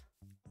just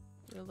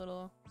do a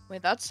little.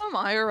 Wait, that's some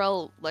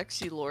IRL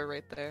Lexi lore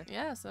right there.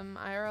 Yeah, some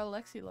IRL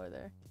Lexi lore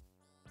there.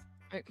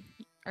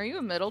 Are you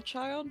a middle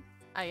child?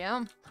 I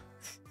am.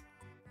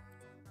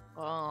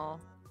 Oh.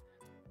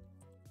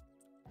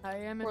 I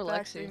am in Poor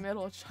fact Lexi. the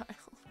middle child.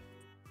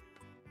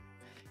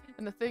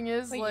 And the thing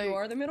is, Wait, like, you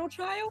are the middle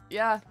child?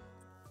 yeah,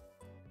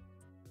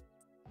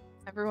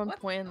 Everyone What?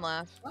 point and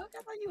laugh. What?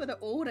 I thought you were the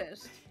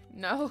oldest.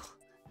 no.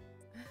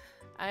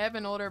 I have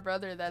an older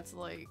brother that's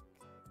like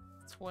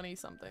 20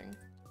 something.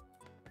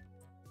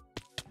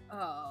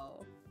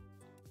 Oh.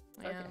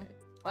 Yeah. Okay.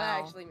 Well, that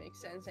Wow. actually makes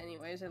sense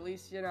anyways. At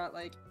least you're not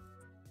like...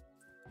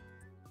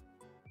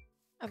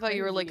 I thought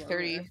you were like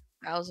Crazy younger.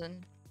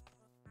 30,000.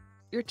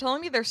 You're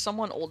telling me there's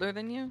someone older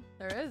than you?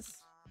 There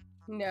is.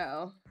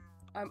 No.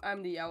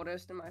 I'm the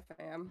eldest in my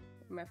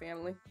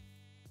family.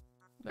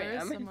 There is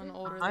Bam. someone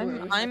older I'm-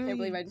 than me. I can't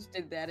believe I just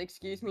did that,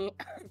 excuse me.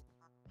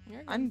 You're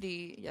good. I'm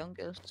the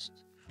youngest.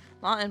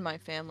 Not in my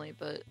family,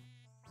 but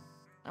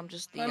I'm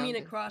just the I mean,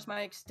 youngest. across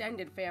my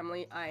extended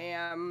family, I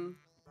am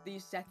the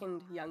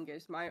second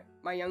youngest. My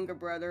younger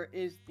brother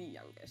is the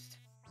youngest.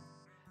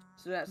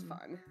 So that's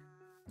fun.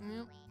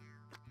 Yep.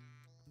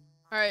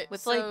 Alright,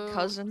 With so... like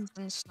cousins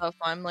and stuff,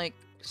 I'm like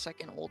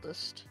second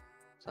oldest.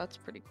 So that's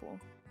pretty cool.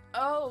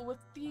 Oh, with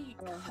the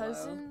Oh, hello.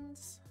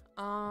 cousins,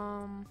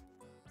 I'm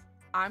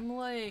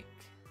like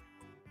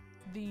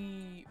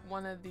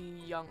one of the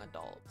young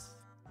adults.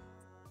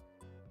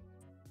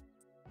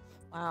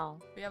 Wow.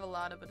 We have a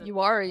lot of it. You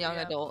are a young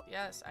adult.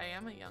 Yes, I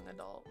am a young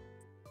adult.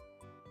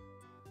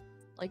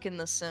 Like in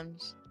The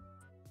Sims.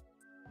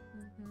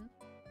 Mm-hmm.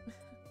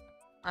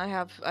 I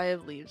have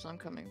leaves. I'm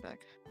coming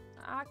back.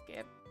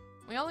 Okay.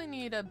 We only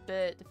need a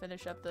bit to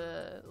finish up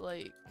the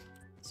like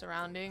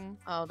surrounding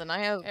Oh, then I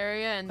have.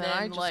 area, and Then then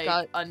I just like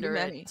got too under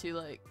many. it to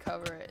like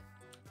cover it,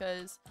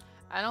 because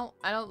I don't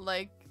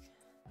like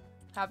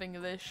having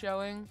this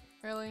showing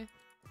really.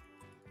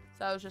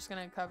 So I was just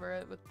gonna cover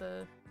it with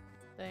the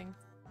thing,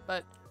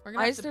 but we're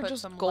gonna Why have is to there put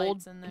just some gold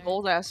lights in there.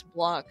 ass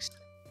blocks?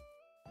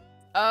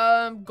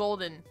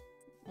 Golden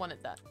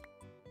wanted that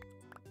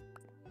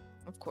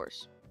Of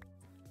course.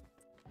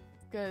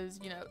 because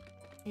you know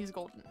he's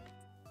golden.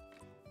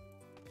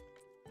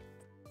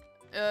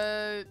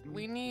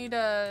 We need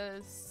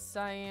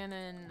cyan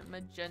and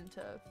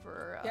magenta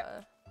for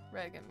Yep.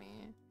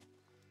 Regami.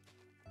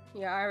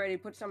 Yeah, I already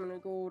put some of the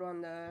gold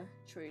on the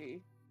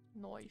tree.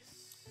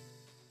 Nice.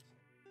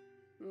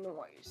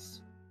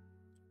 Nice.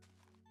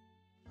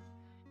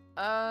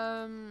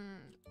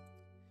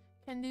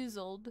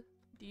 Kenduzold,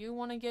 do you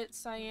want to get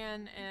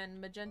cyan and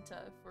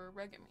magenta for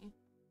Regami?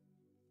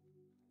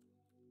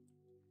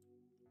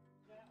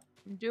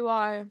 Do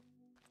I?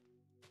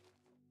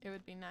 It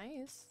would be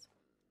nice.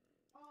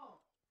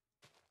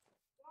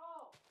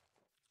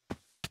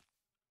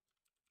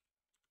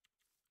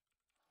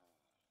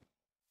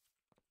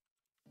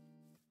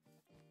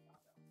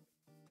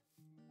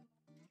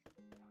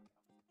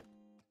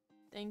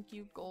 Thank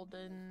you,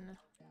 Golden.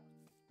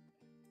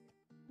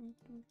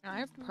 I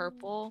have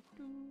purple.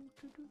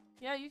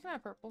 Yeah, you can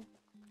have purple.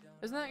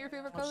 Isn't that your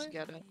favorite I'll color? just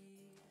get it.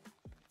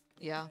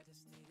 Yeah.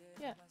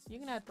 Yeah, you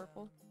can add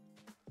purple.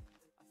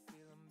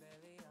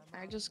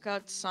 I just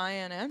got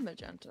cyan and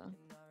magenta.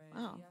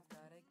 Wow.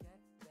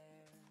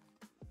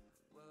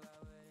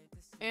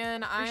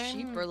 And Your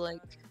sheep are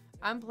like.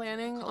 I'm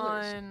planning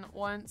colors. on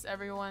once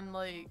everyone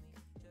like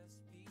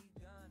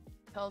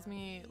tells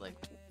me like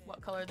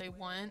what color they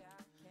want,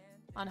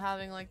 on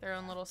having like their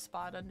own little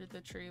spot under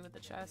the tree with the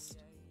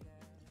chest.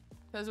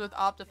 Because with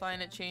Optifine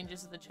it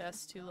changes the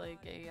chest to like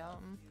a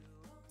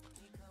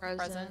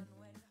present.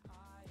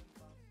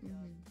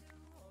 Mhm.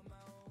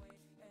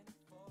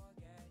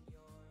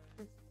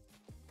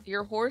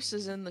 Your horse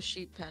is in the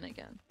sheep pen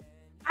again.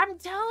 I'm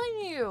telling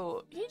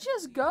you, he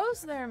just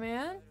goes there,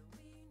 man.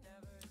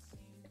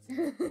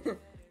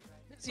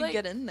 Does he Like,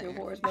 get in The there?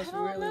 horse must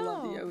don't really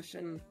love the know.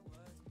 ocean.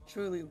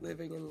 Truly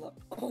living in love.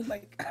 Oh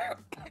my god.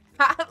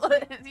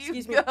 Atlas, you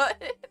Excuse me.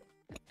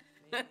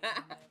 good?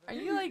 Are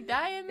you like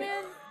dying,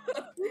 man?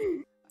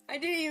 I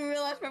didn't even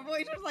realize my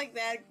voice was like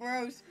that.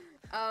 Gross.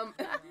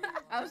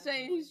 I was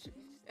saying he's.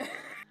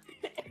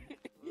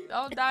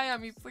 Don't die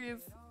on me, please.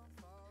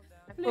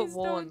 I put Please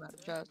wool in don't.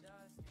 that chest.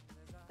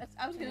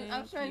 I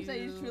was trying to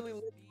say he's Thank truly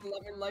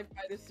loving life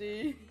by the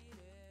sea,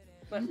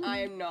 but I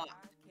am not.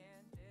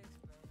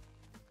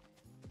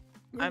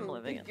 I'm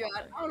living in God,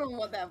 loving. I don't know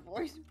what that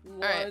voice was.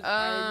 Alright,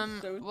 I'm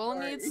so we'll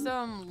need sorry.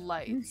 some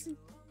lights.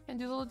 And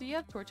do you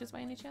have torches by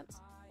any chance?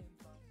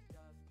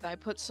 I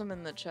put some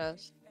in the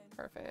chest,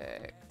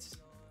 Perfect.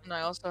 and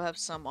I also have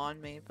some on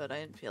me, but I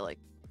didn't feel like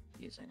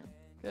using them.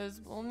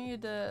 Because we'll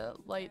need to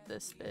light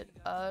this bit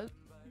up.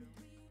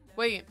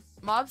 Wait,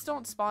 mobs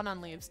don't spawn on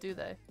leaves, do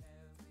they?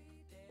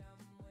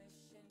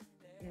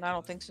 I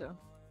don't think so.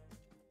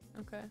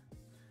 Okay.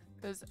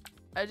 Because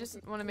I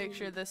just want to make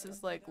sure this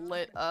is like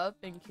lit up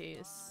in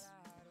case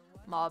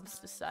mobs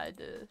decide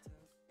to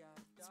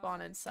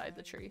spawn inside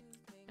the tree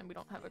and we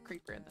don't have a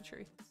creeper in the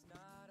tree.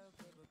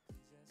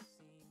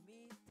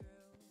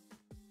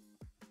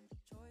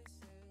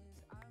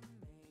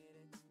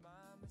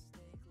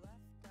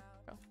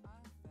 Oh.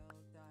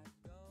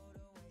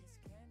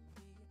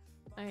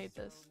 I hate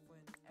this.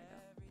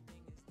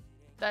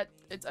 That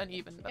it's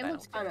uneven, but It I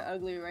looks don't care. kind of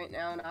ugly right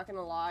now, not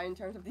gonna lie, in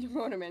terms of the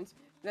ornaments.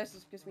 That's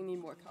just because we need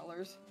more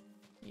colors.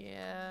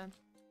 Yeah.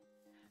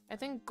 I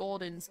think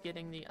golden's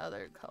getting the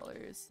other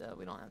colors, so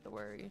we don't have to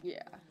worry.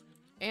 Yeah.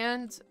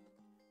 And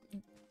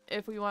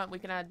if we want, we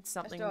can add I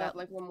something still that have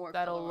like one more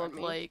that'll color on look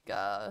me. like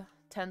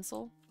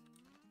tinsel.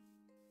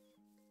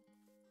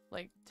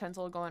 Like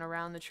tinsel going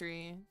around the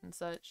tree and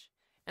such.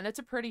 And it's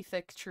a pretty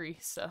thick tree,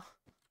 so.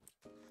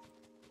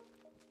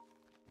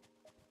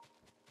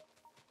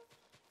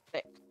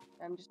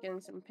 I'm just getting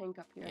some pink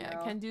up here Yeah,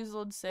 now. Ken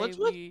Doozled say What's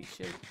with- we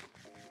should.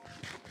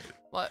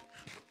 What?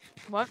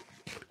 What?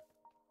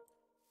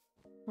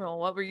 Well,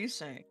 what were you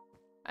saying?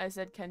 I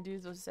said Ken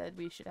Doozled said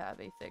we should have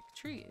a thick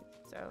tree,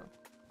 so.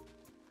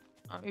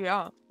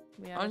 Yeah.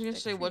 We I have was a gonna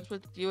thick say, tree. what's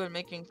with you and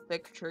making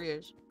thick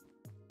trees?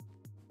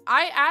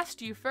 I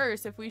asked you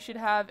first if we should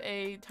have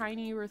a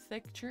tiny or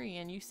thick tree,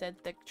 and you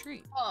said thick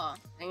tree. Aw,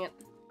 dang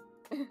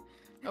it.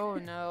 Oh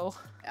no.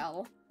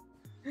 Ow.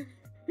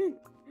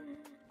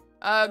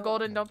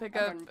 Golden, don't pick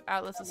I'm up on-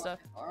 Atlas's I'm on stuff.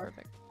 that far.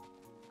 Perfect.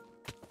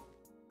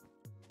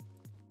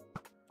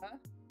 Huh?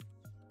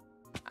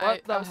 I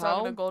What the was talking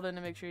to hell? Golden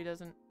to make sure he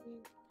doesn't.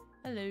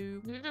 Hello.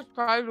 You just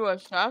tried to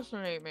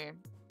assassinate me.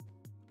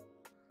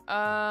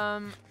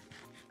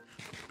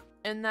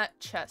 In that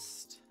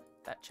chest.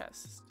 That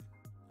chest.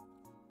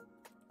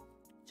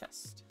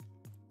 Chest.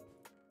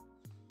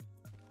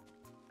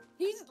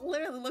 He's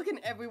literally looking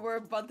everywhere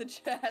but the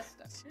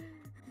chest.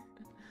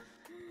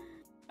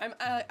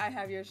 I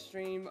have your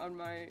stream on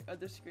my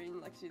other screen,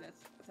 Lexi.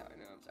 That's how I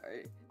know. I'm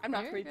sorry. I'm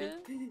not You're creepy.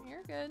 good.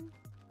 You're good.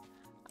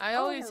 I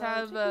Oh, always hello,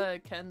 have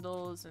Chicky.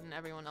 Kendall's and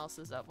everyone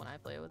else's up when I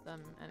play with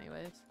them,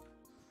 anyways.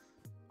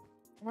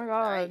 Oh my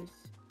god. Nice.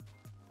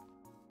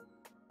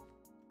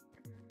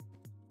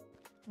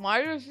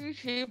 Why does he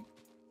keep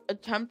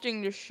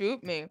attempting to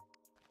shoot me?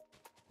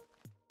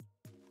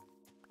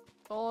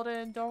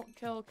 Golden, don't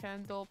kill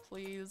Kendall,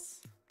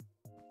 please.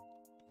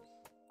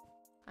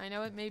 I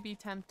know it may be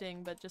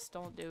tempting, but just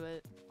don't do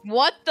it.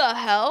 What the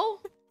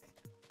hell?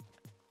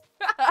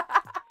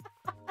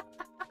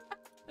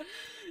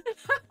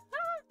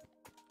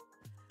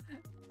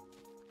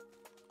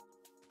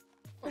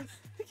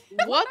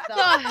 What the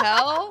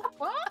hell?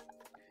 What?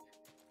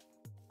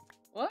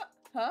 What?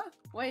 Huh?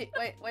 Wait.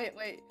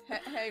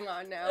 Hang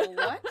on now.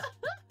 What?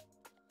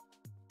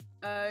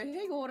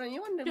 Hey Gordon,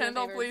 you want to do me a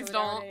Kendall, favor please and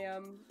throw don't.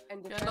 down a,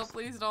 ender Kendall, chest?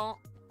 please don't.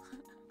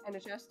 Ender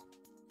chest.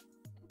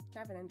 I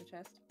have an ender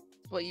chest.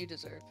 What you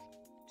deserve.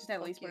 Just at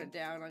Fuck least put you. it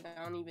down. Like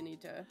I don't even need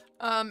to.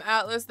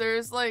 Atlas,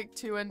 there's like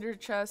 2 ender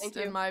chests Thank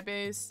in you. my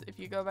base if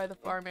you go by the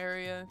farm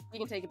area. You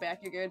can take it back.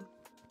 You're good.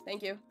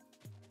 Thank you.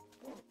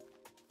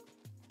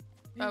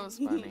 That was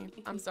funny.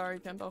 I'm sorry,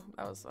 Kendall.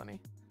 That was funny.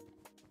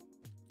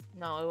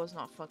 No, it was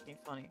not fucking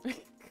funny.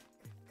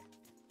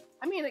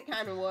 I mean, it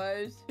kind of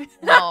was.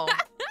 No.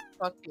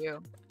 Fuck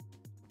you.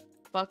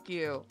 Fuck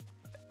you.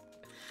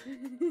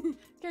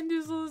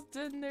 Kendoozle's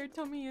dead in their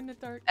tummy in the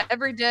dark.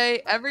 Every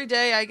day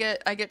I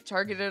get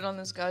targeted on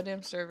this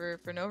goddamn server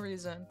for no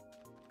reason.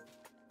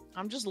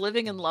 I'm just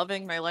living and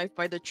loving my life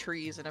by the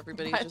trees and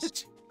everybody's By the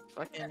just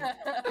fucking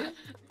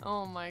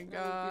Oh my Good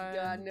god.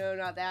 God, no,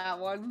 not that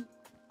one.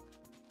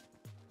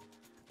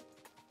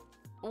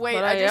 Wait,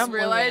 But I I just am living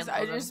realized and I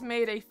loving. just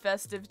made a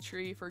festive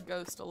tree for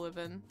Ghost to live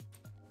in.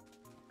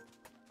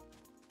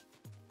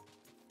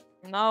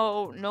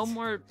 No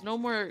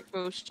more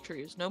ghost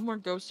trees. No more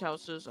ghost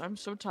houses. I'm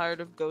so tired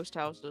of ghost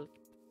houses.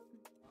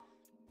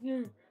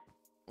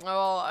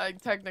 Well, I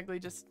technically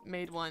just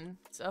made one,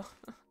 so.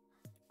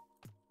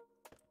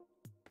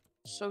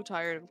 So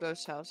tired of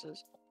ghost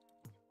houses.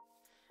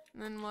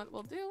 And then what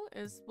we'll do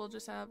is we'll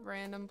just have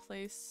random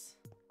place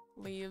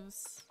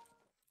leaves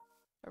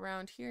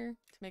around here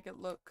to make it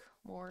look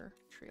more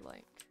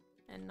tree-like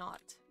and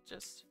not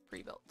just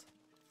pre-built.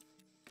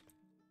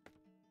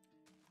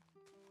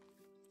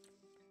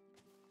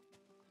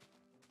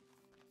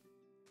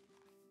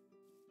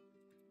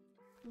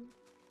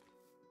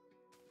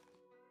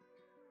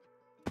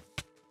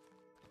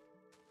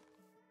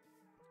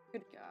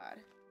 Good God.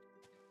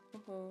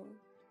 Oh.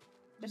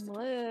 Just a-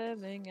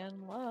 Living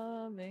and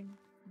loving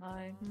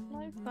my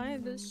life by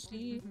the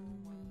sea.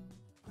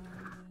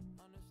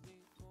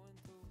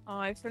 Oh,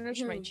 I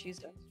finished my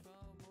Cheez-Its.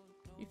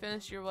 You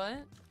finished your what?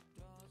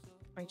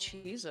 My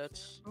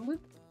Cheez-Its. What?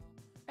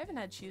 I haven't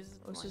had cheese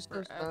in This is so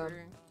sad.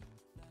 forever.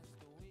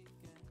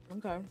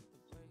 Okay.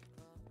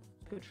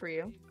 Good for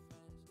you.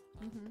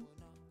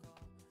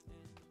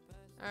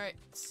 Alright.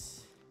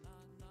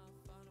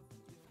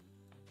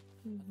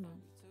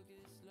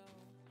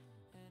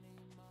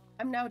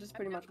 I'm now just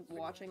pretty much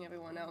watching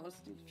everyone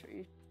else do the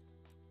tree.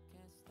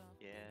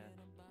 Yeah.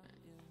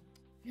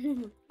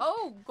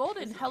 Oh,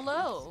 Golden,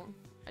 hello!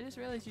 I just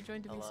realized you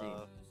joined the VC.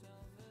 Hello.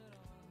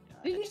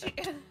 He's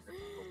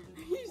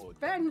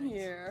been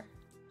here.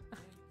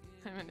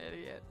 I'm an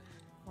idiot.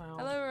 Wow.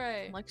 Hello,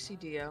 Ray. Lexi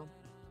Dio.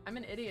 I'm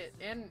an idiot,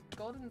 and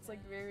Golden's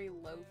like very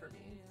low for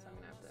me, so I'm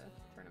gonna have to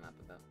turn him up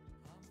a bit.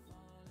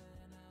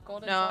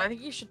 Golden. No, I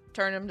think you should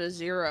turn him to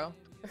 0.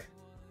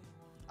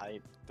 I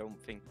don't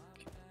think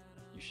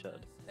you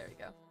should. There we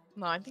go.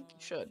 No, I think you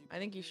should. I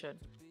think you should.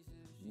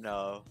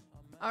 No.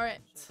 All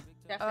right.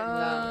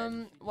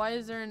 Definitely Why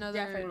is there another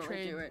Definitely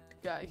trade do it.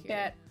 guy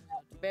here?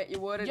 Bet you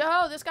wouldn't.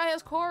 Yo, this guy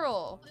has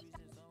coral.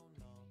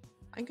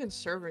 I can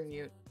server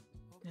mute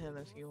him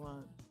if you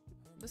want.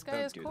 This guy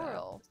Don't has do that.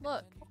 coral.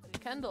 Look,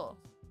 Kendall.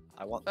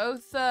 I want.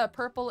 Both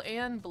purple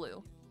and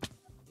blue.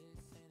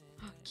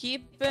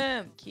 Keep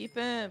him! Keep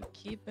him!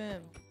 Keep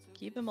him!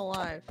 Keep him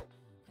alive.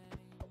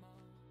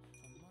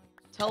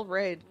 Tell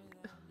Raid.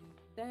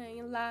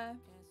 Staying alive.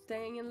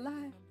 Staying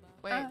alive.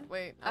 Wait,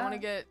 wait. I want to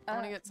get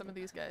some of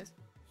these guys.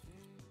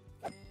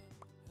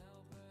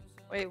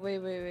 Wait.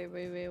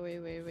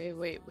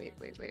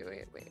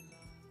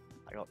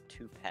 I got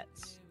 2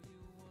 pets.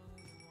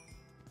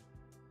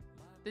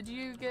 Did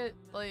you get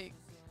like?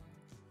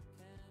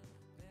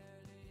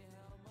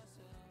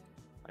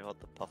 I got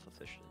the puffer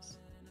fishes.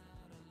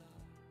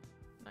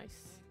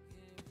 Nice.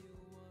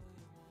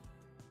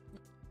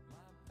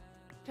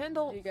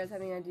 Kendall. Do you guys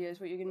have any ideas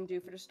what you're gonna do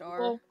for the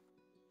star?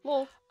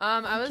 Well,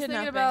 I was thinking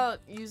kidnapping. about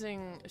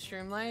using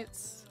shroom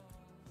lights.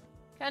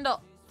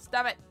 Kendall,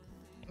 stop it.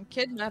 I'm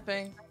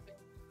kidnapping.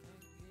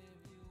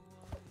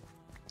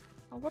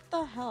 Oh, what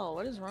the hell?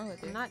 What is wrong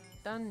with you? I'm not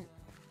done.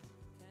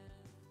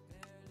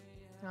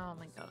 Oh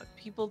my god.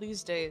 People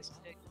these days.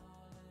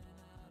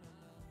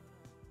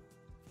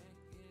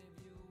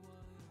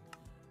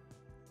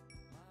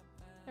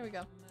 There we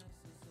go.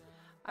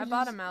 I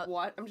bought him out.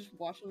 What? I'm just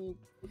watching you.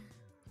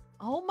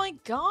 Oh my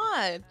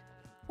god.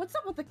 What's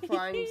up with the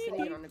crying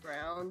sitting on the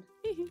ground?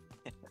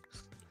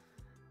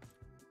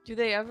 Do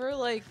they ever,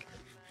 like,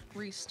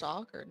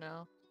 restock or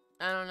no?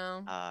 I don't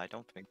know. I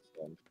don't think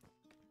so.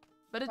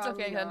 But it's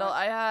Probably okay, Kendall. not.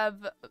 I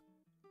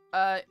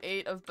have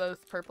 8 of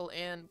both purple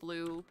and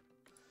blue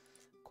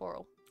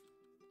coral.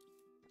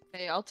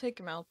 Hey, I'll take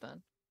him out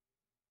then.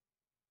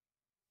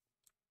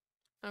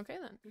 Okay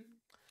then.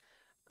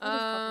 What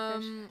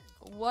is pufferfish?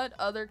 What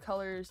other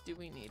colors do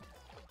we need?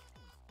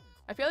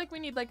 I feel like we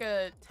need like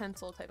a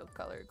tinsel type of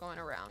color going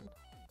around.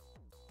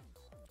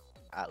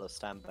 Atlas,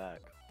 stand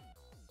back.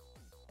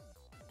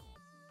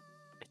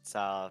 It's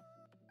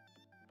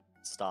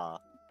star.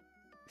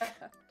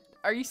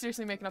 Are you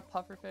seriously making a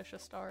pufferfish a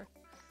star?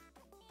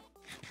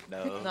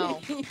 No.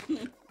 No.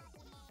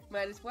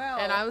 Might as well.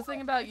 And I was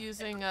thinking about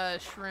using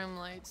shroom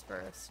lights for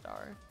a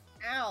star.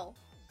 Ow.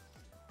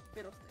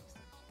 Fiddlesticks.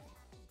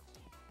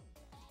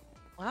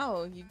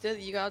 Wow, you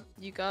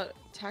got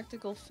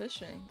tactical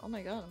fishing. Oh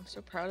my god, I'm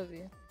so proud of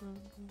you.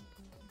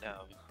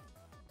 No.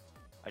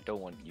 I don't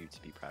want you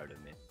to be proud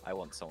of me. I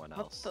want someone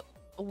else.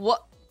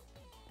 What?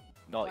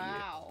 Not you.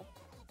 Wow.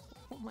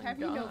 Oh my Have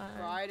god. you no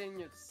pride in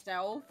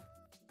yourself?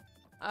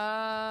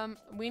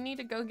 We need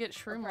to go get Or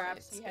shroom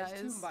perhaps lights, he has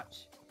guys. too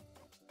much.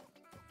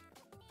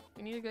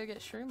 We need to go get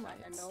shroom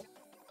lights. Kendall.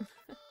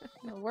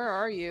 Where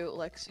are you,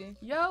 Lexi?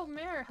 Yo,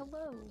 Mare,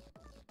 hello.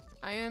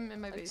 I am in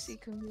my base.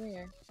 Lexi, come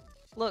here.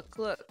 Look.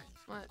 What?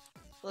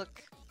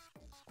 Look.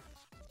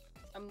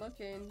 I'm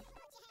looking.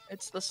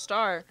 It's the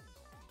star.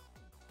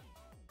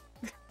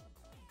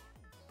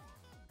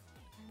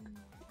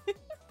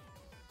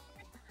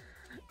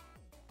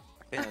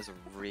 I think that's a I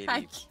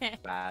really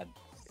can't. bad.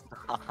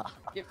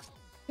 Can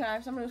I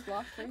have some of those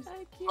blocks, please?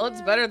 I can't. Well,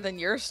 it's better than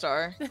your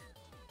star. Can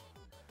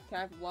I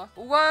have a block?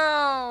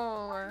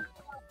 Whoa!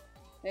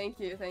 Thank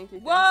you, thank you.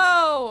 Thank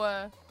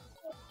Whoa!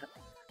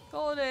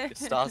 Golden. Your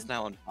star's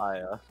now on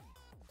fire. you.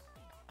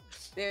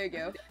 There you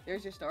go.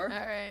 There's your star.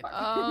 Alright,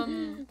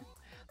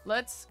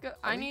 let's go.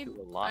 I Coming need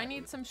to I alive.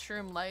 need some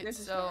shroom lights, There's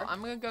a so star. I'm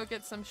gonna go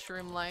get some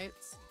shroom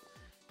lights.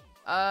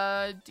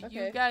 Do you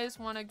Okay. guys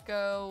wanna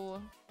go?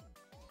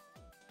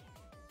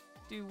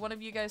 Do one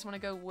of you guys wanna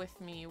go with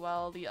me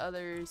while the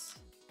others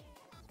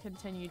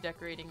continue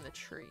decorating the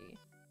tree?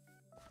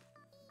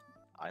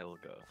 I'll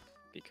go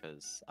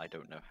because I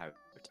don't know how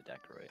to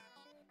decorate.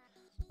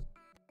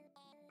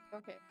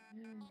 Okay.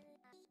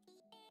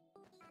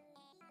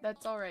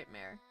 That's all right,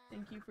 Mare.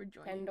 Thank you for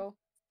joining. Kendall.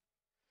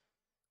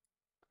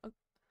 I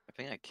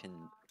think I can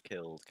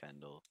kill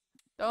Kendall.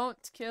 Don't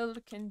kill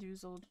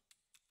Kendoozled.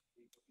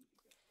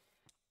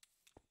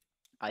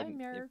 Hi, I'm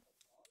Mare.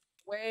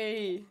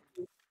 Way.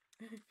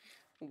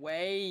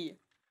 Way.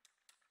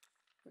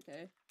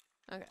 Okay.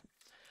 Okay.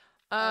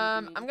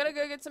 I'm I'm gonna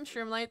go get some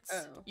shroom lights.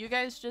 Oh. You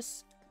guys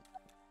just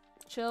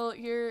chill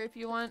here if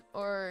you want,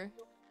 or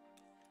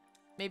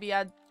maybe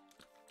add.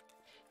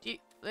 Do you,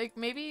 like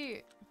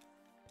maybe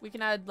we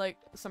can add like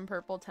some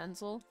purple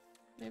tinsel,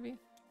 maybe,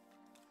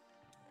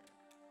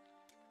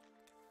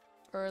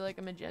 or like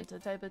a magenta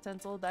type of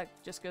tinsel that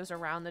just goes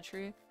around the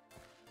tree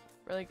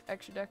for like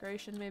extra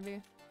decoration,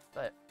 maybe.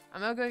 But I'm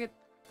gonna go get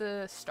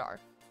the star.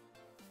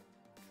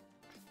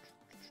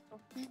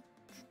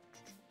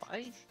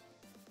 Bye.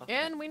 Okay.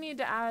 And we need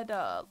to add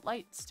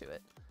lights to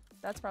it.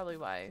 That's probably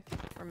why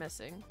we're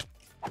missing.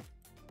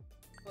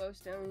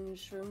 Glowstone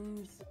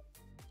shrooms.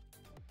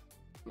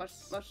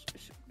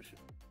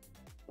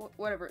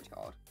 Whatever it's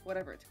called.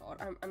 Whatever it's called.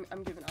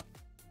 I'm giving up.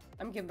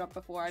 I'm giving up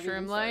before I've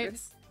even Shroom started.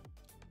 lights.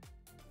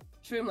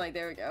 Shroom light.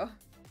 There we go.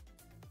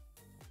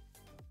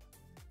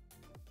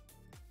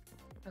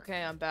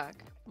 Okay, I'm back.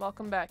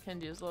 Welcome back,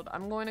 Kendoozled.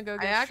 I'm going to go I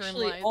get shroom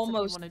actually lights if you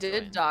almost wanna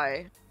did join.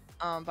 die.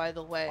 By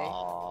the way.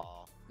 Aw,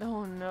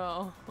 Oh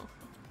no.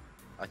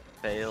 I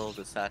failed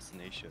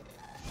assassination.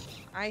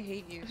 I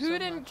hate you. Who so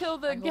didn't much. kill I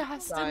the hope you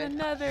ghast die. in the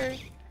nether?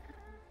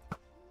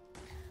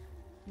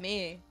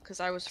 Me, because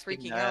I was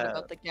freaking No. out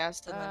about the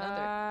ghast in the nether.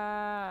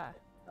 Ah.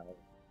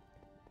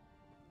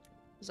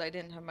 Because I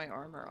didn't have my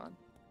armor on.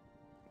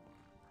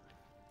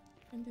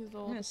 I'm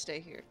Kendoozled. gonna stay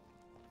here.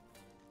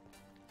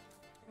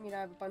 I mean, I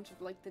have a bunch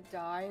of like the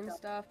dye and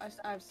stuff. I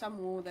have some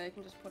wool that I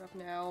can just put up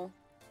now.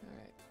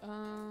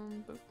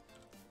 Alright, boop.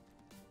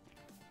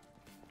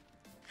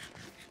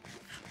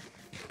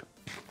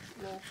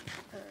 Wool.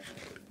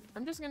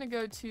 I'm just gonna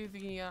go to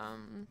the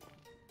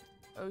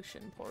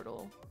ocean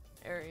portal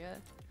area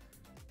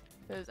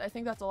because I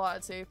think that's a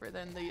lot safer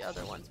than the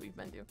other ones we've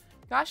been to.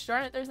 Gosh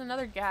darn it, there's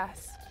another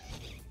gas.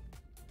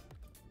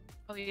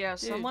 Oh yeah, Dude.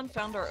 someone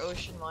found our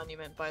ocean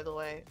monument, by the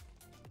way.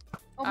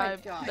 Oh my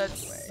I've- god.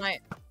 that's- no way.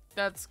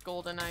 That's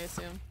golden, I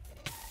assume.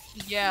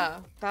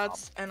 Yeah,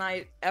 that's and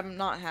I am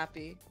not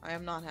happy. I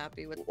am not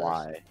happy with this.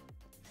 Why?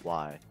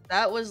 Why?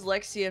 That was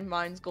Lexi and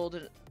mine's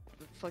golden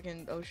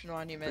fucking ocean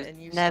monument,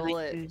 and you Never stole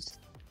it. used.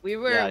 We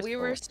were Yeah, I we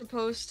stole were it.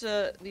 supposed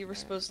to Where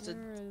is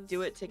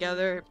do it the-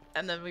 together,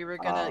 and then we were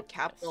gonna Ah.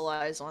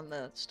 capitalize on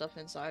the stuff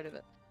inside of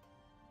it.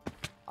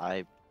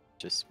 I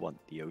just want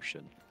the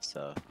ocean,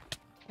 so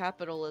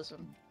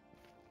Capitalism.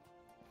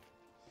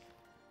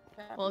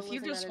 Well, if you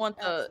Capitalism just at want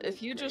its the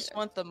absolute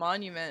greatest. the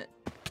monument,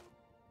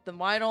 then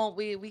why don't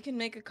we can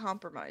make a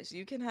compromise.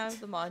 You can have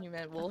the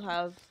monument, we'll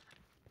have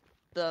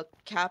the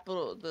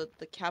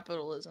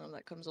capitalism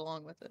that comes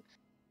along with it.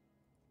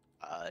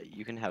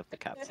 you can have the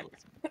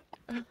capitalism.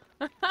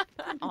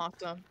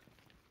 Awesome.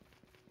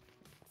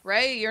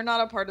 Ray, you're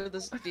not a part of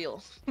this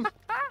deal.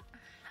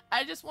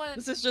 I just want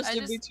This is just I in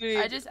just- between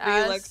I just me,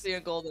 asked- Lexi,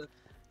 and Golden.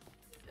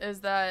 is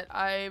that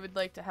I would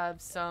like to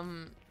have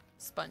some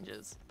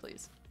sponges,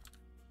 please.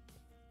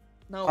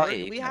 No, Oh, we're-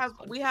 yeah, you we can have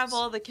have sponges.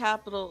 all the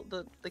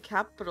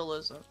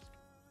capitalism.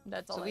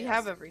 That's all So I we ask.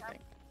 have everything.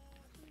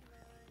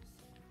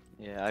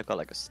 Yeah, I've got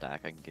like a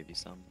stack. I can give you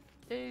some.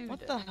 Dude.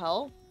 What the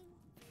hell?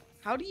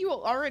 How do you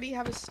already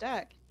have a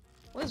stack?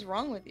 What is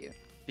wrong with you?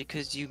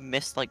 Because you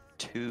missed like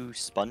 2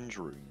 sponge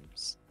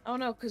rooms. Oh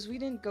no, because we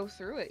didn't go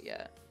through it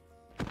yet.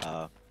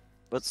 'Cause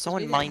But we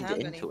someone didn't mined have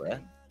it into it.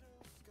 anything.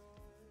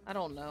 I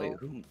don't know. Wait,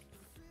 who?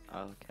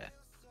 Oh, okay.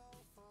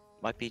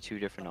 Might be 2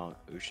 different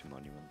ocean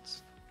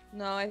monuments.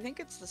 No, I think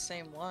it's the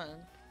same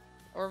one.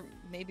 Or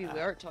maybe we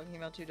Ah. are talking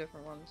about 2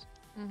 different ones.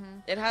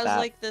 Mhm. It has That-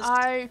 like this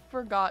I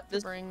forgot to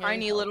this bring a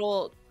tiny help.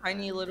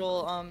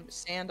 little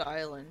sand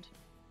island.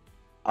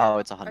 Oh,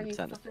 it's Are you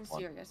 100% the fucking same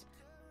one. serious?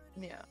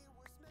 Yeah.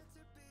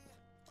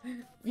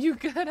 You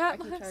good I at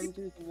keep trying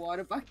to do the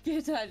water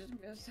bucket. I just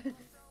missed.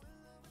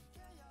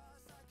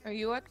 Are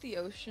you at the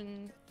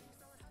ocean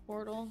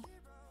portal?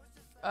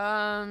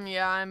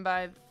 Yeah, I'm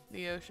by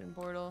the ocean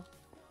portal.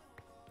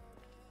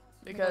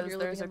 Because you're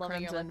there's a living and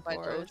loving your crimson life by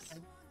the forest.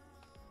 ocean.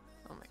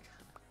 Oh my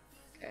god.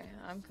 Okay,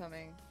 I'm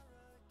coming.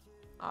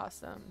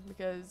 Awesome.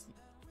 Because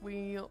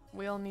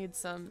we'll need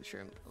some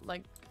shroom,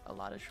 like a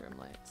lot of shroom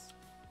lights.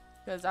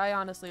 Because I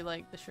honestly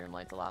like the shroom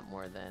lights a lot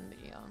more than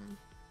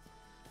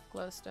the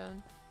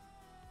glowstone.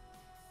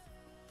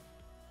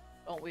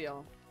 Don't we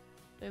all?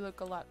 They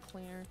look a lot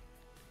cleaner.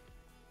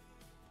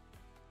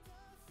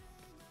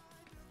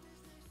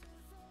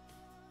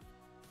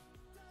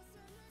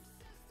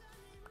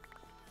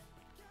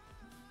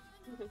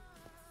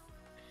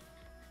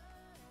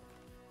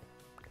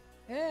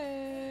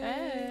 Hey.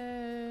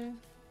 Hey,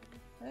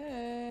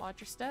 Hey.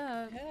 watch your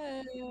step.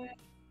 Hey.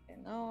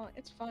 No,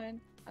 it's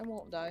fine. I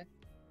won't die.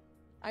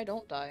 I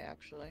don't die,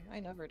 actually. I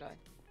never die.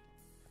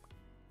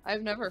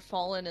 I've never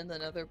fallen in the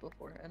nether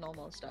before and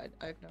almost died.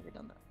 I've never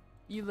done that.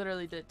 You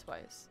literally did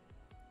twice.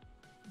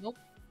 Nope.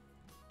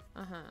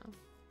 Uh-huh.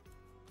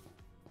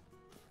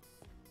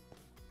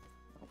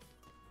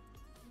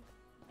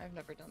 I've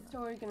never done that.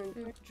 So are you gonna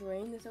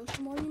drain this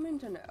ocean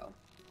monument or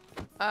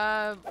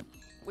no?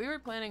 We were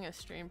planning a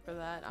stream for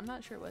that. I'm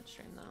not sure what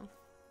stream though.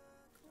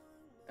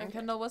 And Okay.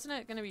 Kendall, wasn't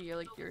it gonna be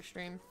your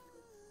stream?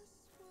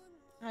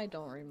 I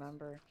don't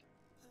remember.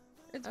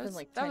 It's That been was,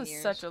 like that 10 was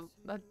years.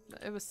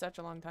 it was such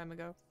a long time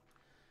ago.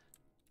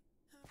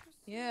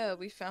 Yeah,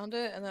 we found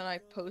it and then I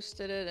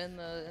posted it in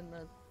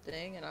the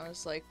thing and I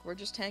was like, we're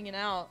just hanging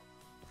out.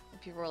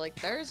 And people were like,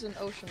 there's an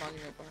ocean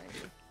monument behind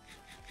you.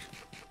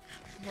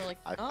 And we're like,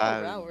 I oh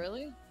found- wow,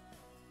 really?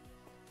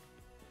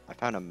 I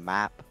found a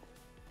map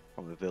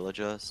from a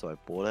villager, so I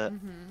bought it,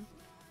 Mm-hmm.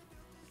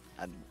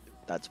 and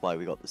that's why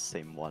we got the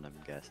same one, I'm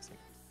guessing.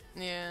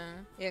 Yeah.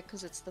 Yeah,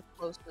 because it's the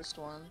closest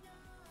one.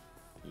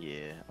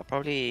 Yeah, I'll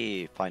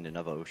probably find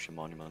another ocean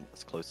monument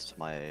that's close to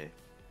my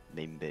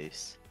main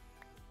base.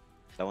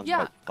 That one's Yeah.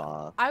 quite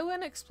far. I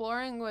went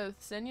exploring with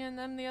Sinya and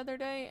them the other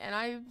day, and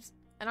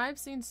I've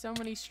seen so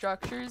many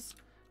structures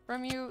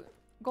from you,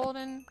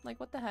 Golden. Like,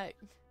 what the heck?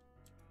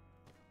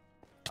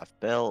 I've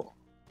built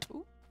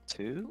Ooh.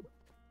 2.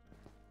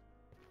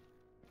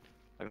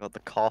 I got the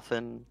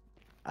coffin,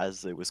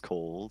 as it was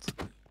called,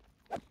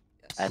 Yes.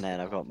 and then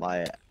I've got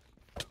my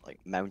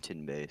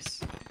mountain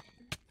base.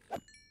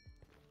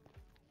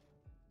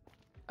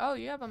 Oh,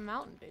 you have a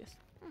mountain base.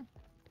 Hmm.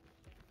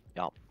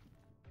 Yup.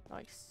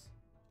 Nice.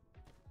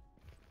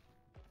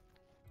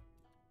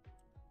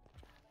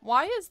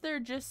 Why is there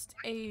just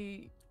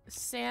a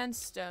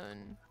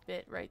sandstone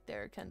bit right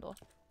there, Kendall?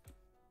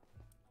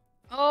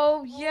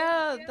 Oh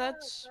yeah,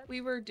 that's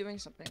we were doing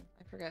something.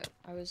 I forget.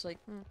 I was like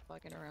Hmm.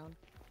 fucking around.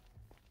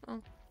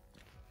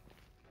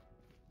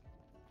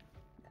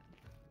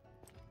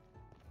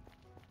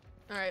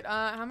 Alright,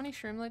 how many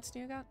shroomlights do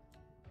you got?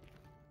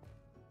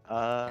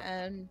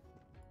 And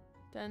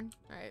 10?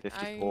 Alright,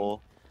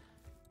 54.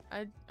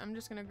 I'm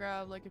just gonna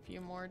grab like a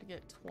few more to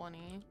get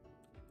 20.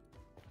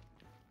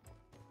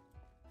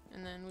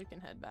 And then we can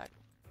head back.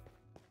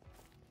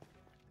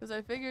 Because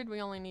I figured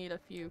we only need a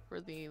few for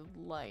the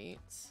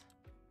lights.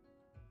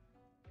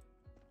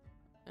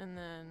 And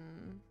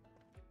then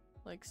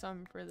like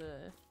some for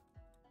the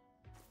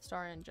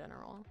star in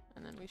general.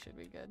 And then we should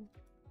be good.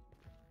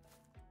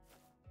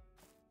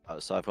 Oh,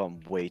 so I've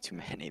got way too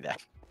many then.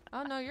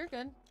 Oh no, you're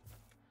good.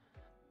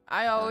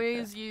 I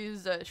always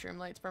use shroom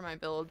lights for my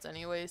builds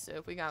anyway, so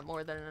if we got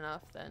more than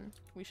enough, then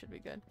we should be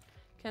good.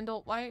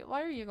 Kendall, why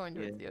are you going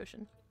to Yeah. the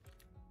ocean?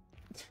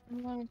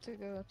 I'm going to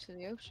go to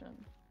the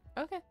ocean.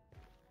 Okay.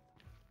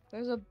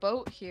 There's a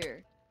boat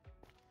here,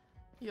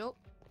 Yup.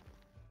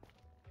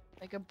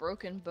 like a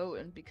broken boat,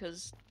 and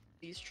because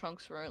these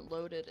trunks weren't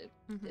loaded, it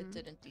Mhm.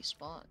 didn't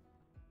despawn.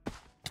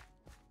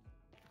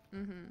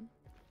 Mhm.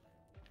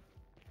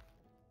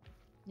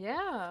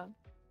 Yeah,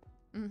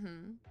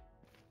 Mhm.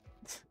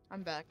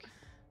 I'm back.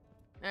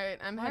 All right,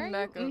 I'm Why heading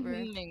are back you over.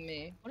 mhm-ing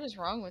me? What is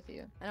wrong with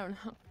you? I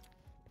don't know.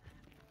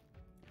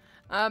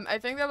 I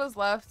think that was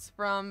left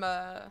from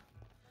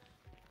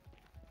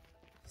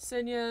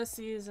Sinya,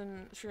 Seas,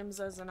 and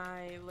Shrimzas and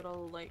I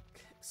little like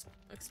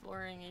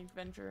exploring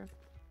adventure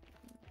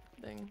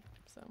thing.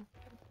 So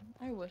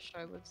I wish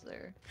I was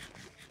there.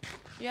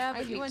 yeah, I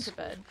but you hate went to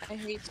school. bed. I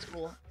hate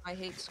school. I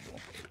hate school.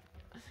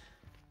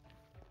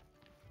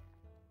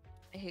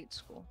 I hate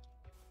school.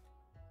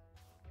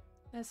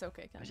 That's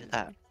okay, What is Kendall.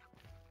 that?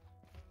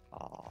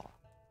 Oh,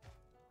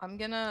 I'm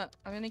gonna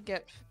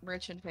get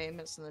rich and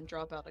famous and then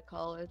drop out of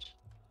college.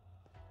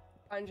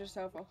 Find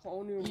yourself a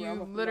whole new realm You of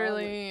knowledge.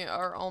 literally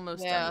are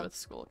almost Yeah. done with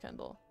school,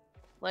 Kendall.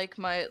 Like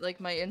my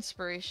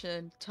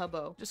inspiration,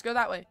 Tubbo. Just go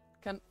that way.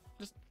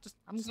 Just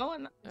I'm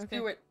going. Just okay.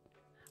 do it.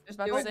 Just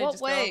about to Go say, what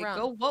just way? go around.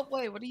 Go what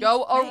way? What are you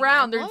Go saying?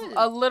 around. I There's was.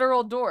 a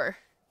literal door.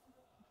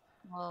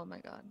 Oh my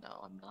god, no,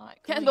 I'm not.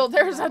 going Kendall,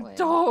 there's a that way.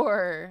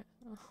 door.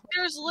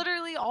 There's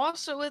literally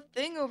also a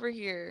thing over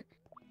here.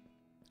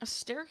 A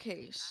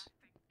staircase.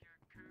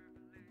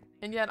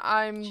 And yet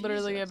I'm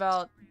literally Jesus.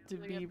 about to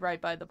be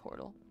right by the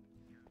portal.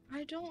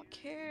 I don't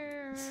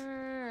care.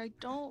 I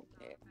don't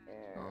care.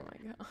 Oh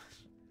my gosh.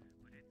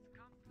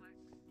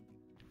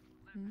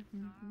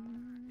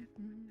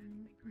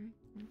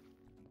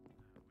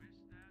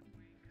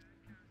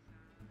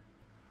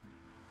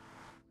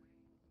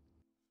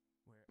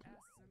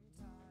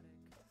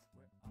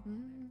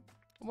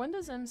 When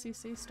does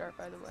MCC start,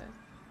 by the way?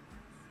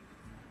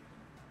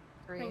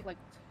 I 3. think like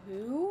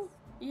 2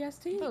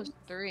 EST? That was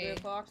 3 3.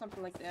 o'clock,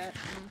 something like that.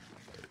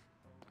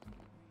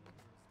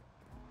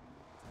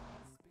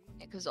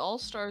 Because All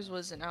Stars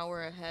was an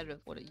hour ahead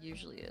of what it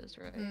usually is,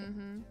 right?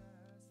 Mm-hmm.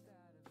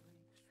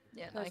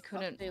 Yeah, That's I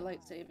couldn't.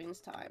 daylight savings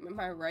time. Am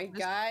I right, This-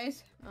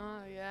 guys?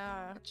 Oh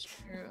yeah. That's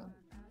true.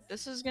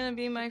 This is gonna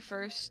be my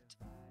first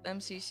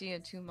MCC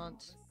in 2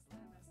 months.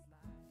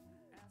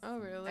 Oh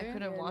really? I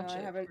couldn't watch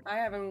it. I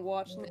haven't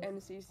watched an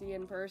MCC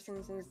in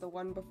person since the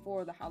one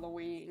before the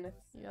Halloween.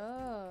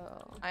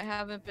 Yo. I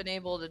haven't been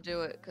able to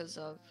do it because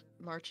of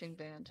marching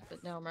band,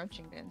 but now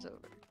marching band's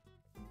over.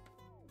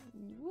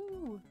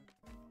 Woo!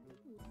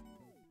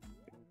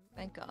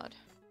 Thank God.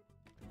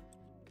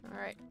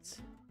 Alright.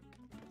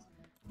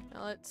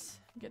 Now let's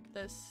get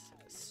this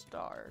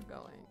star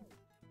going.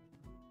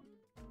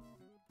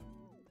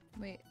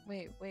 Wait.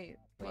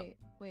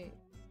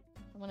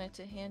 I wanted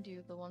to hand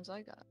you the ones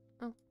I got.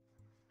 Oh.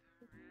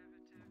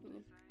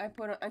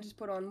 I just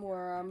put on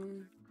more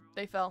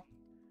They fell.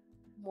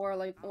 more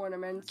like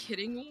ornaments.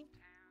 Kidding me?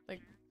 Like,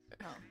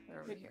 Oh,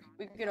 they're over here.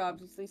 We could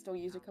obviously still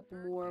use a couple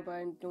more, but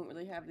I don't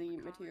really have the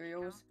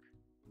materials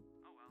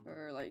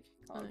for like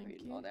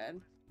concrete and all that.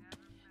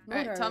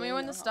 alright, tell me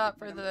when to stop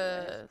for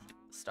the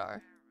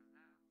star.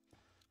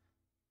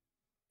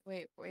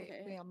 Wait,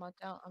 Okay. I'm not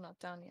down. I'm not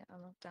down yet.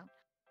 I'm not down.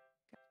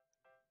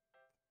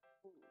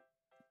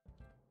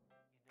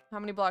 How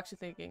many blocks you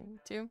thinking?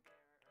 2?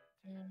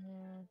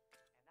 Mhm.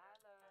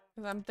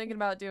 Because I'm thinking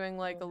about doing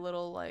like a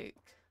little like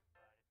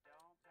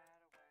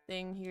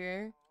thing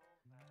here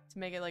to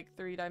make it like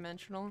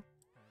 3-dimensional.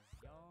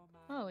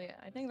 Oh yeah,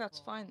 I think that's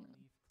fine then.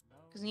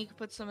 Because you can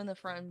put some in the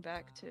front and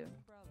back too.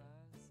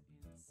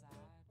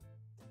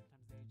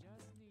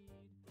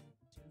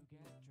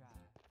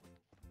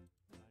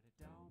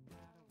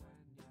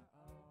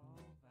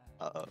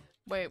 Uh-oh.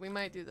 Wait, we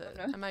might do this.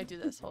 I might do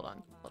this. Hold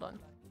on. Hold on.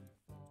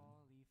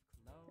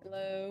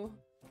 Hello.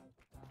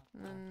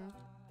 And then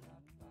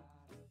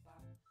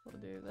we'll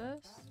do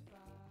this.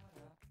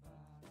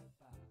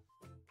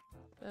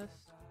 This.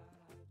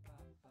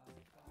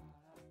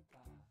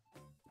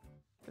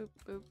 Boop,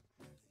 boop.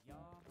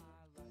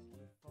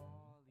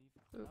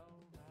 Boop.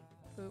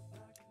 Boop.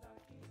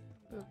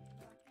 Boop.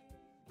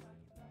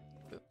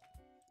 Boop.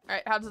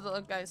 Alright, how does it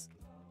look, guys?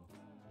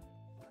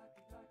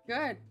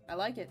 Good. I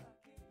like it.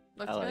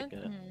 Looks I like good?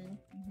 it.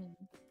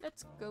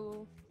 Let's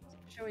go.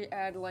 Should we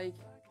add like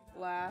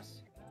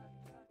glass?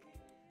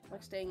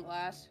 Like stained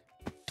glass?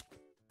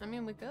 I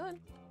mean, we could.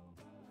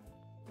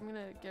 I'm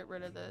gonna get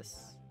rid of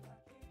this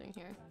thing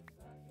here.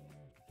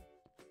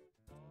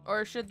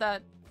 Or should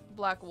that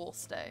black wool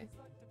stay?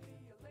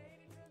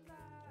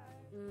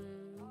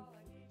 Mm,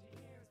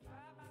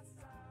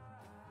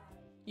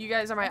 You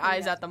guys are my think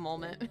eyes that's at the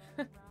moment.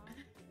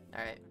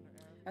 Alright.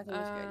 I think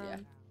it's good, yeah.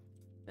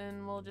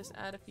 Then we'll just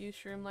add a few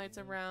shroom lights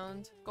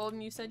around.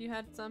 Golden, you said you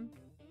had some?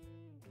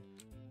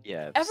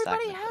 Yeah.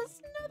 Everybody stack them.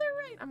 has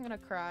netherite! I'm gonna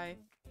cry.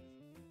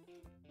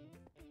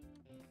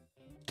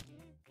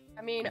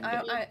 I mean,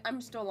 I'm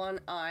still on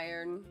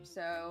iron,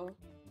 so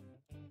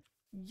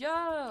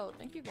Yo!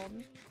 Thank you,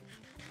 Golden.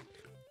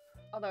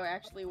 although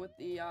actually with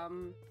the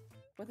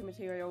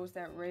materials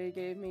that Ray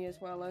gave me as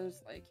well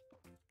as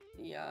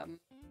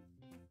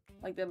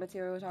the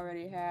materials I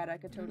already had, I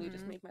could totally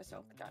just make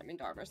myself a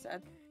diamond armor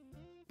set.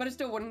 But it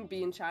still wouldn't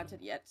be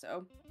enchanted yet,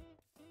 so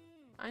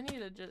I need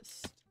to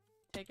just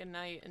take a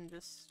night and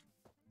just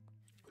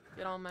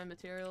get all my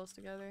materials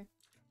together.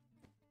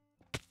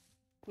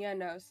 yeah,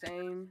 no,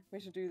 same. We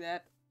should do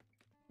that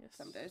Yes.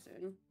 someday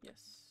soon.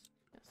 Yes.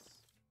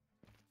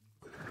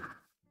 Yes.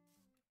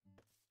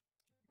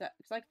 That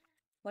it's like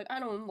I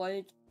don't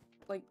like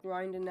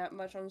grinding that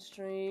much on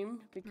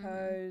stream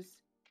because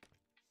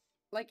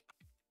like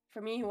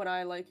for me when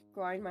I like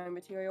grind my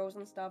materials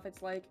and stuff,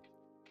 it's like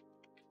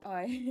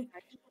I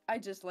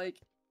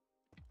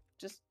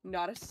just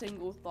not a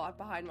single thought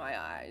behind my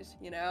eyes,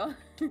 you know?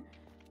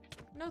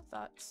 No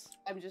thoughts.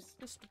 I'm just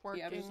working.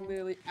 yeah, I'm just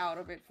literally out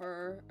of it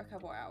for a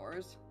couple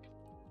hours.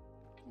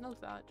 No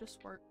thought,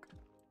 just work.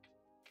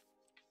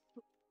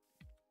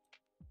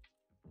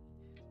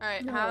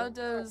 Alright, No. how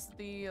does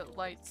the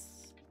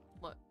lights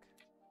look?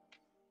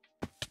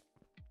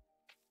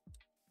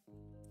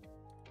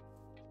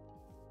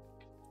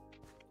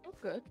 Oh,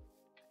 good.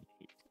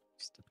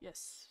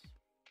 Yes.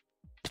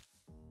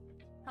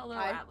 Hello,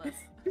 Hi. Atlas.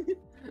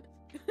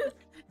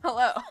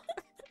 Hello.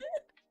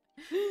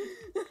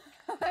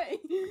 Hi.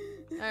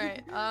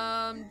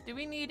 Alright, do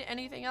we need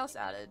anything else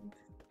added?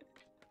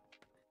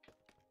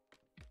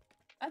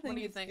 I think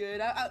do you it's think?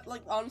 good. I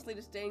like honestly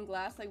the stained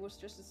glass was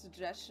just a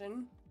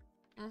suggestion.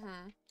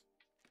 Mm-hmm.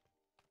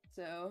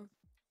 So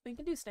We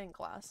can do stained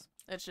glass.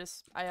 It's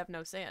just, I have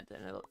no sand,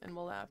 and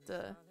we'll have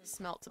to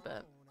smelt a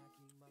bit.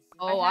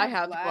 Oh, I I have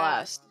have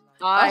glass. glass.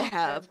 I Oh.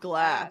 have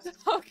glass.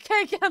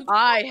 Okay, Kim.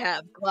 I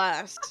have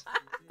glass.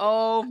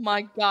 Oh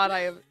my god,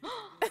 I have.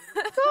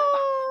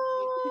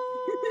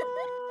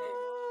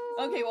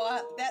 okay,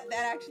 well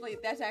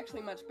that's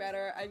actually much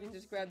better. I can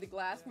just grab the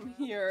glass from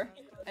here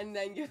and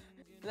then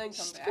come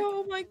back.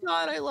 Oh my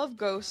god, I love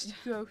Ghost.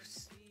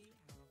 Ghost.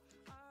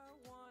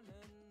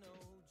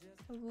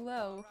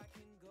 Hello.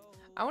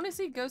 I want to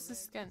see Ghost's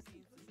skin.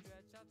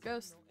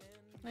 Ghost,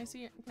 can I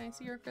see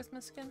your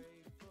Christmas skin?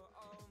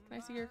 Can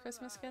I see your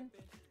Christmas skin?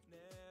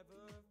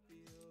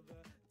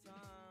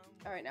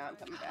 All right, now I'm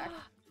coming back.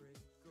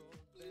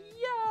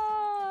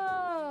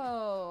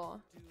 Yo!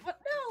 What?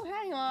 No,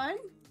 hang on.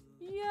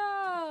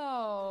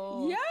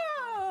 Yo!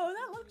 Yo,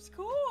 that looks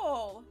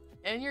cool.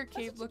 And your That's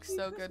cape such a looks cute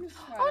so good. Christmas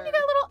Oh, and you sweater.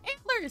 got little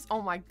antlers!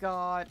 Oh my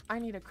god, I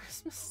need a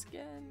Christmas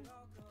skin.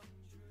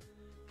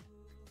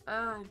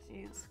 Oh,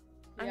 jeez.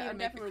 I Yeah, need to I'm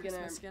make a definitely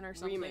Christmas gonna skin or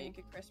something. remake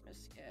a Christmas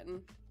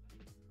skin.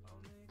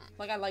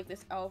 Like, I like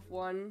this elf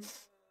one.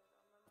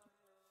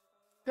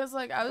 Because,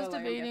 like, I was but, like,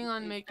 I'm debating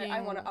on guessing- making, I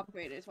want to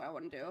upgrade it, is what I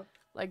want to do.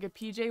 like, a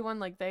PJ one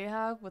like they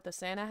have with a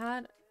Santa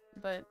hat,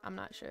 but I'm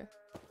not sure.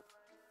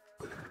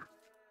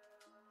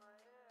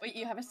 Wait,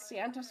 you have a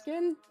Santa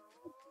skin?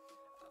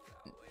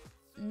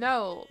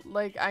 No,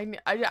 like,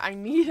 I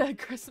need a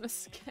Christmas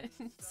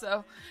skin,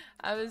 so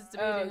I was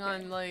debating okay.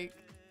 on, like,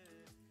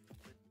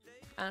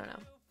 I don't know,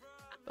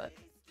 but...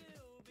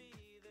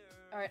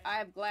 Alright, I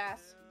have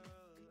glass.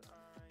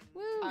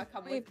 Woo! I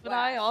come Wait, with but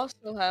glass. I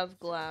also have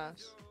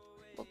glass.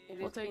 It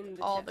We'll is take in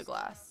all the chest.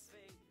 glass.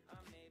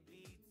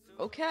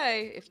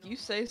 Okay, if you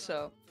say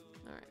so.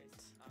 Alright.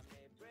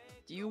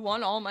 Do you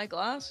want all my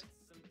glass?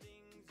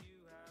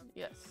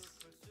 Yes.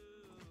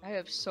 I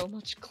have so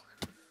much glass.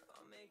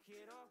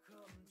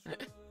 I'm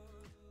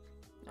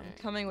Alright.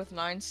 coming with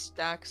 9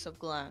 stacks of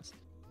glass.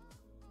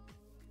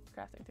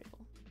 Crafting table.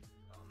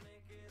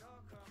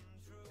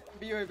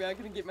 Be right back,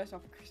 I'm gonna get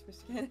myself a Christmas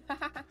skin.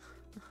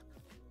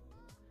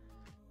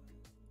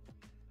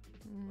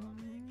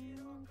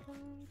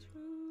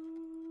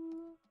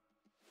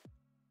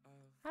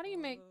 How do you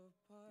make...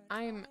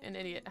 I'm an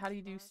idiot. How do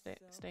you do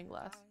stained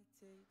glass?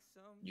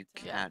 You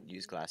can't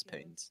use glass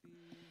panes.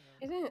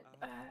 Isn't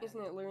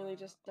it literally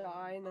just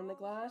dye and then the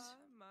glass?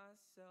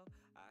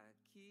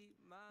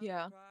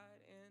 Yeah.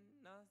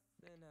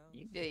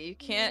 You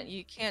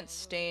can't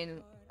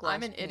stain glass.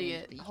 I'm an panes,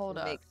 idiot. but you Hold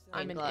can up. make I'm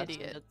stained an glass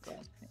idiot. into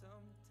glass panes.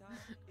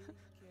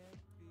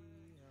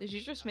 Did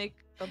you just make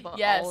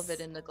Yes. all of it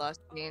into glass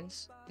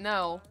panes?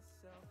 No.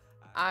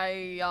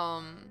 I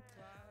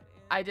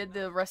did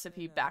the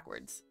recipe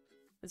backwards.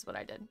 Is what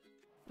I did.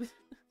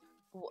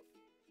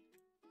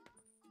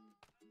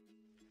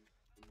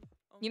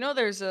 You know,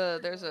 there's a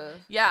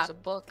Yeah, there's a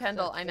book.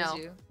 Kendall, that I tells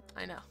know. you-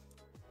 I know.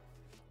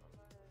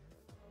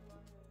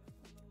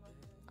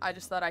 I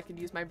just thought I could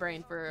use my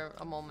brain for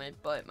a moment,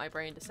 but my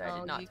brain decided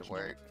No, not you to can't.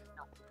 work.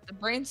 The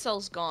brain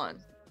cell's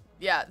gone.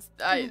 Yeah,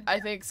 I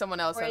think someone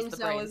else has Brain the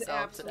cell brain is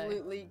cell today.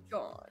 absolutely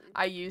gone.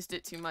 I used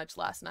it too much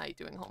last night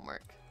doing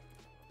homework.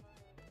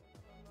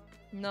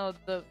 No,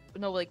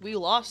 like we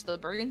lost the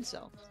brain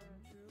cell.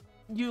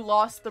 You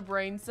lost the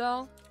brain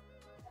cell?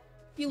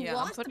 You Yeah, I'm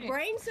lost the putting-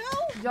 brain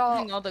cell? Y'all,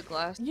 Putting all the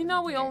glass. you know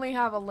in we here. only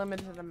have a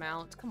limited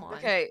amount. Come on.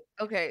 Okay.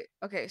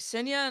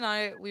 Cinia and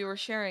I, we were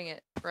sharing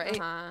it, right?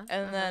 Uh-huh.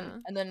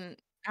 And then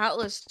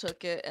Atlas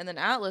took it, and then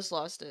Atlas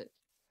lost it.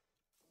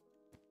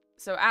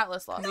 So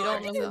Atlas lost We the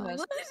don't brain know who cell. has.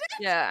 What is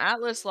it? Yeah,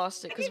 Atlas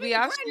lost it because we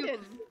Even asked you.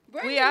 Brendan. We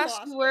Brendan asked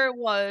lost you it. where it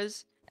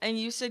was, and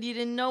you said you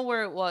didn't know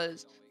where it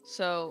was.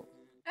 So,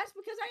 That's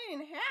because I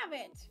didn't have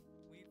it.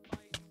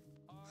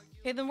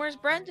 okay, then where's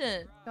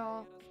Brendan?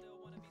 Y'all.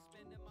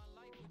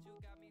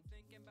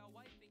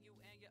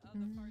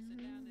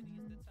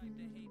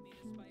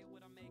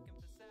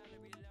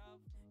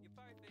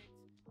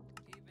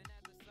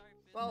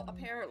 Well,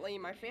 apparently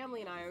my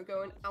family and I are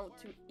going out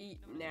to eat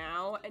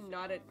now and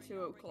not at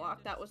 2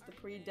 o'clock. That was the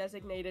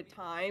pre-designated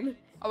time.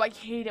 Oh, I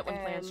hate it when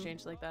plans And-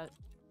 change like that.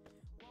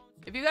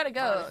 If you gotta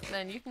go,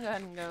 then you can go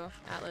ahead and go,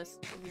 Atlas,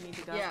 if you need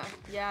to go.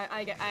 Yeah,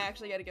 I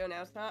actually gotta go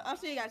now. So I'll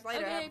see you guys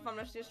later. Okay. Have fun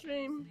rest of your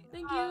stream.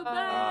 Thank you,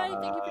 bye!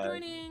 Thank you for Bye.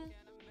 joining!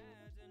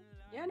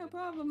 Yeah, no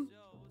problem.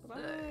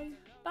 Bye.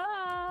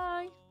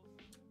 Bye!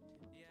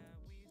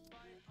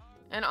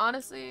 And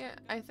honestly,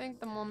 I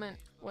think the moment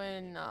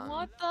when,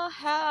 What the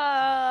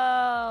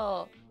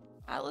hell?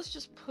 Atlas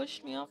just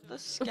pushed me off the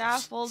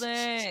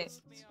scaffolding.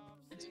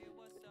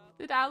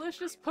 Did Atlas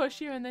just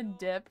push you and then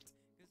dipped?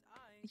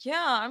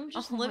 Yeah, I'm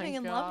just Oh my living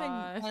and loving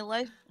God. my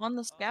life on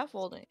the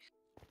scaffolding.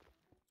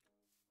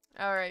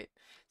 Alright,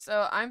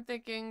 so I'm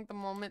thinking the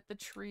moment the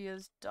tree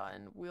is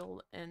done,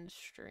 we'll end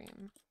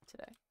stream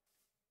today.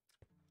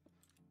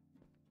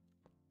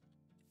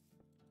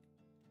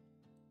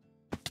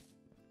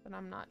 But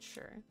I'm not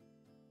sure.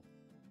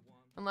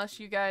 Unless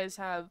you guys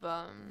have,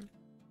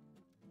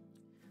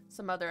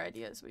 some other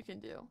ideas we can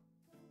do.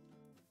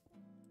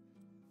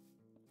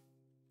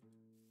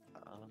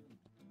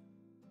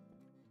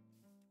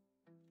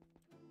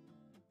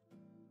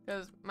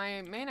 Because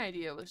my main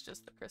idea was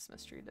just the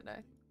Christmas tree today.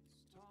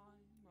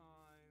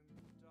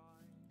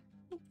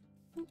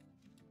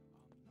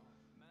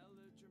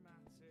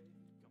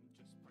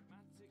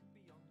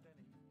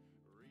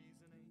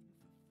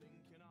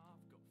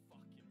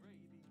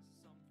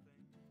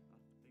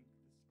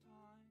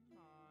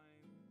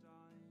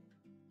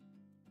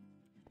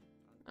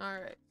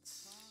 Alright.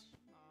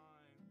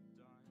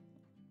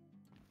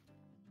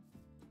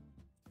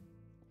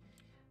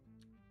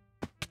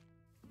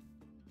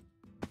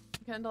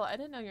 Kendall, I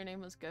didn't know your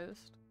name was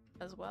Ghost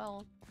as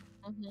well.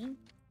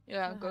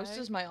 Yeah, Oh, Ghost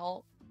hi. is my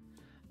alt.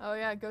 Oh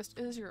yeah, Ghost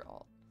is your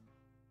alt.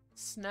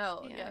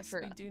 Snow, Yeah, I yes, we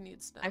forgot. do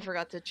need snow. I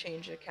forgot to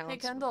change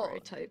accounts Kendall, before I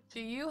typed.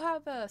 Do you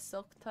have a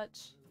Silk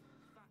Touch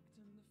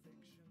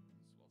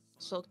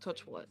Silk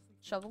Touch what?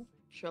 shovel?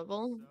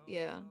 Shovel?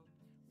 Yeah.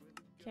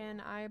 Can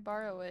I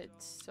borrow it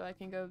so I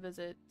can go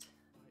visit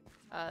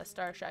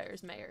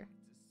Starshire's mayor?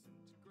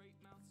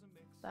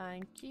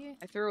 Thank you.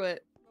 I threw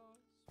it.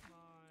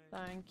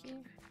 Thank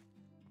you.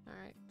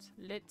 Alright,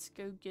 let's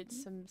go get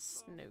some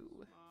snow.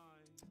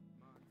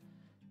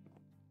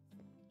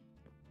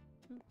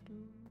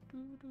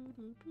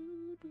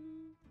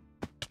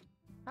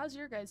 How's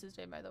your guys'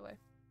 day, by the way?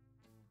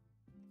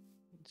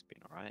 It's been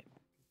alright.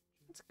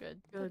 That's good.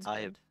 Good. That's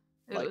I good.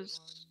 It Like-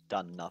 was.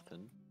 Done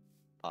nothing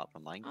apart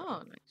from Minecraft.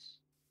 Oh, nice.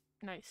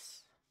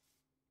 Nice.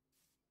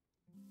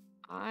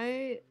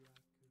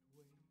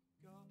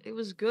 It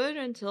was good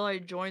until I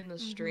joined the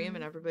stream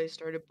and Mhm. everybody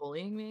started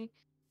bullying me.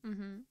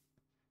 Mm-hmm.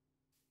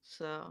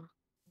 So.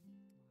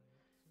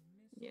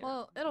 Yeah.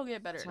 Well, it'll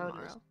get better That's how it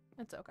is. tomorrow.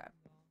 It's okay.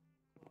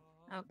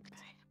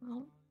 Okay.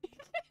 Well.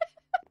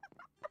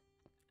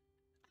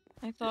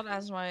 I thought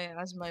as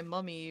my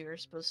mummy, you're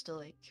supposed to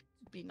like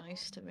be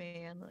nice to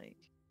me and like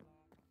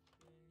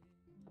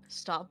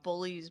stop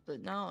bullies,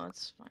 but no,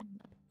 it's fine.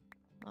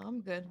 No,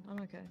 I'm good.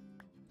 I'm okay.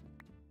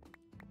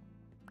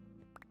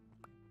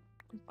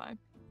 I'm fine.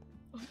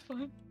 I'm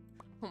fine.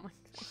 Oh my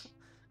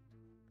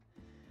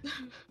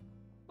god.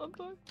 I'm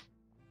fine.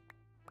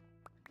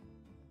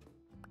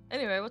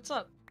 Anyway, what's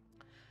up?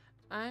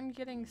 I'm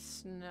getting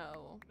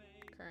snow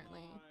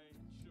currently.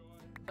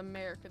 The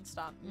mayor could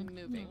stop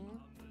moving.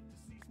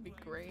 Would be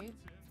great.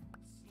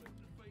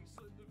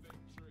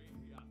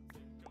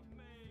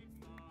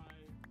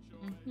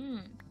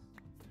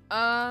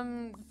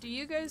 Do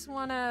you guys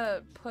want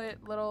to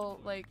put little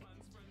like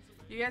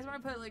do you guys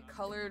want to put like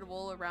colored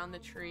wool around the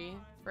tree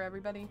for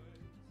everybody?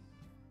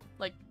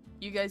 Like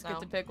you guys get No.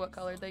 to pick what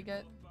color they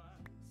get?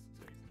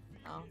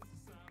 Oh.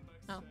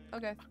 Oh,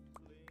 okay.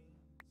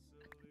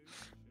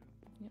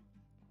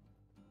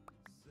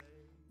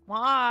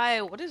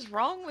 Why? What is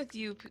wrong with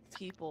you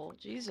people?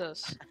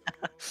 Jesus.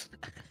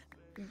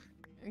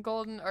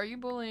 Golden, are you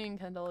bullying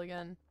Kendall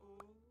again?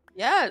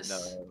 Yes.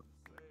 No.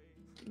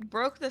 You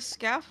broke the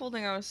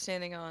scaffolding I was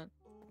standing on.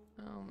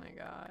 Oh my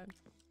god.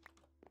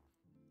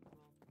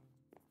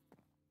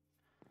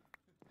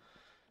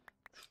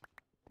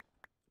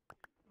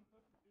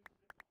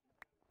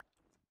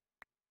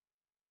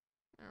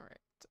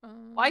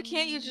 Alright. Why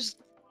can't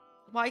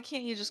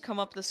you just come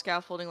up the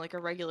scaffolding like a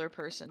regular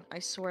person? I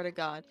swear to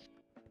God.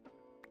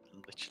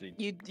 Literally.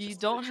 You just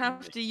don't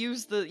have literally-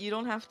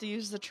 to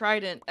use the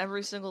trident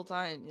every single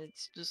time.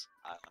 It's just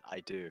I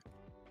do.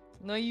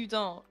 no, you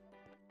don't.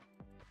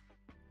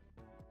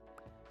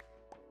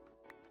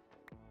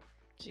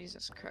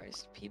 Jesus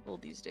Christ, people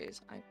these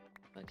days,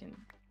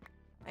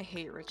 I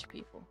hate rich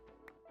people.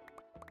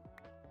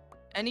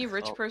 Any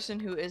rich Oh. person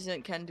who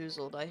isn't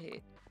Kendoozled, I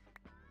hate.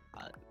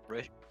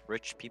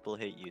 Rich people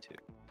hate you too.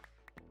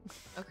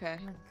 Okay,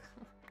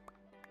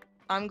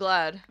 I'm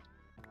glad.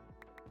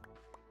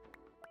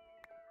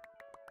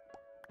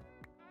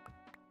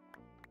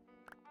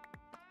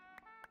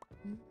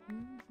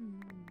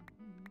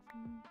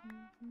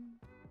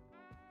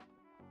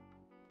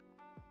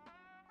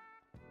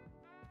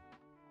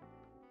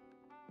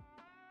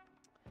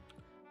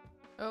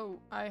 Oh,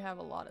 I have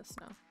a lot of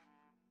snow.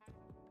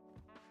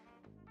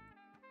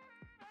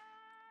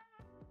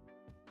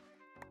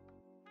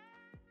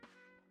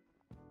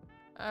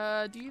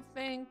 Do you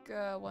think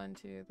 1,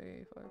 2,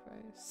 3, 4, 5,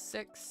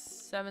 6,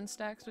 7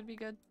 stacks would be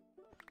good?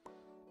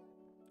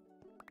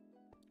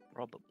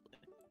 Probably.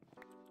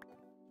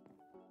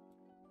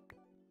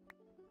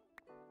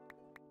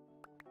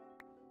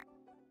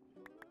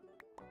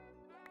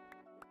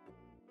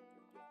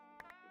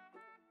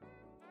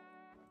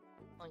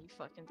 Oh, you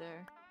fucking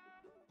dare.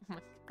 Oh my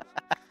god.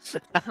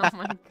 Oh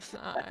my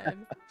god.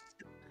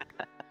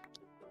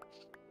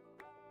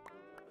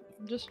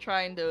 I'm just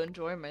trying to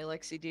enjoy my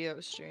Lexi Dio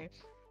stream.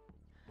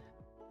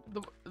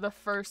 The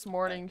first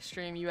morning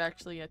stream you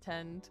actually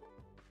attend.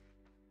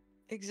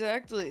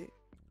 Exactly.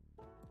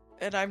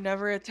 And I'm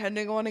never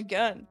attending one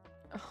again.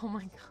 Oh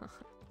my god.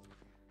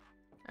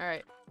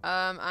 Alright.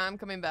 I'm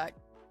coming back.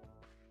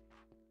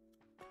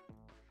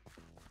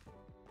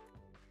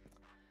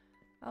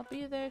 I'll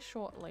be there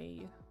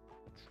shortly.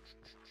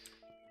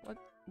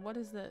 What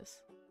is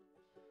this?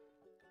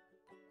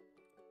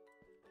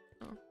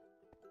 Oh.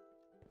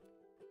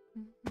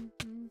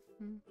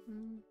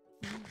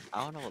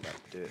 I don't know what that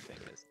do thing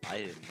is. I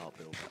did not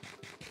build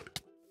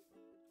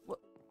that.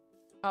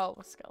 Oh,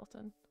 a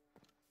skeleton.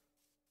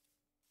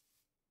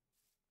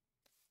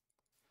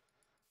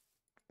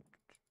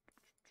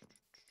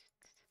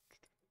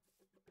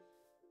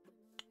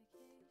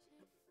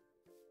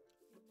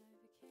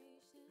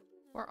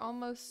 We're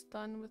almost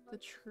done with the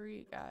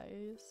tree,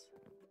 guys.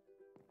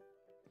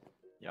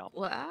 Yeah.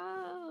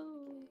 Wow.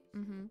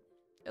 Mm-hmm.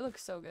 It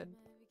looks so good.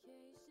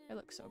 It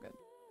looks so good.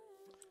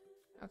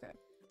 Okay.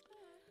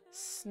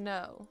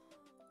 Snow.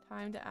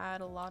 Time to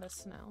add a lot of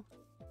snow.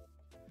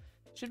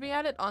 Should we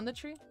add it on the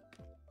tree?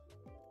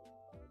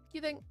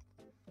 You think?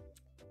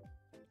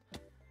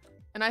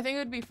 And I think it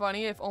would be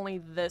funny if only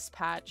this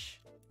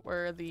patch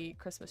where the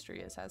Christmas tree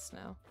is has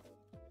snow.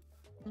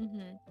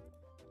 Mm-hmm.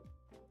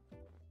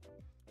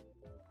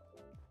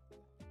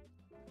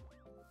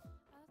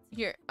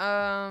 Here,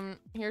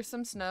 here's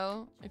some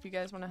snow if you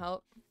guys want to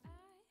help.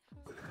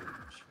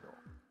 Sure.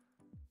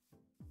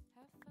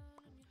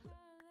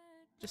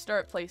 Just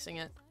start placing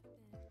it.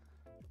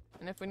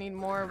 And if we need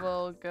more,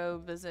 we'll go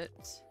visit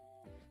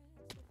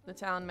the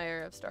town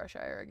mayor of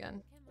Starshire again.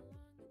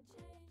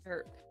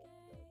 Hurt.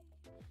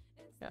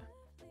 Yeah.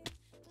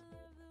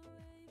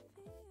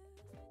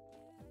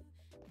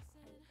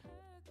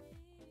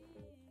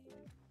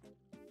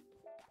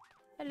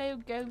 Hello,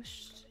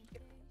 ghost.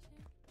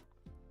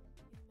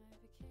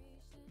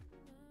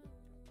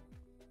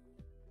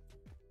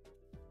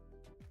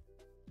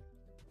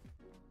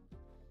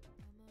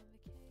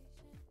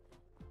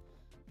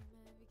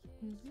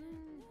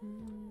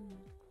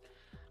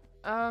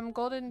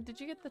 Golden, did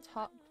you get the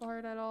top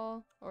part at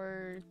all?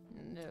 Or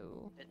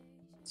no?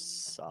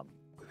 Some.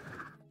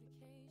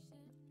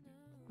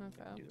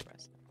 Okay. Do the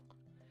rest.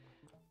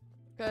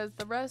 Because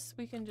the rest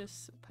we can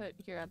just put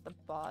here at the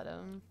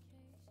bottom.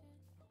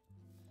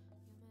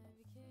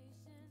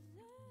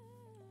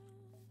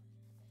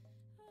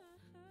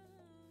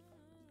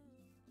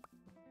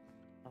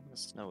 The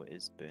snow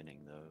is burning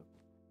though,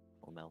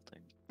 or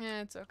melting.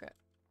 Yeah, it's okay.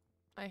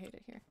 I hate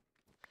it here.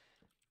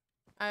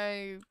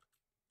 There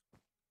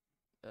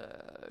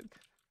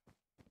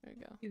you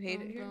go. You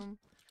hate it here? Boom.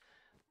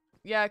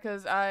 Yeah,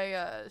 because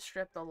I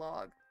stripped the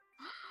log.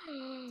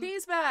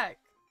 T's back!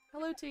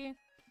 Hello, T.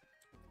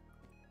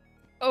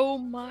 Oh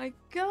my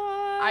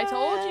god! I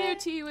told you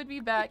T would be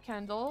back,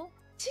 Kendall.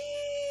 T.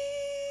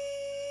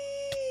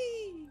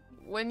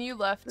 When you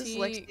left This T,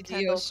 Lexi Dio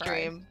Kendall cried.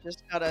 stream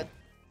just got a.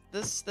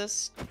 This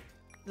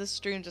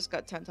stream just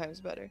got 10 times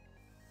better.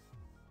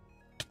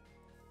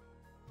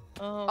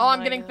 Oh, Oh, I'm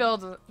my getting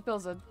god.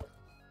 fills a.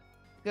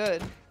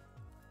 Good.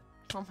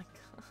 Oh my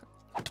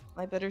god.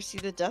 I better see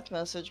the death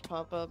message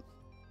pop up.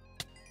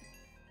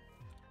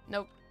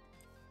 Nope.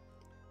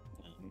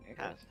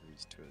 Cat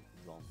moves to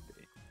a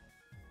zombie.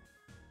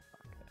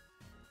 Okay.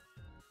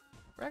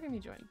 We're not gonna be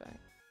joining back.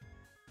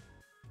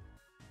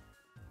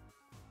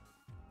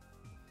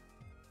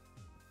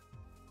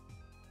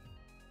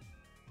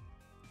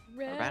 I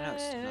ran out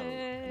of snow,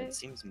 and it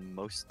seems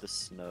most of the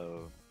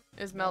snow.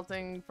 Is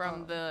melting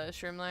from Oh. the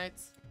shroom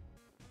lights.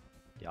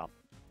 Yeah.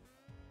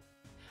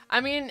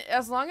 I mean,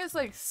 as long as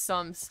like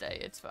some stay,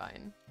 it's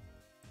fine.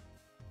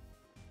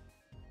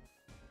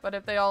 But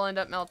if they all end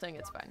up melting,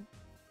 it's fine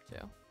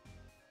too.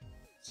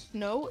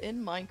 Snow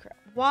in Minecraft.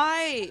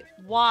 Why?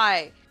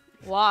 Why?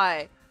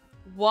 Why?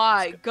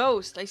 Why?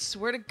 Ghost, I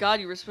swear to god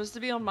you were supposed to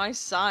be on my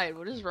side.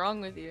 What is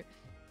wrong with you?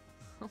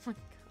 Oh my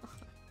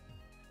god.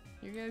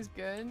 You guys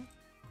good?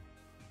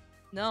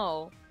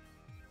 No.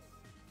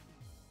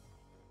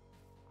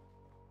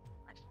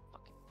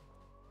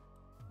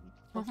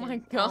 Oh my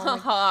Fucking-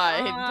 god,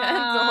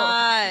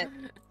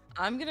 Kendall.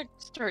 I'm gonna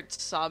start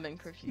sobbing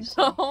profusely.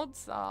 Don't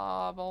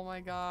sob. Oh my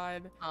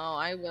god. Oh,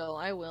 I will.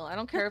 I will. I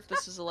don't care if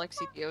this is a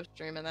Lexi Dio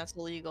stream and that's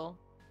illegal.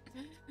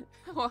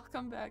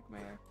 Welcome back,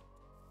 Mayor.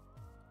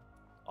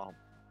 Oh,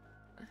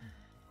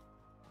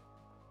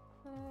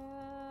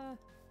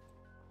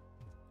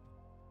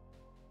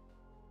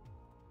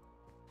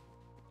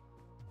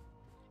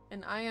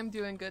 And I am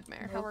doing good,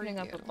 Mayor. I'm How are opening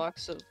you? up a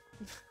box of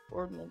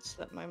ordnance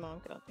that my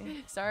mom got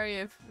me Sorry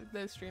if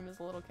the stream is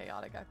a little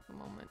chaotic at the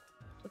moment.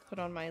 to put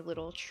on my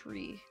little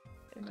tree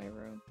in my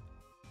room.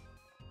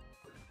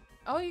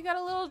 Oh, you got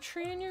a little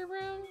tree in your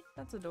room?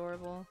 That's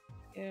adorable.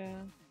 Yeah.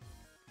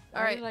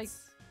 All right. Like,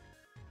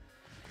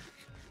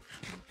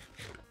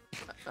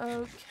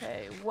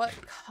 Okay, what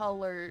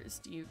colors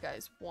do you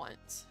guys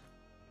want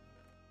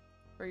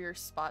for your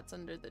spots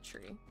under the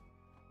tree?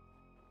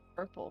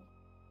 purple.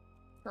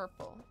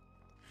 Purple.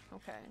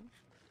 Okay.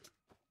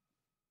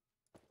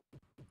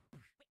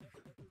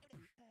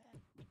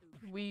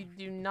 We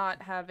do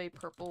not have a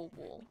purple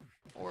wool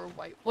or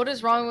white wool. What is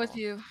in wrong with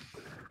general.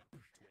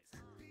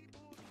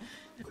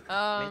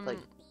 you? like,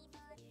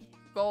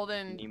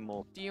 Golden, need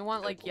more do you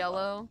want like purple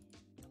yellow?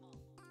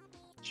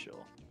 sure.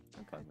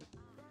 Okay. Fine with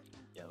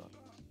yellow.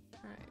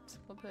 Alright,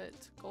 we'll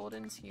put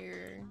Golden's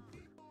here.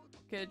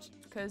 Good,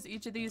 because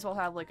each of these will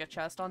have like a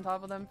chest on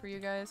top of them for you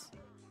guys.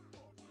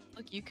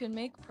 Look, you can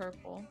make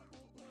purple.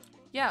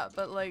 Yeah,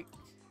 but like,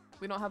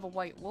 we don't have a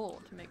white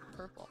wool to make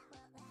purple.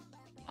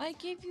 I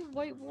gave you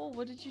white wool.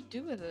 What did you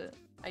do with it?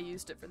 I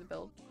used it for the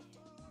build.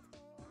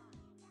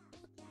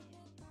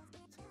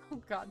 Oh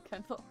god,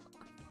 Kendall.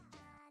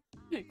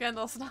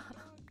 Kendall, stop.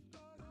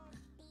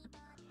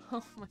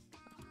 Oh my god.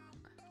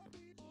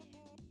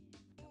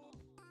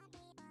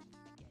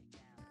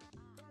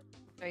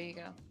 There you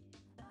go.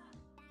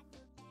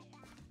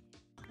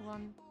 Hold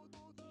on.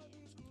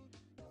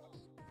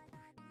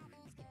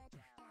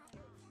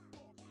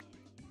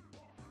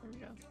 There we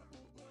go.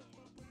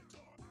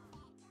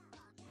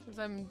 Because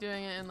I'm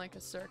doing it in like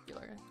a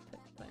circular type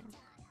thing.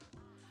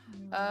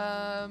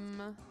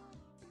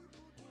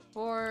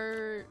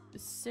 For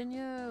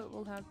Sinya,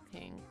 we'll have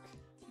pink.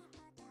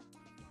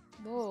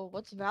 Whoa,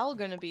 what's Val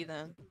gonna be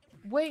then?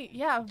 Wait,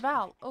 yeah,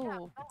 Val.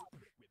 Oh.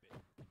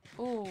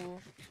 Oh.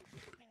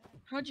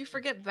 How'd you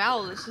forget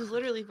Val? This is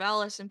literally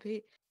Val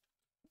SMP.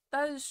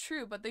 That is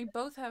true, but they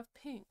both have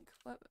pink.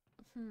 What?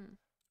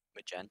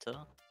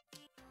 Magenta?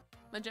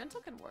 Magenta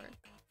can work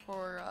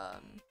for,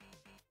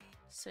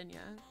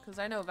 Sinya. Because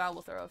I know Val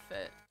will throw a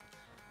fit.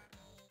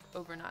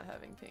 over not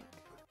having pink.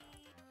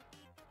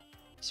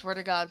 Swear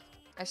to God.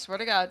 I swear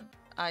to God.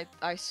 I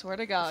swear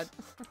to God.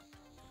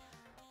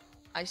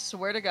 I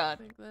swear to God.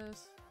 Like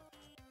this.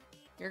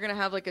 You're gonna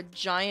have like a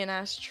giant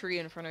ass tree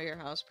in front of your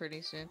house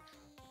pretty soon.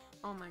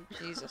 Oh my god.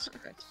 Jesus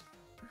Christ.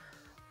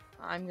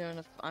 I'm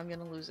gonna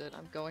lose it.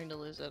 I'm going to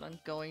lose it. I'm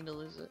going to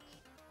lose it.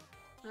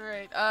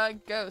 Alright,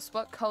 Ghost,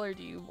 what color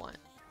do you want?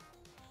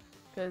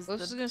 Because I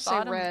was the gonna say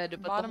bottom, red,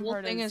 but the bottom whole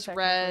part thing is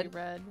technically red.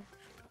 red.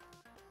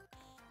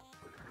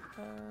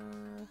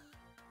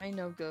 I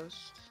know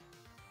Ghost.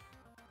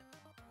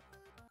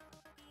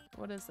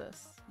 What is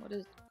this? What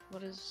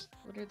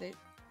are they?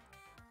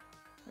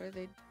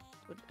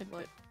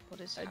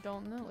 What is I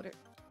don't know. What are...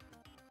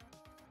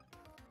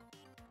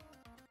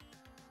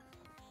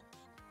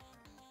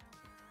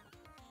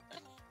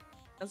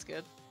 That's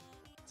good.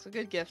 It's a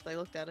good gift. I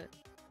looked at it.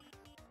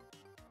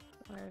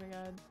 Swear to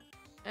God.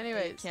 I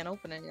Anyways. can't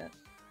open it yet.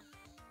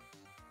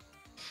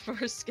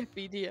 First skip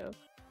video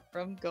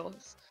from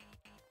Ghost.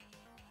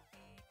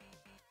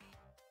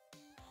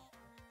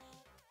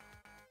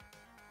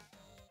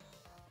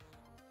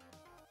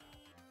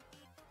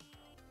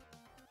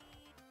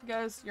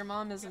 Guys, your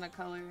mom isn't a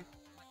color.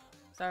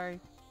 Sorry.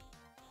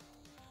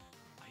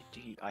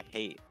 I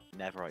hate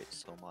Netherite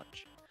so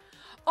much.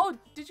 Oh,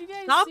 did you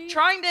guys Stop see?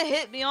 trying to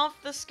hit me off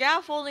the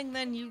scaffolding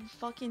then, you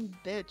fucking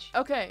bitch.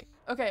 Okay,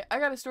 I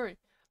got a story.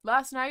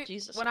 Last night,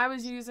 Jesus when I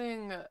was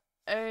using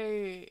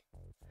Quizlet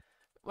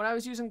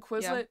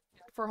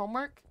for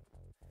homework,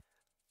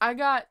 I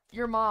got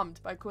Your Mommed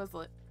by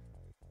Quizlet.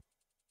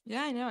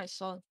 Yeah, I know. I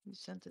saw you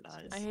sent it.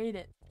 I hate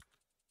it.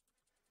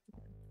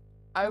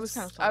 I That's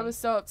kinda I funny. was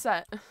so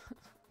upset.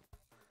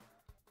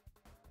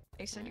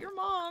 I said your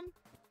mom.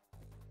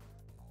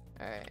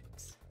 Alright.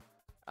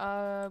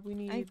 We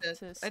need to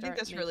start I think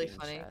that's really making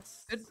funny.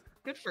 chests.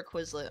 Good for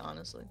Quizlet,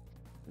 honestly.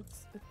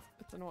 It's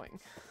annoying.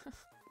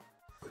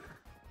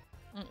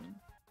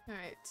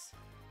 Alright.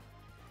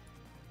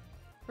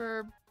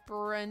 For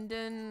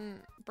Brendan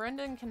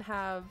can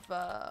have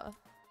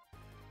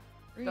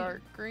Green.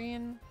 dark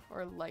green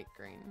or light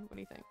green. What do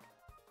you think?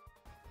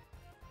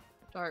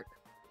 Dark.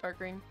 Dark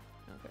green?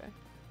 Okay.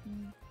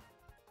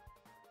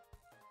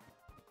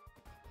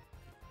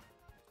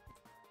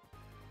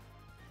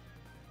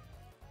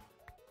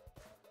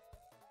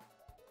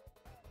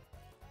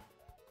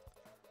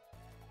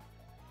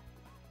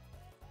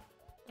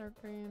 Dark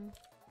green.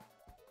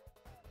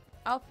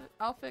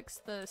 I'll fix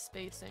the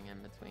spacing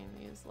in between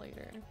these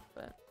later,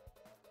 but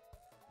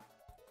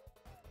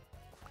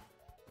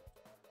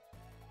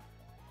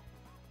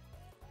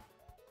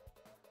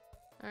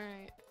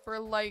alright. For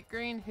light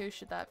green, who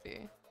should that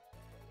be?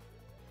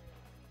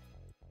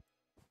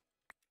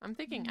 I'm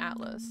thinking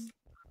Atlas.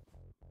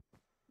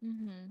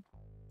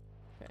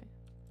 Okay.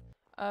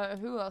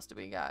 Who else do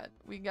we got?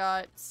 We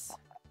got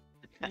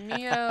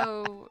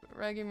Neo,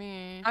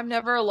 Regimi. I'm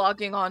never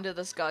logging onto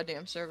this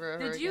goddamn server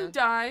ever Did you again.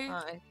 die?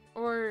 Hi.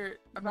 Or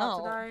about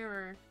to No. die,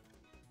 or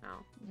no?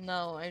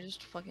 No, I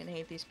just fucking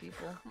hate these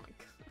people. Oh my god.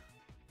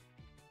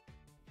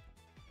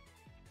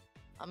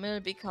 I'm gonna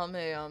become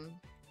a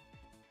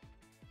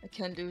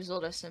Ken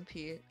Doozled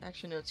SMP.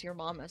 Actually, no, it's your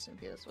mom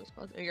SMP. That's what it's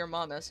called. Your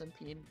mom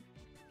SMP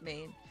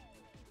main.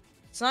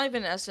 It's not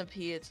even an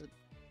SMP. It's a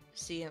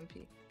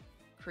CMP.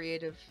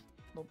 Creative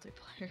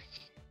multiplayer.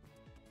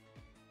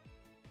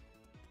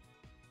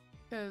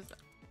 Because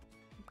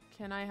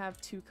can I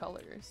have two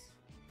colors?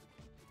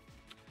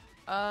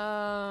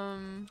 I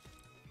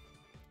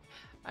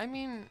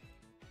mean,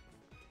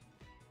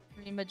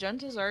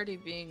 magenta's already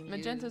being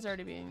magenta's used.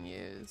 already being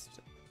used.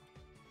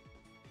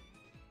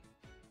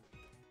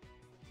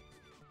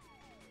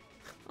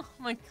 Oh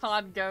my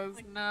god,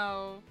 Ghost,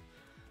 no.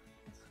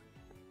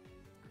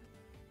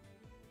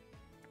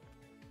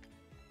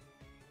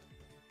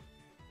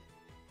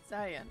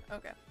 Cyan,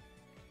 okay.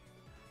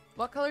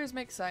 What colors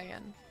make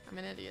cyan? I'm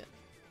an idiot.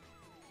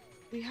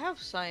 We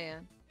have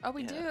cyan. Oh,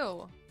 we Yeah.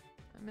 do.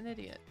 I'm an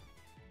idiot.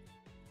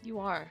 You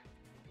are.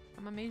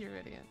 I'm a major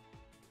idiot.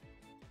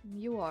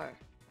 You are.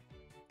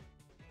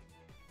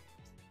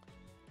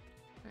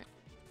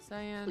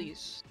 Cyan.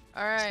 Please.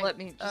 Alright. Just let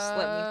me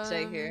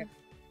stay here.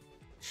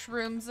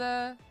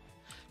 Shroomza.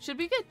 Should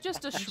we get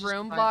just a I'm just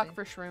shroom block vibing.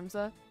 for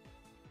Shroomza?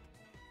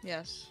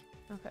 Yes.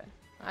 Okay.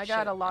 Oh, I got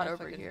shit, a lot I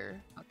over fucking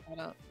here. fucked that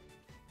up.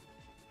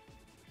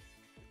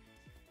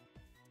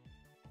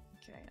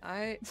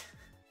 Okay,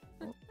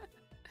 Okay.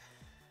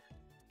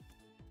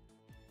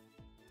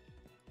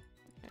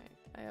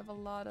 I have a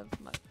lot of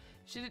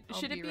should it I'll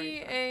should it be be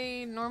right back.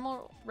 a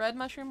normal red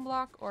mushroom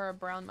block or a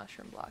brown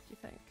mushroom block, you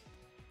think?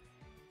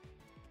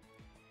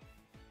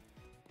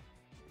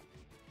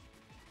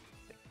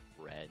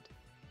 Red.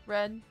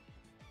 Red?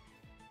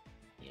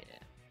 Yeah.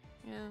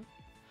 Yeah.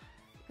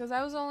 Because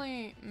I was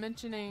only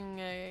mentioning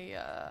a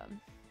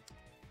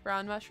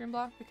brown mushroom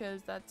block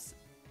because that's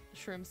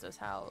Shroomsta's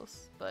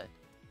house, but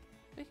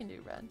we can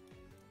do red.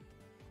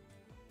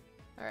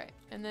 Alright,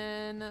 and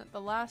then the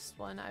last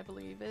one I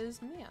believe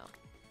is Meow.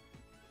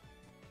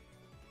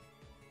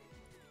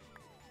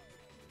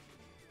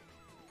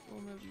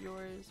 We'll move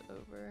yours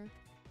over.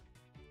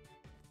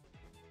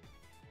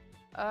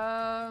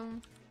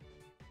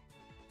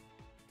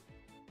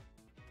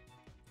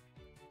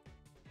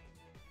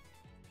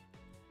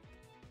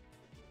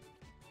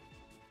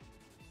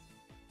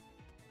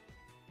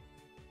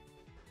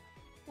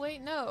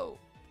 Wait, no.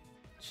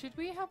 Should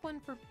we have one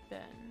for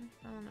Ben?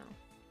 I don't know.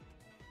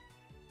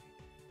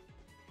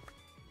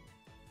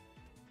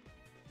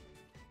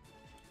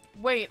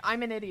 Wait,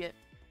 I'm an idiot.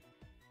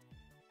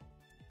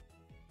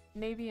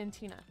 Navy and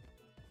Tina.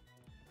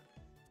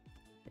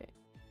 Okay,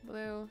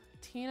 blue.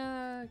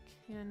 Tina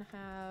can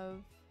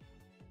have...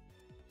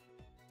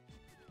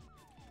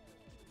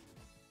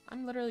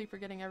 I'm literally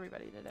forgetting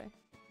everybody today.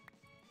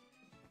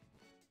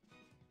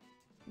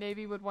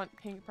 Navy would want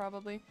pink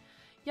probably.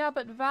 Yeah,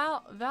 but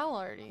Val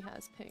already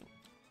has pink.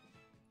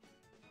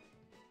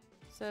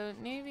 So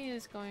Navy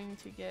is going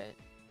to get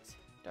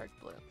dark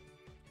blue.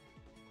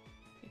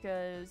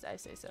 Because I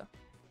say so.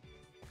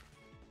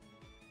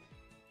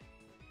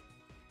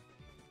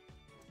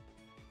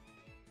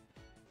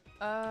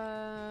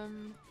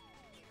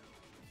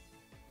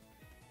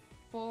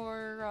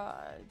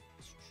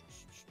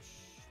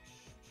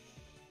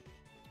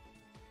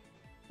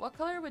 What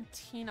color would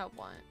Tina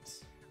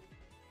want?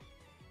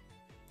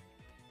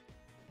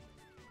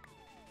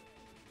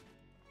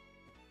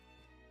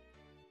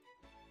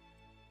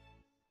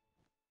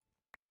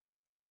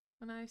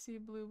 When I see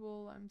blue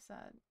wool, I'm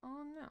sad.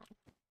 Oh no.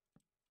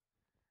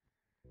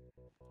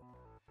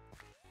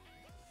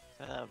 Is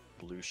that a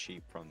blue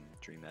sheep from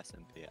Dream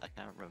SMP? I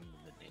can't remember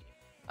the name.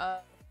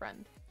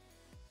 Friend.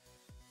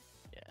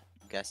 Yeah,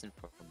 I'm guessing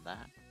from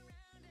that.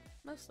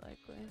 Most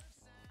likely.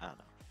 I don't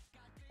know.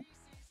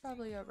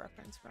 Probably a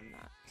reference from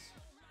that.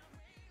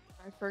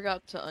 I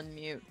forgot to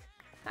unmute.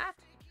 Ha!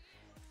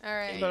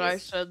 Alright. But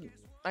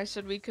I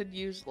said we could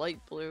use light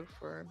blue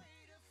for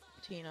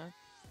Tina.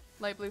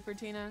 Light blue for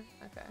Tina?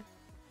 Okay.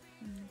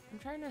 I'm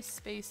trying to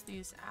space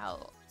these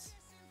out.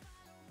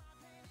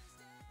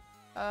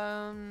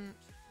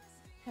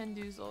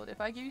 Hendoozled. If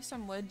I give you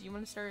some wood, do you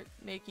want to start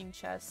making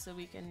chests so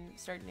we can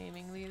start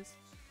naming these?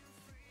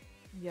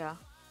 Yeah.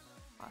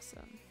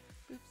 Awesome.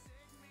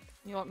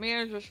 You want me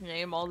to just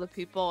name all the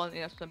people on the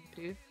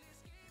SMP?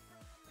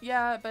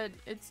 Yeah, but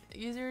it's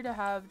easier to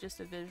have just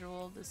a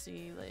visual to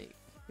see like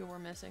who we're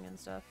missing and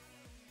stuff,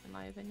 in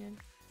my opinion.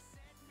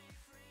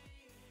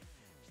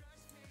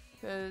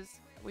 Because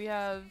we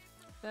have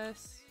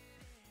this.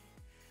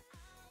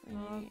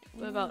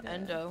 What about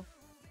Endo?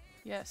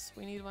 Yes,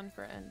 we need one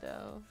for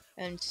Endo.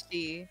 And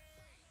C.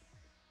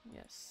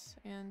 Yes,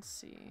 and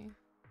C.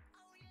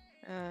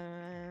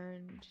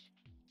 And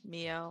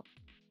Meow.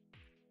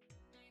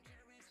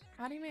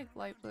 How do you make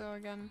light blue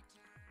again?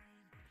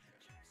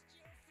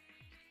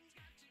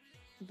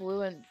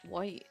 Blue and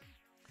white.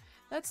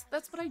 That's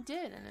what I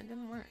did and it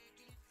didn't work.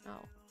 No.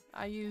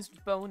 I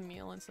used bone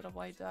meal instead of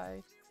white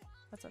dye.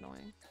 That's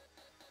annoying.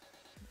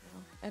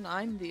 And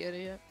I'm the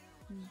idiot.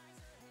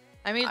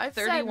 I made I've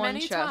 31 said many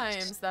chests.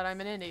 times that I'm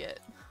an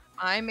idiot.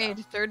 I made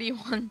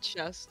 31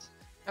 chests.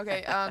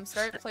 Okay,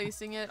 start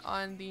placing it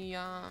on the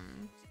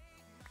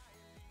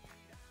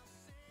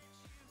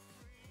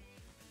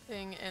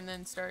thing and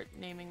then start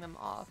naming them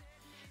off.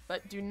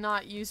 But do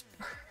not use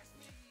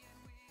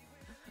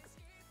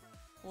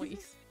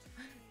please.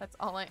 That's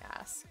all I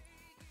ask.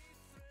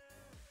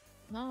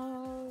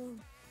 No.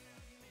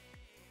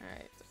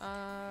 Alright,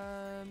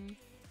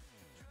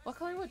 what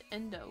color would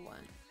Endo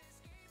want?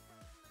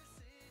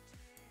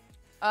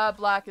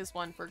 Black is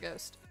one for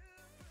Ghost.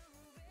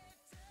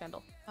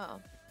 Kendall. Oh.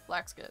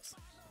 Black's Ghost.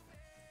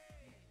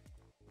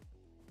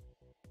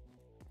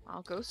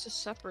 Oh, Ghost is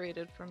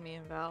separated from me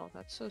and Val.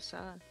 That's so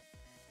sad.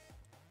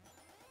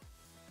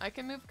 I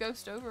can move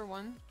Ghost over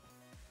one.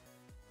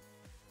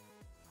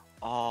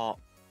 Oh,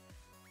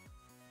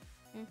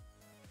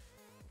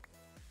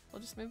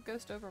 We'll just move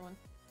Ghost over one.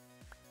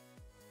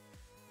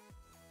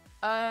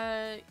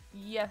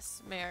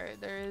 Yes, Mayor.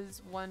 There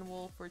is one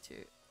wool for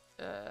two.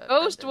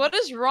 Ghost, Brendan. what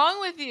is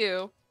wrong with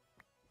you?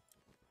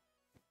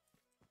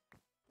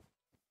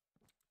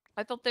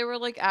 I thought they were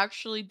like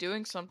actually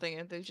doing something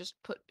and they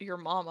just put your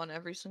mom on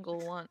every single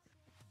one.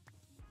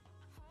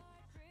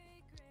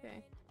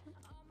 Okay.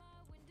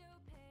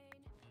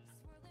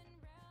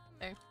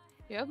 There.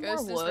 You have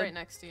Ghost more is wood. right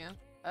next to you.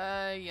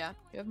 Yeah.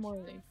 You have more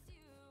than.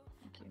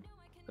 Thank you.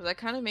 Because I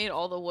kind of made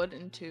all the wood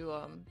into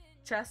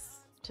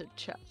Chests. to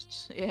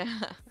chests.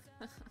 Yeah.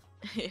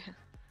 Yeah.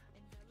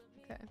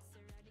 Okay.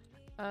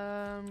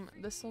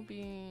 This will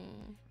be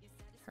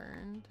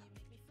turned.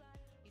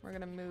 We're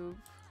gonna move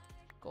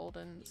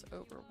Golden's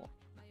over one.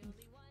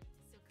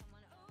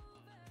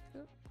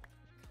 Boop.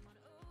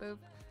 Boop.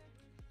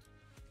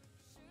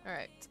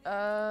 Alright.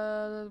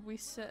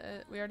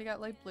 We already got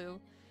light blue.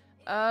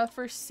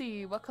 For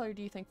C, what color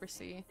do you think for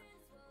C?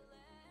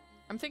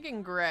 I'm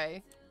thinking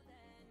gray.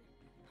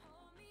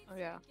 Oh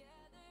yeah.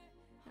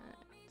 Alright.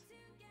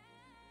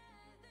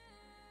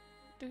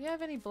 Do we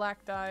have any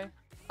black dye?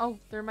 Oh,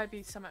 there might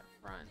be some at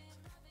front.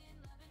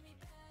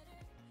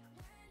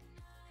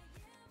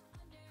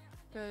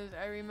 Because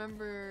I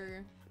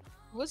remember...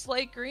 What's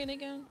light green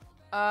again?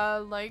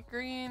 Light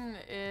green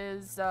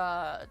is,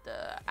 the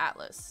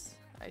Atlas.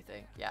 I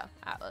think. Yeah,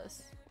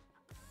 Atlas.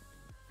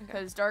 Okay.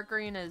 Because dark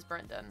green is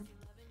Brendan.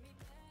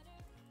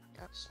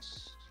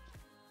 Yes.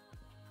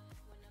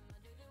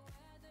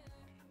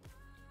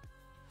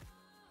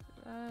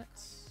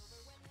 That's...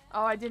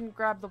 Oh, I didn't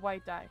grab the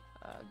white dye.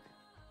 Ugh.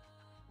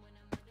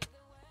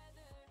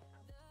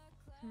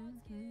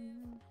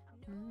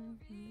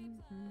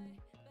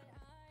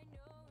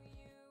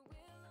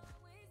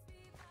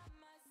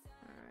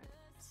 Alright.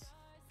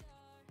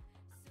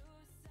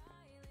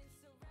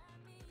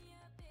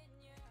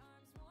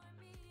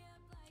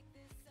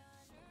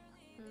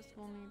 This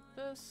we'll need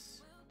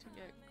this to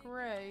get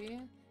gray.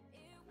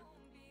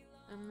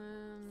 And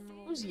then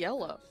we'll Who's need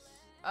yellow?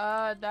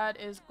 this. That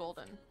is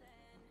golden.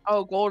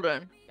 Oh,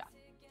 golden. Yeah.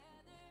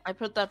 I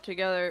put that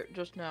together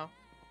just now.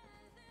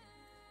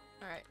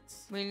 Alright.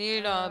 We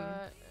need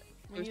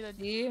we need a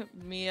C,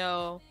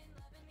 Mio,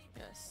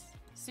 yes.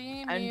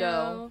 C,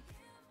 Endo.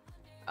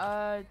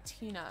 Mio,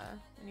 Tina.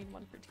 We need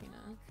one for Tina.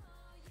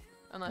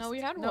 Unless No, we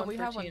had no, one we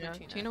for have Tina. one for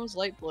Tina. Tina was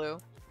light blue.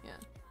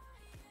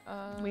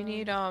 We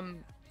need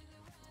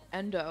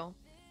Endo.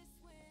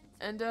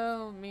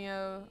 Endo,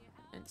 Mio,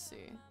 and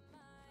C.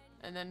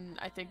 And then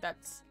I think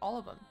that's all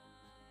of them.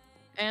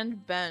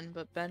 And Ben,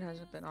 but Ben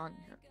hasn't been on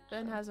yet.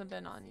 Ben so- hasn't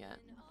been on yet,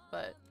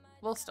 but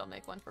we'll still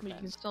make one for We Ben.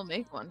 can still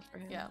make one for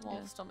him. Yeah,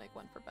 we'll still make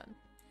one for Ben.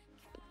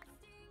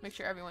 Make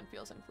sure everyone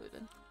feels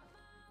included.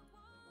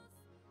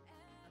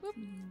 Whoop.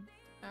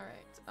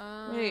 Alright,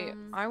 Wait,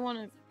 I want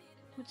to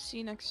put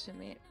C next to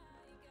me.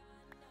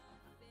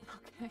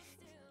 Okay.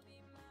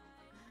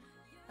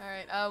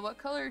 Alright, what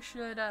color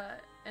should,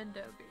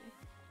 Endo be?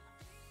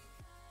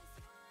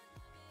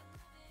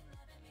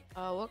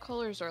 What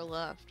colors are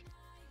left?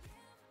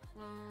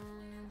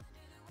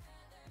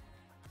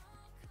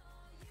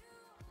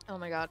 Oh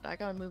my god, I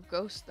gotta move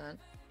Ghost then.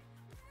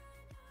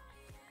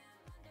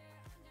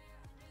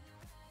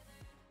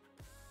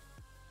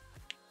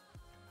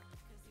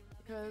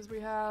 Because we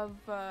have,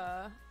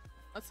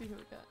 let's see who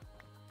we got.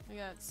 We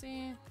got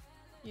C,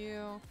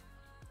 U,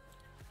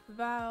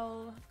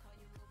 Val,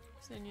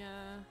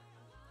 Sinya,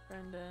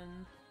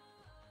 Brendan,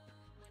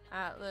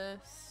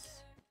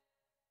 Atlas,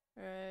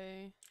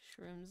 Ray,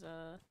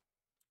 Shroomza,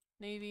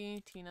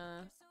 Navy,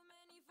 Tina,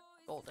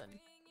 Golden.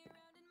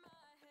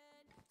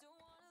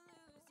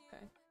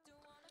 Okay.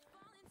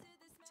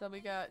 So we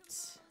got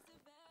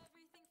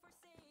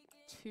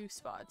 2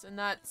 spots, and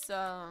that's,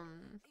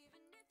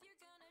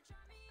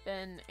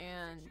 Ben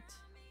and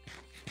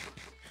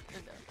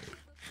Endo.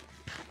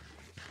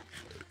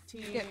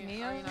 T, Get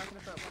Mio? are you not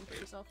gonna put one for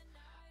yourself?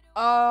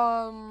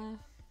 I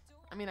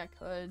mean I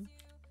could.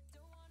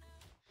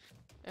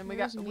 And we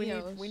Where's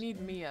need Mios?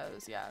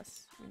 Mios,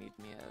 yes. We need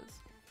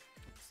Mios.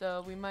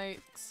 So we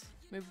might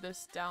move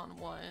this down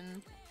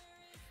 1.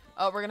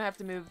 Oh, we're gonna have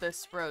to move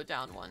this row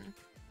down 1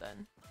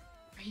 then.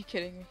 Are you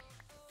kidding me?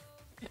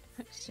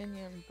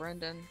 Sinya and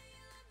Brendan.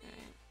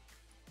 Alright.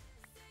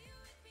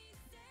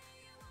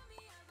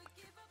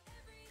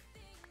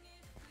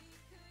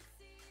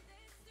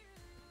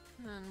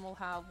 And we'll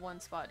have 1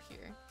 spot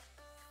here.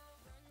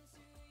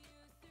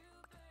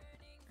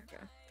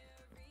 Okay.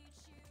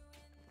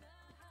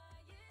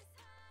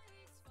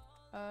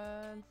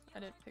 I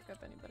didn't pick up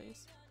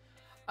anybody's.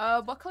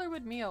 What color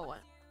would Mio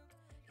want?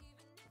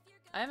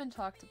 I haven't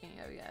talked to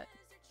Mio yet.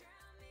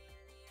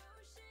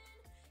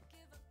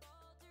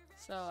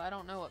 So I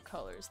don't know what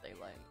colors they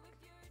like.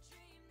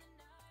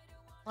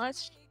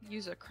 Let's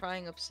use a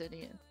crying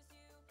obsidian.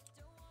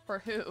 For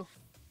who?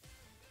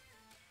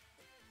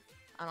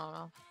 I don't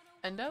know.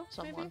 Endo?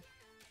 Someone.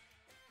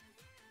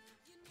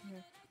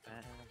 Maybe?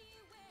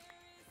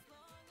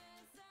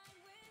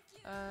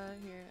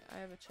 Here, I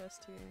have a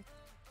chest here.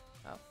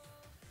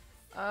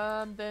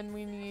 Oh. Then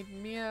we need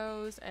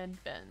Mios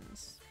and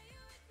Bens.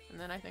 And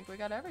then I think we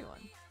got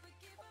everyone.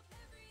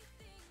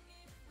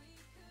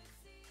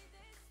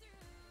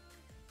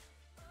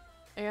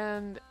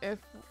 And if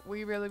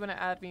we really want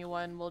to add me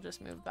one, we'll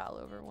just move Val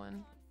over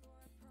 1.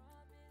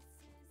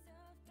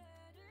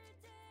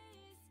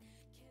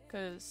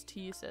 Because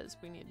T says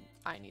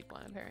I need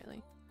 1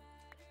 apparently.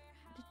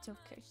 But it's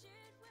okay.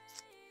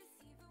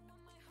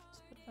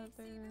 Just put that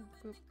there.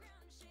 Boop.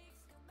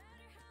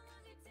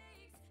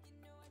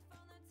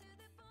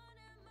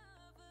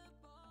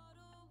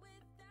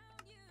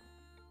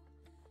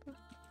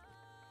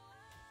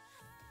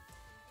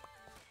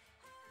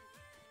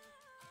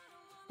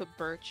 The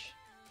birch.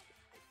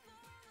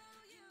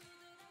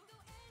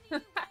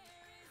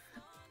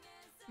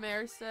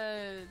 Mare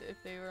said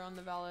if they were on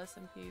the Val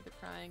SMP, the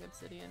crying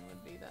obsidian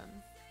would be them.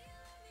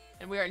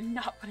 And we are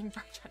not putting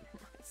birch under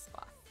my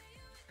spot.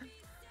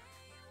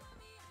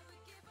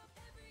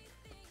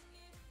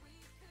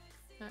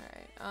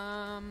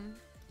 Alright,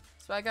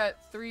 so I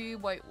got 3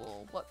 white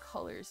wool. What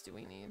colors do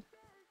we need?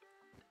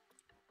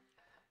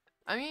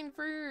 I mean,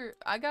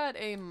 I got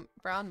a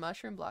brown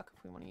mushroom block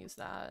if we want to use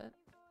that.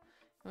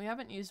 We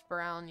haven't used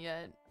brown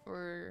yet,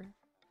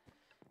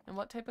 and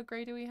what type of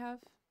gray do we have?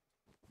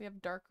 We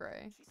have dark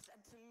gray.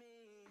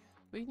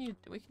 We can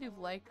do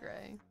light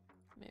gray,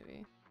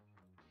 maybe.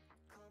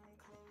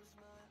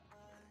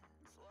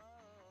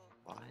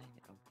 Why?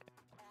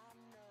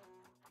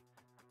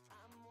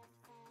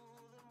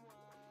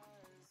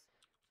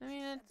 I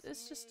mean,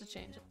 it's just a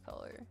change of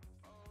color.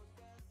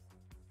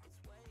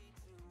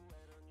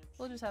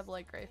 We'll just have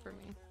light gray for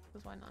me,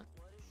 because why not?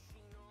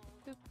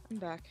 Boop. I'm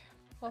back.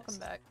 Welcome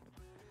back.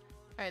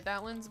 Alright,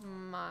 that one's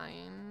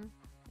mine.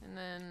 And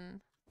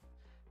then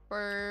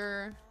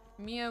for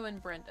Mio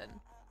and Brendan.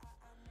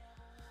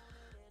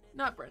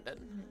 Not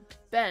Brendan.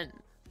 Ben.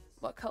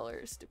 What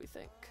colors do we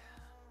think?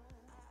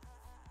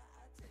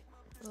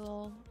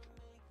 Well,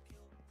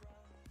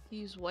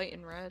 use white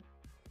and red.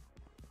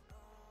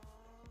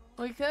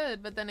 We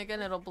could, but then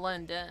again it'll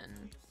blend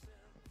in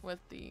with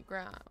the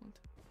ground.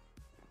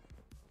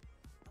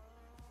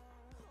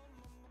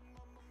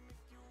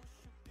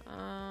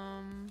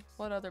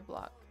 What other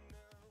block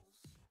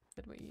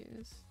could we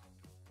use?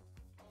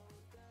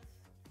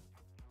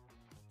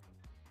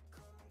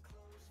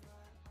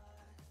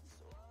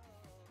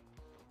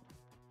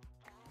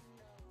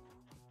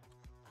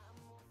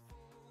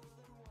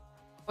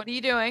 What are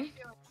you doing?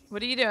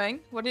 What are you doing?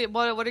 What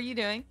are you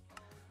doing?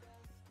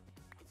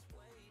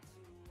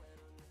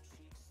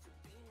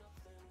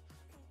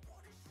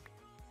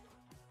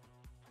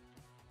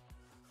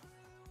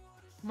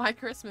 My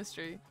Christmas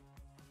tree.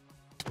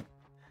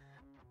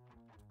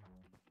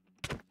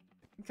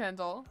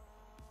 Kendall.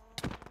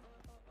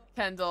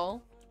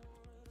 Kendall.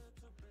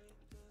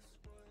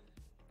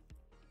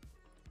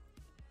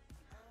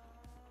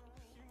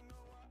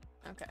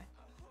 Okay.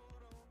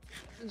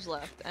 Who's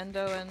left?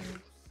 Endo and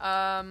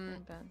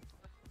Ben.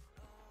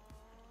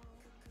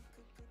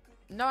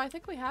 No, I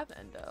think we have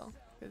Endo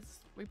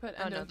because we put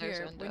Oh, Endo no, there's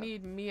here. We Endo.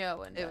 need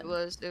Mio and It Ben.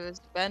 was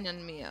Ben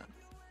and Mia.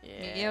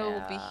 Yeah. Mia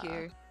will be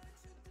here.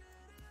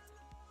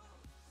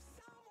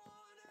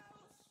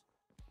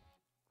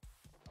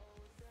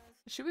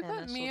 Should we And put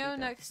this will be Mio good.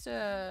 next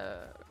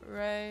to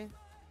Ray?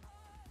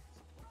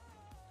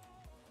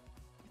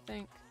 I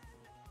think.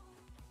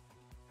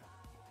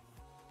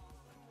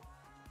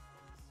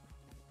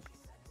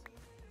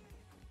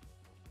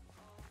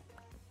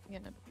 I'm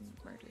gonna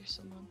murder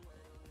someone.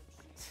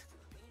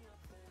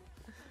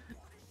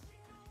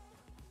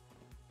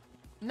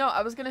 No,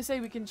 I was gonna say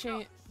we can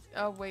change.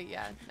 Oh wait,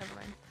 yeah, never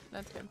mind.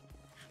 That's good.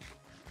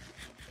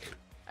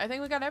 I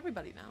think we got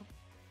everybody now.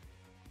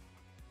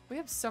 We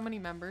have so many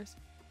members.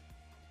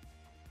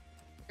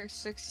 There's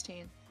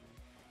 16.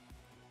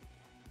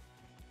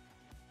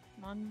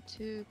 1,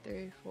 2,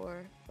 3,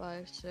 4,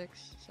 5,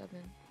 6,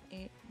 7,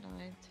 8,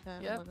 9,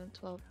 10, Yep. 11,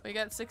 12. We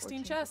got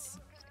 16 14, chests.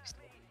 15,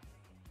 16.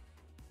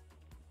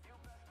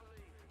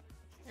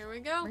 Here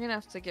we go. We're gonna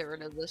have to get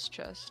rid of this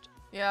chest.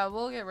 Yeah,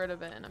 we'll get rid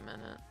of it in a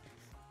minute.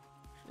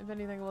 If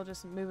anything, we'll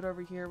just move it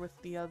over here with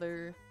the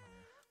other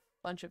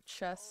bunch of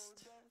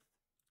chests.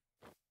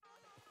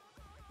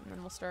 And then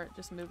we'll start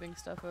just moving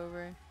stuff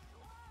over.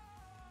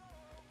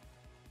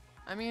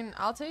 I mean,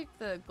 I'll take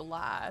the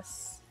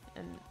glass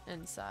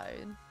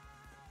inside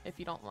if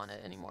you don't want it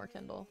anymore,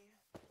 Kendall.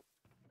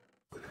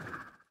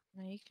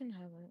 No, you can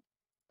have it.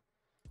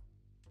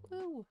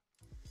 Woo!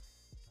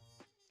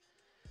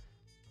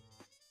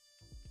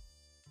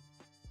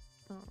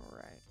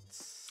 Alright.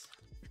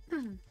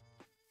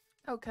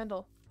 Oh,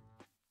 Kendall.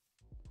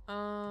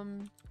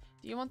 Do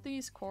you want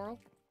these coral?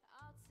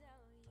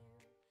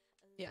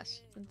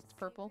 Yes. Since it's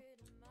purple.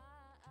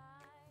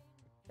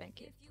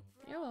 Thank you.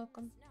 You're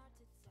welcome.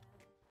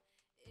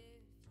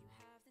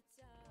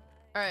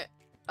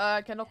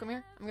 Alright. Kendall, come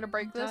here. I'm gonna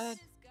break this. God,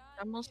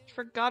 I almost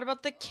forgot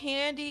about the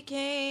candy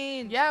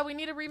cane. Yeah, we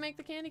need to remake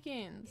the candy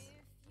canes.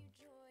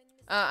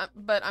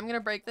 But I'm gonna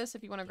break this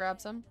if you want to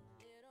grab some.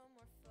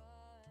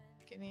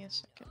 Give me a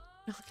second.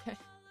 Okay.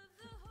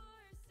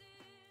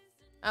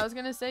 I was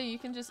gonna say, you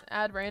can just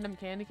add random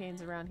candy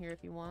canes around here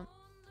if you want.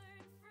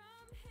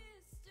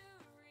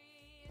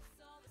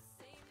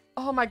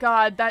 Oh my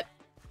god, that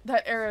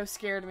arrow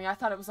scared me. I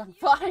thought it was on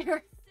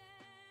fire.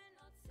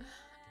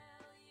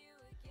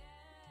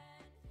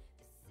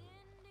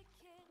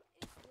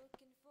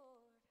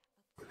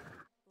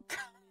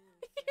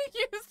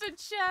 You used a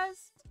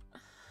chest.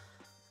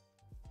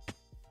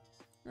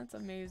 That's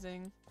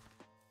amazing.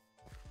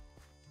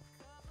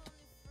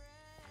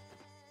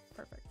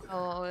 Perfect.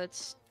 Oh,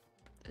 it's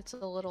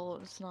a little.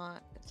 It's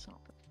not.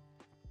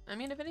 I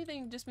mean, if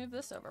anything, just move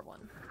this over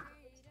one.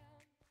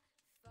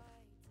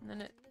 And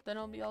then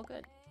it'll be all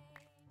good.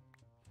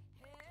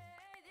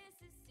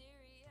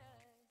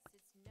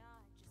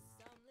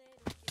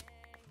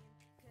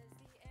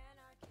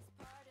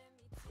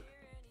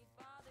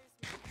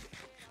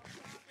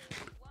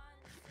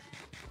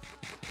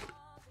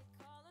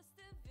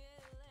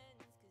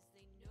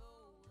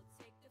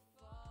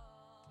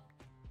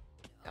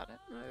 Got it.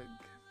 Ugh.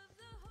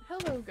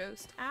 Hello,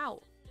 ghost.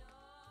 Ow.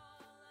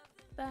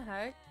 The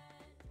heck?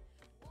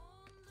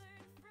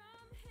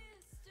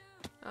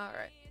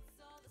 Alright.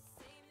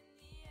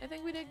 I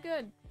think we did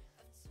good.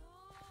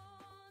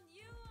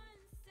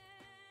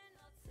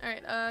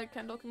 Alright,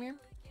 Kendall, come here.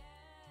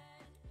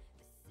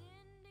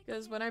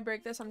 Because when I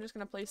break this, I'm just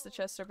gonna place the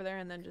chest over there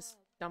and then just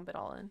dump it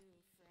all in.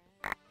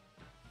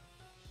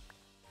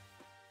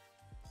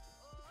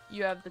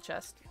 You have the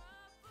chest.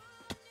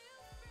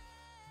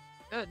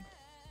 Good.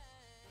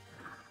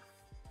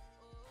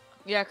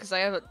 Yeah, because I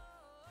have a.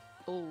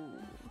 Oh,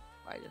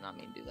 I did not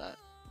mean to do that.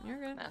 You're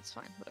good. That's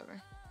fine.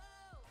 Whatever.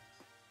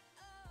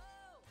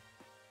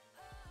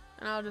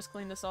 And I'll just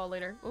clean this all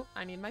later. Oh,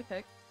 I need my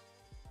pick.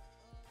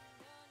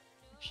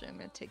 Actually, I'm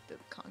gonna take the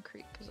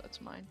concrete because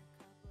that's mine.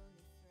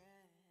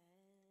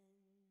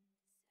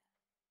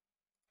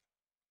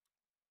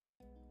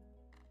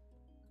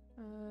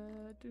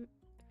 Do.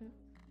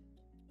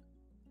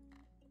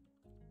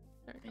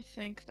 I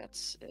think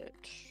that's it.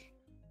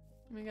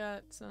 We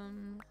got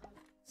some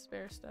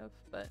spare stuff,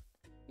 but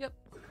yep.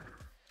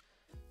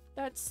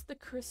 That's the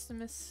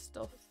Christmas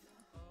stuff.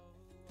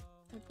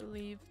 I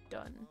believe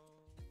done.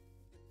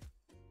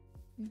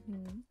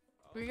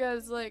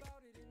 Because, like,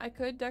 I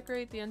could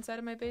decorate the inside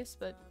of my base,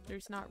 but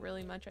there's not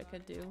really much I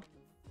could do.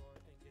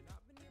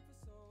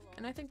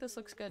 And I think this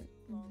looks good.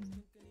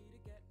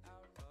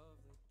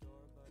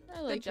 I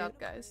like Good job, it.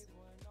 guys.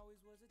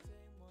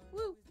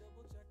 Woo!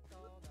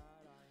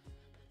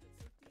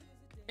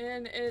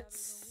 And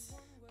it's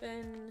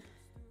been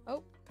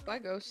Oh, bye,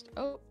 Ghost.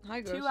 Oh, hi,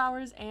 Ghost. 2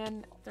 hours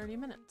and 30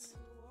 minutes.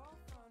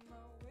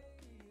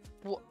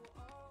 What?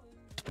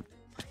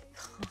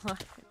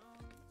 God.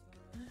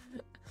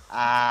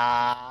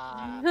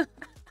 Ah,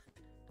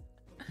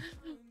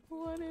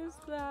 What is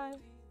that?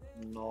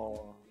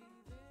 no.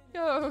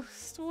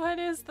 Ghost, what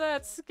is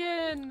that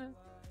skin?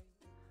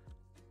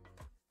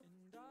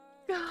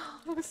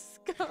 Ghost,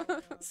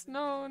 Ghost,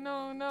 no,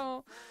 no,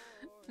 no.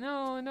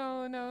 No,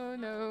 no, no,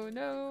 no,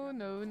 no,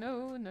 no,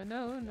 no, no,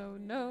 no, no,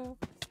 no.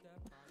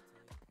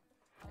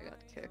 I got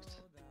kicked.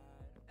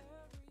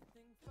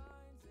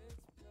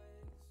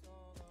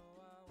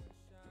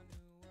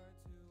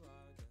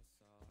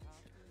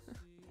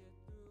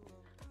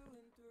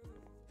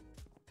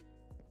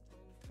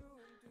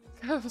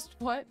 Ghost,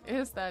 what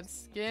is that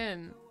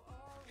skin?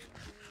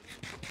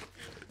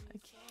 I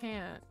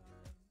can't.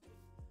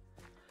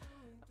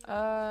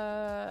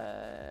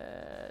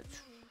 I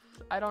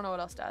don't know what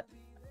else to add.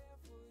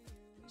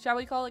 Shall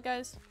we call it,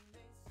 guys?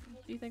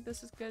 Do you think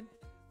this is good?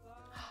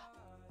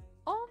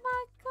 Oh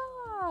my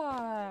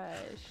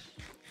gosh!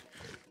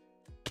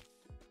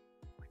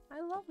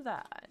 I love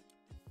that.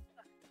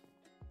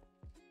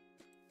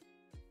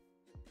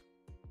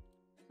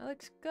 That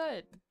looks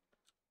good.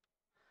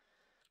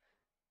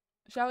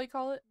 Shall we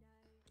call it?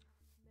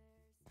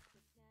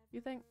 You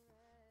think?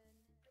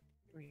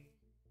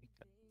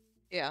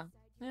 Yeah.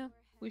 Yeah.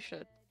 We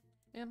should.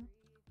 Yeah.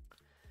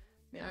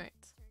 Yeah. Alright.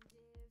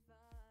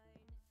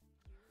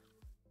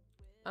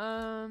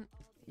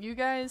 You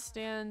guys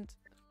stand,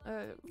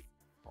 I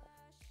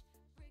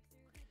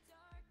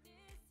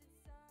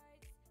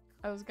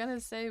was gonna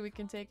say we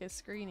can take a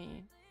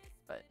screenie,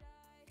 but...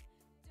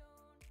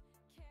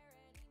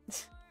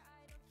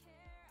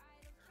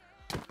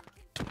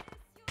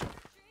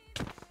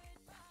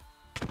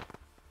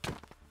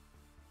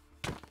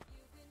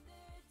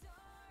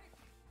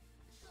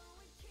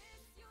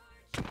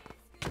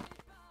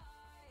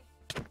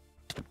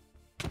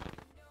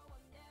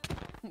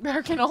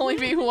 There can only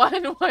be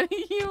one? What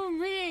do you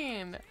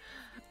mean?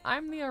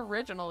 I'm the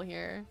original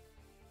here.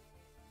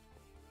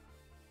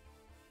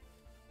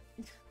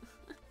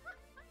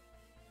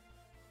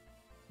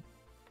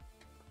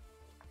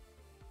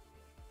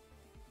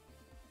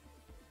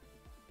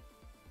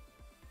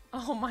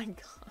 Oh my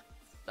god,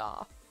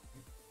 stop.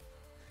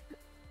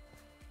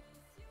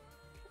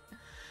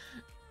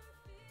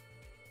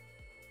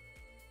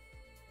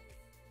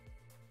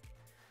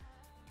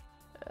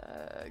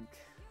 Ugh.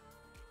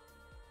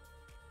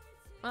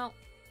 Well.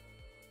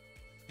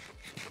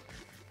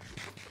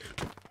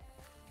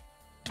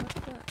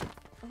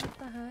 What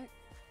the heck?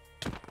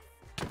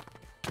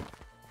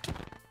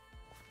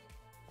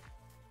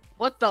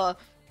 What the?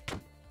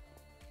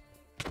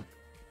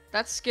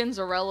 That skin's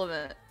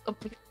irrelevant.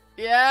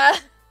 Yeah.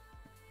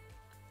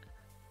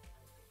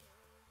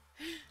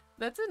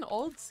 That's an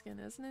old skin,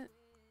 isn't it?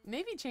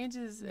 Maybe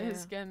changes his Yeah.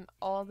 skin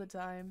all the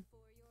time.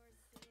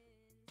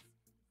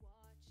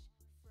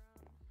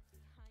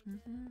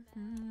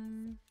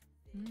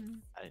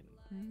 I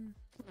didn't.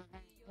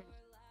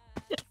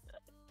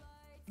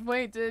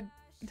 Wait, did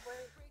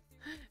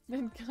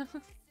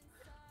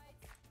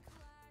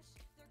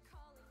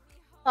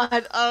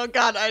Oh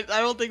god, I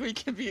don't think we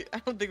can be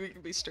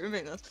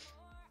streaming this.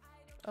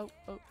 oh,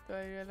 do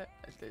I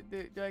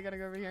gotta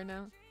go over here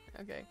now?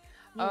 Okay.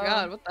 Oh my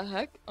god, what the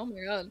heck? Oh my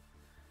god.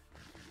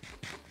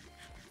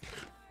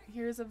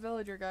 Here's a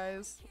villager,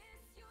 guys,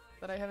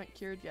 that I haven't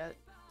cured yet.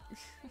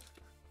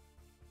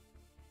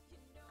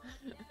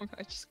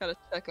 I just gotta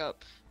check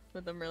up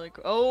with them really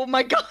quick. Oh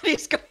my god,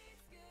 he's got.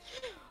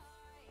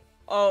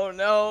 Oh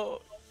no.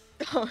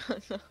 Oh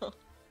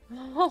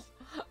no.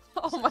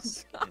 Oh my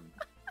god.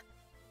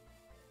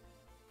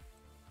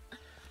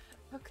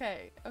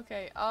 Okay,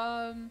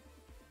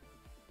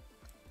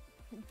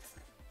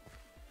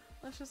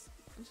 let's just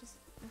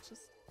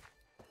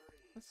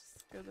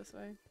go this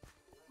way.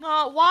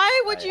 No,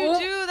 why would you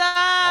Right. do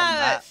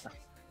that? On that.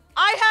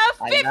 I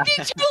have I know.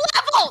 52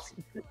 levels!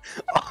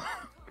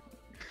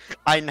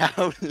 I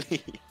now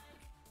leave.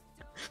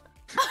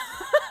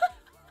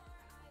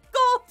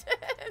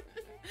 Golden!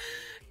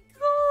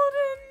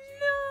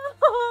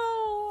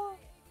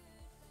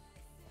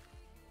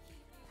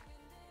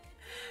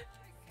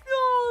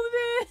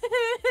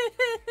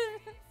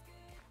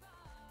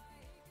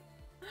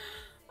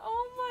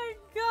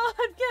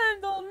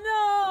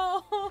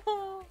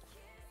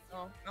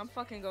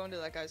 fucking going to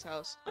that guy's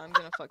house. I'm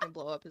gonna fucking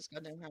blow up his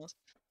goddamn house.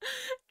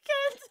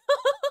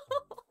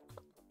 Kendall!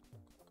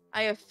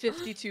 I have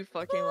 52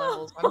 fucking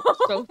levels. I'm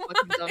so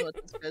fucking done with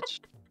this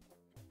bitch.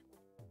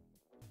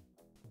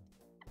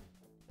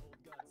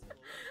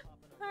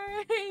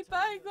 Alright,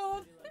 bye,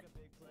 Gold.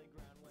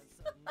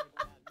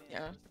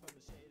 Yeah.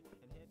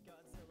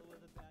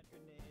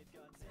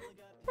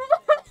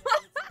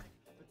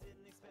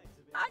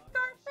 Hi,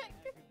 Garfic.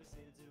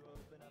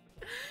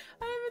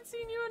 I haven't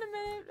seen you in a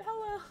minute.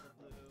 Hello.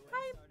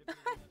 Hi.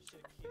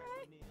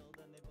 Hi.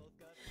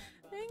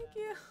 Thank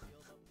you.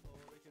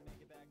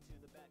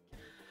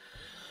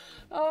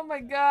 Oh my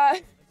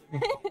god.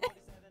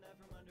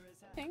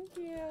 Thank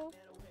you.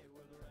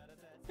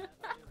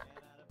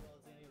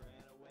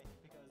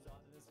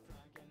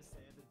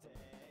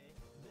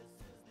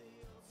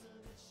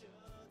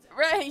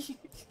 Ray, you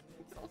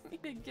don't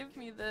need to give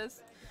me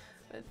this,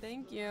 but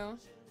thank you.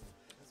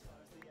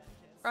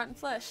 Rotten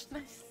flesh,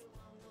 nice.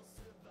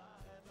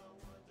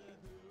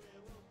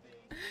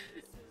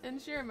 And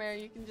sure,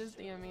 Mary, you can just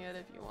DM me it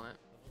if you want.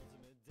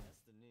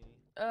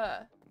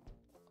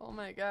 Oh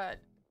my god.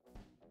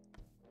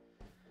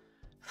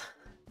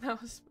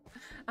 That was.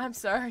 I'm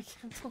sorry,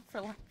 Kendall,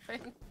 for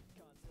laughing.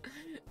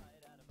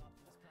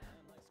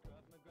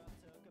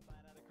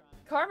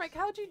 Karmic,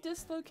 how'd you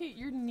dislocate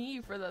your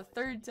knee for the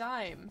 3rd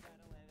time?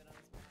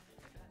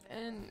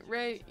 And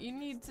Ray, you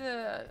need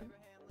to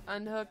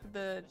unhook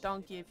the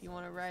donkey if you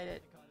want to ride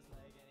it.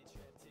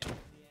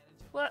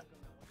 What?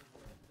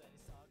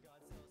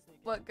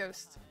 What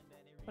ghost?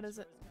 What is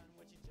it?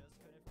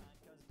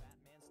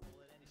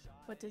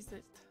 What is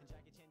it?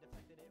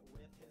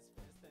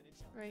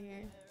 Right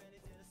here.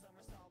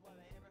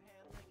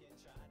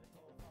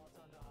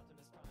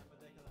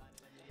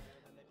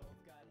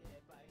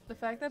 The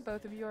fact that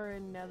both of you are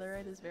in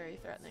netherite is very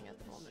threatening at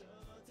the moment.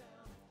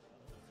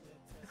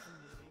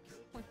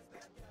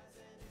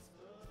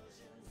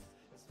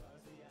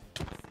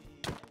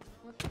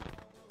 What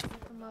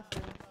the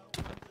muffin?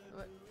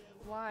 What?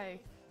 Why?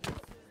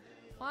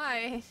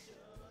 Why?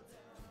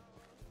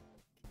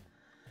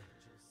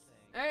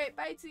 Alright,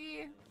 bye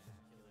T!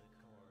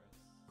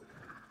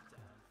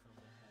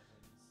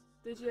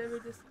 Did you ever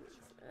just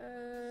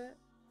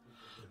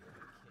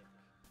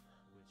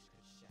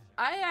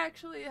I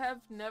actually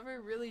have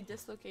never really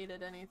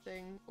dislocated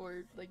anything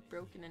or like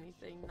broken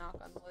anything, knock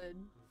on wood.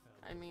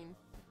 I mean,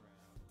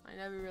 I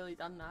never really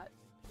done that.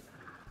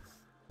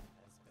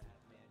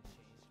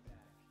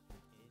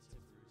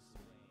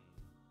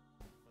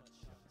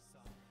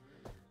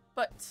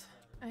 But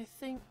I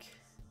think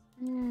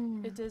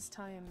it is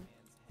time.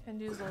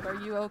 Hendoozled, are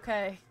you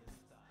okay?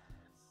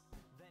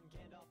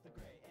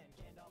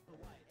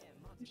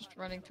 I'm just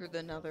running through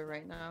the nether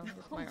right now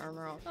with my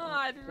armor off.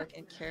 God. I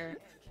fucking care.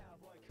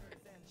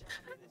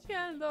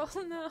 Kendall,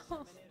 no.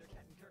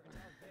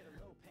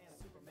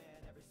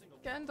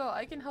 Kendall,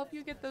 I can help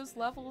you get those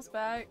levels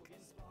back.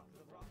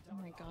 Oh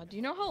my god, do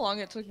you know how long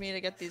it took me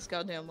to get these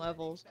goddamn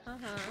levels?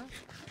 Uh-huh.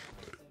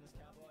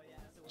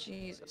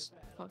 Jesus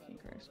fucking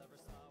Christ.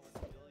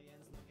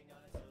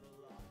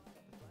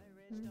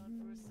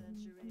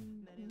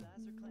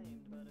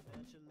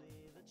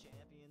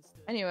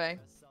 Anyway,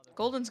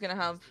 Golden's gonna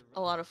have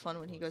a lot of fun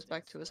when he goes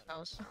back to his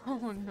house.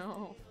 Oh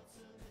no.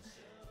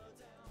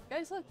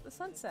 Guys, look, the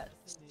sunset.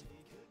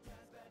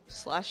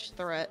 Slash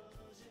threat.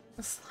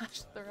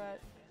 Slash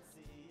threat.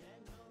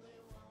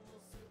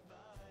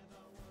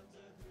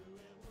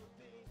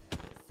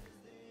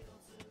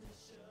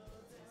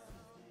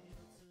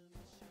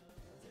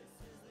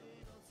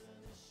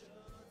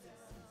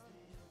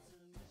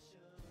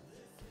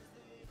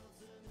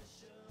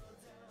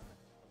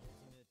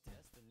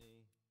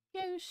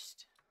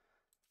 Ghost.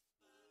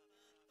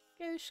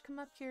 Ghost, come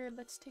up here.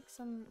 Let's take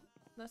some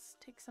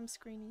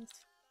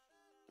screenies.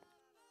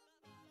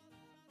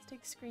 Let's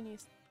take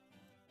screenies.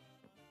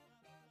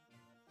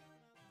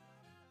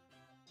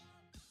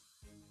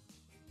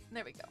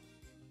 There we go.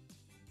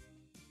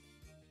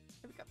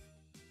 There we go.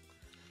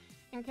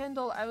 And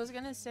Kendall, I was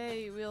gonna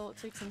say we'll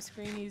take some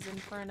screenies in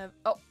front of—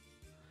 oh!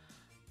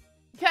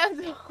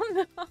 Kendall,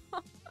 no!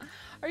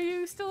 Are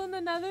you still in the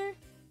nether?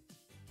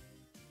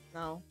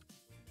 No.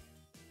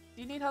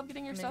 Do you need help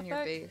getting your I'm stuff in your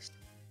back? base.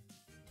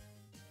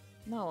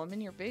 No, I'm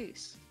in your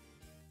base.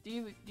 Do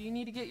you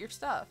need to get your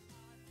stuff?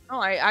 No,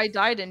 I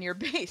died in your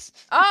base.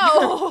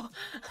 Oh!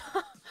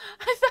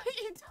 I thought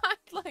you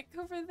died like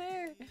over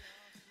there.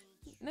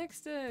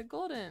 Next to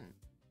Golden.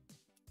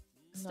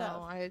 Stuff.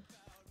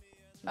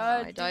 No,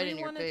 I died in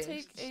your base. Do we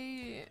want to take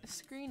a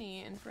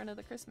screenie in front of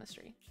the Christmas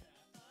tree?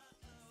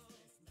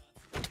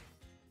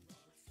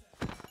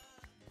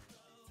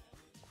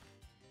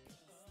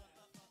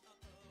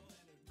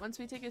 Once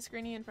we take a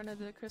screenie in front of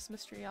the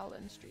Christmas tree, I'll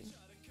end stream.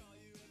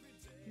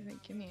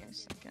 Give me a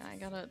second. I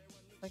gotta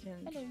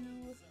fucking Hello.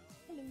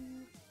 Hello.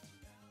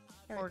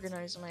 Alright.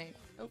 organize my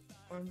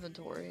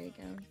inventory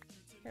again.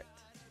 Here.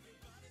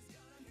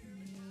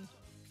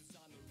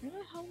 Where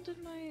the hell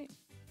did my...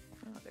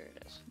 oh, there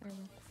it is. There we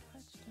go.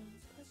 Touchdown,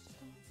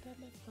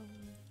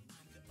 telephone.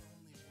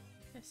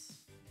 Yes.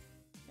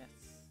 Yes.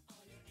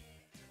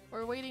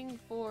 We're waiting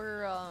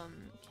for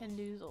Ken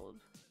Doozled.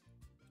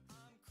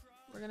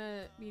 We're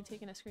gonna be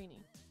taking a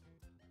screening.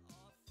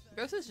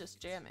 Ghost is just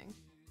jamming.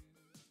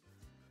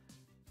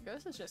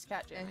 Ghost is just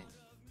cat jamming.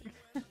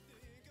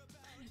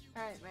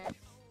 Alright, man.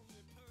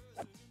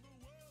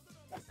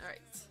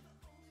 Alright.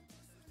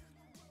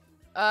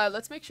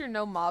 Let's make sure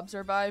no mobs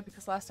are by,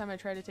 because last time I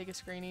tried to take a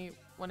screenie,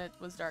 when it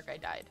was dark, I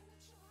died.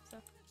 So.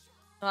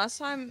 Last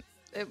time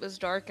it was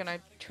dark and I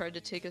tried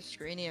to take a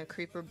screenie, a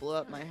creeper blew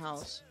up my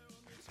house.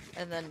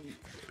 And then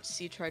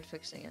C tried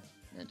fixing it,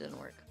 and it didn't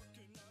work.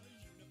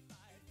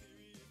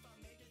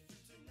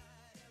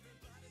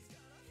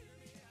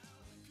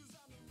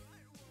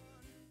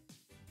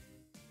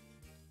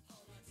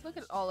 Look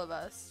at all of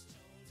us.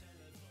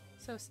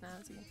 So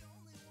snazzy.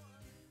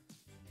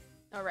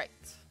 Alright.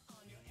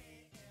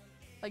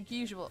 Like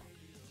usual.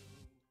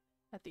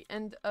 At the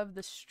end of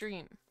the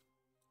stream.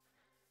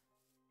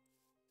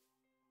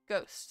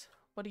 Ghost,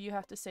 what do you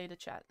have to say to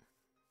chat?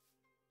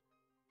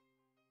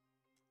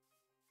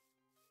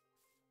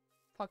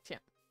 PogChamp,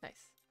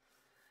 nice.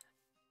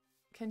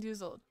 Ken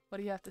Doozled, what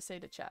do you have to say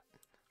to chat?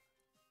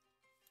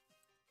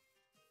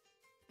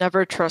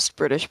 Never trust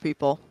British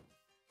people.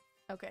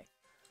 Okay.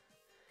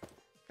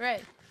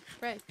 Ray,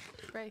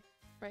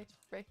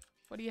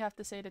 what do you have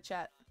to say to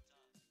chat?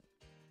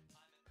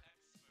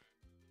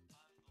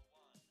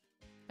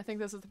 I think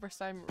this is the first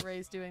time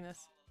Ray's doing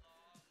this.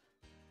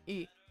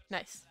 E,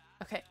 nice.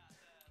 Okay.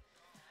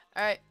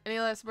 Alright, any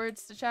last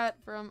words to chat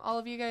from all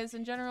of you guys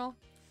in general?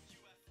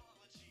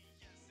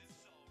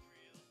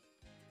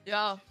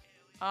 Yeah.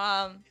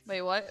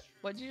 Wait, what?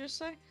 What did you just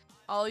say?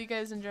 All you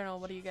guys in general,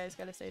 what do you guys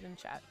gotta say in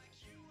chat?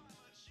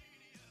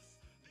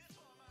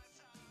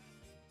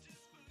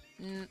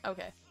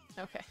 Okay.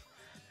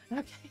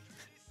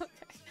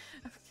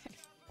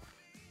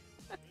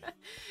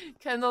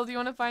 Kendall, do you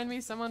want to find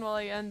me someone while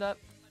I end up?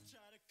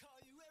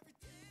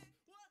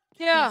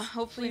 Yeah, Please,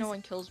 hopefully no please.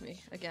 one kills me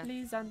again.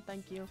 Please and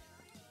thank you.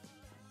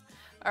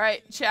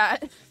 Alright,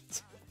 chat.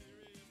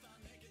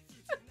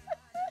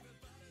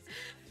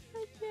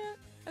 I can't.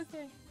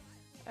 Okay.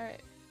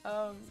 Alright.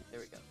 There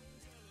we go.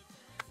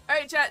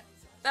 Alright, chat.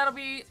 That'll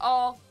be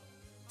all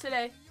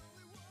today.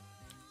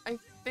 I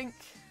think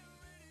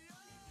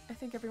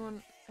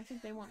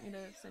they want me to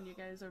send you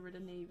guys over to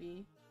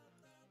Navy.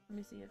 Let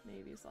me see if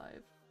Navy's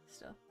live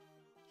still.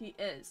 He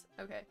is.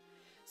 Okay.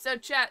 So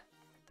chat,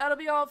 that'll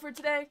be all for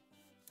today.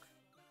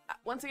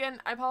 Once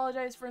again, I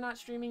apologize for not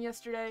streaming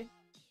yesterday.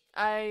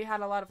 I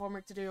had a lot of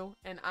homework to do,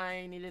 and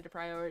I needed to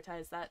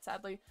prioritize that,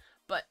 sadly.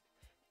 But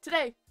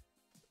today,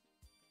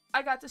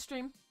 I got to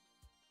stream.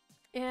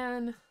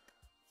 And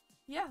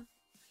yeah,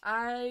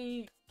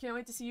 I can't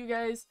wait to see you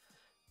guys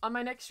on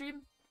my next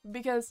stream,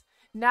 because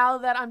now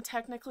that I'm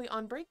technically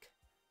on break,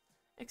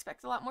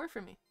 expect a lot more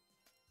from me.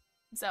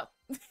 So,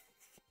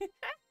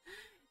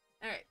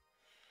 alright.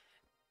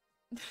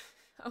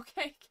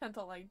 Okay,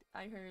 Kendall,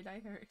 I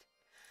heard.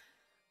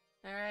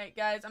 Alright,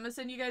 guys, I'm gonna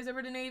send you guys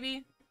over to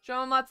Navy. Show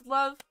them lots of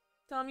love.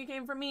 Tell them you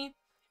came from me.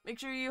 Make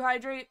sure you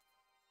hydrate.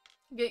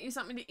 Get you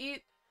something to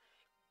eat.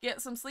 Get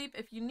some sleep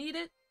if you need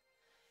it.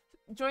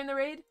 Join the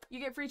raid.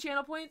 You get free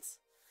channel points.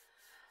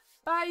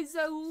 Bye,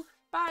 Zoe.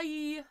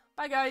 Bye.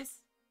 Bye,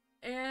 guys.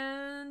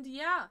 And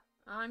yeah,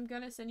 I'm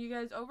gonna send you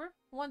guys over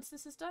once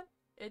this is done.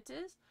 It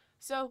is.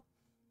 So,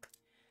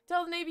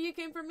 tell the Navy you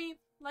came from me.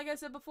 Like I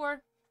said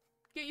before,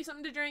 get you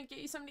something to drink, get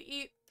you something to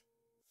eat,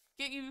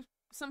 get you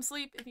some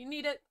sleep if you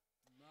need it.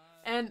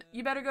 And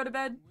you better go to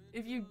bed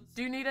if you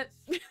do need it.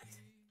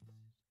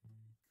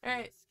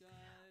 Alright.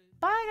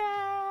 Bye,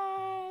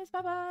 guys.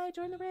 Bye-bye.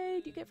 Join the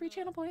raid. You get free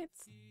channel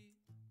points.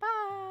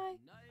 Bye.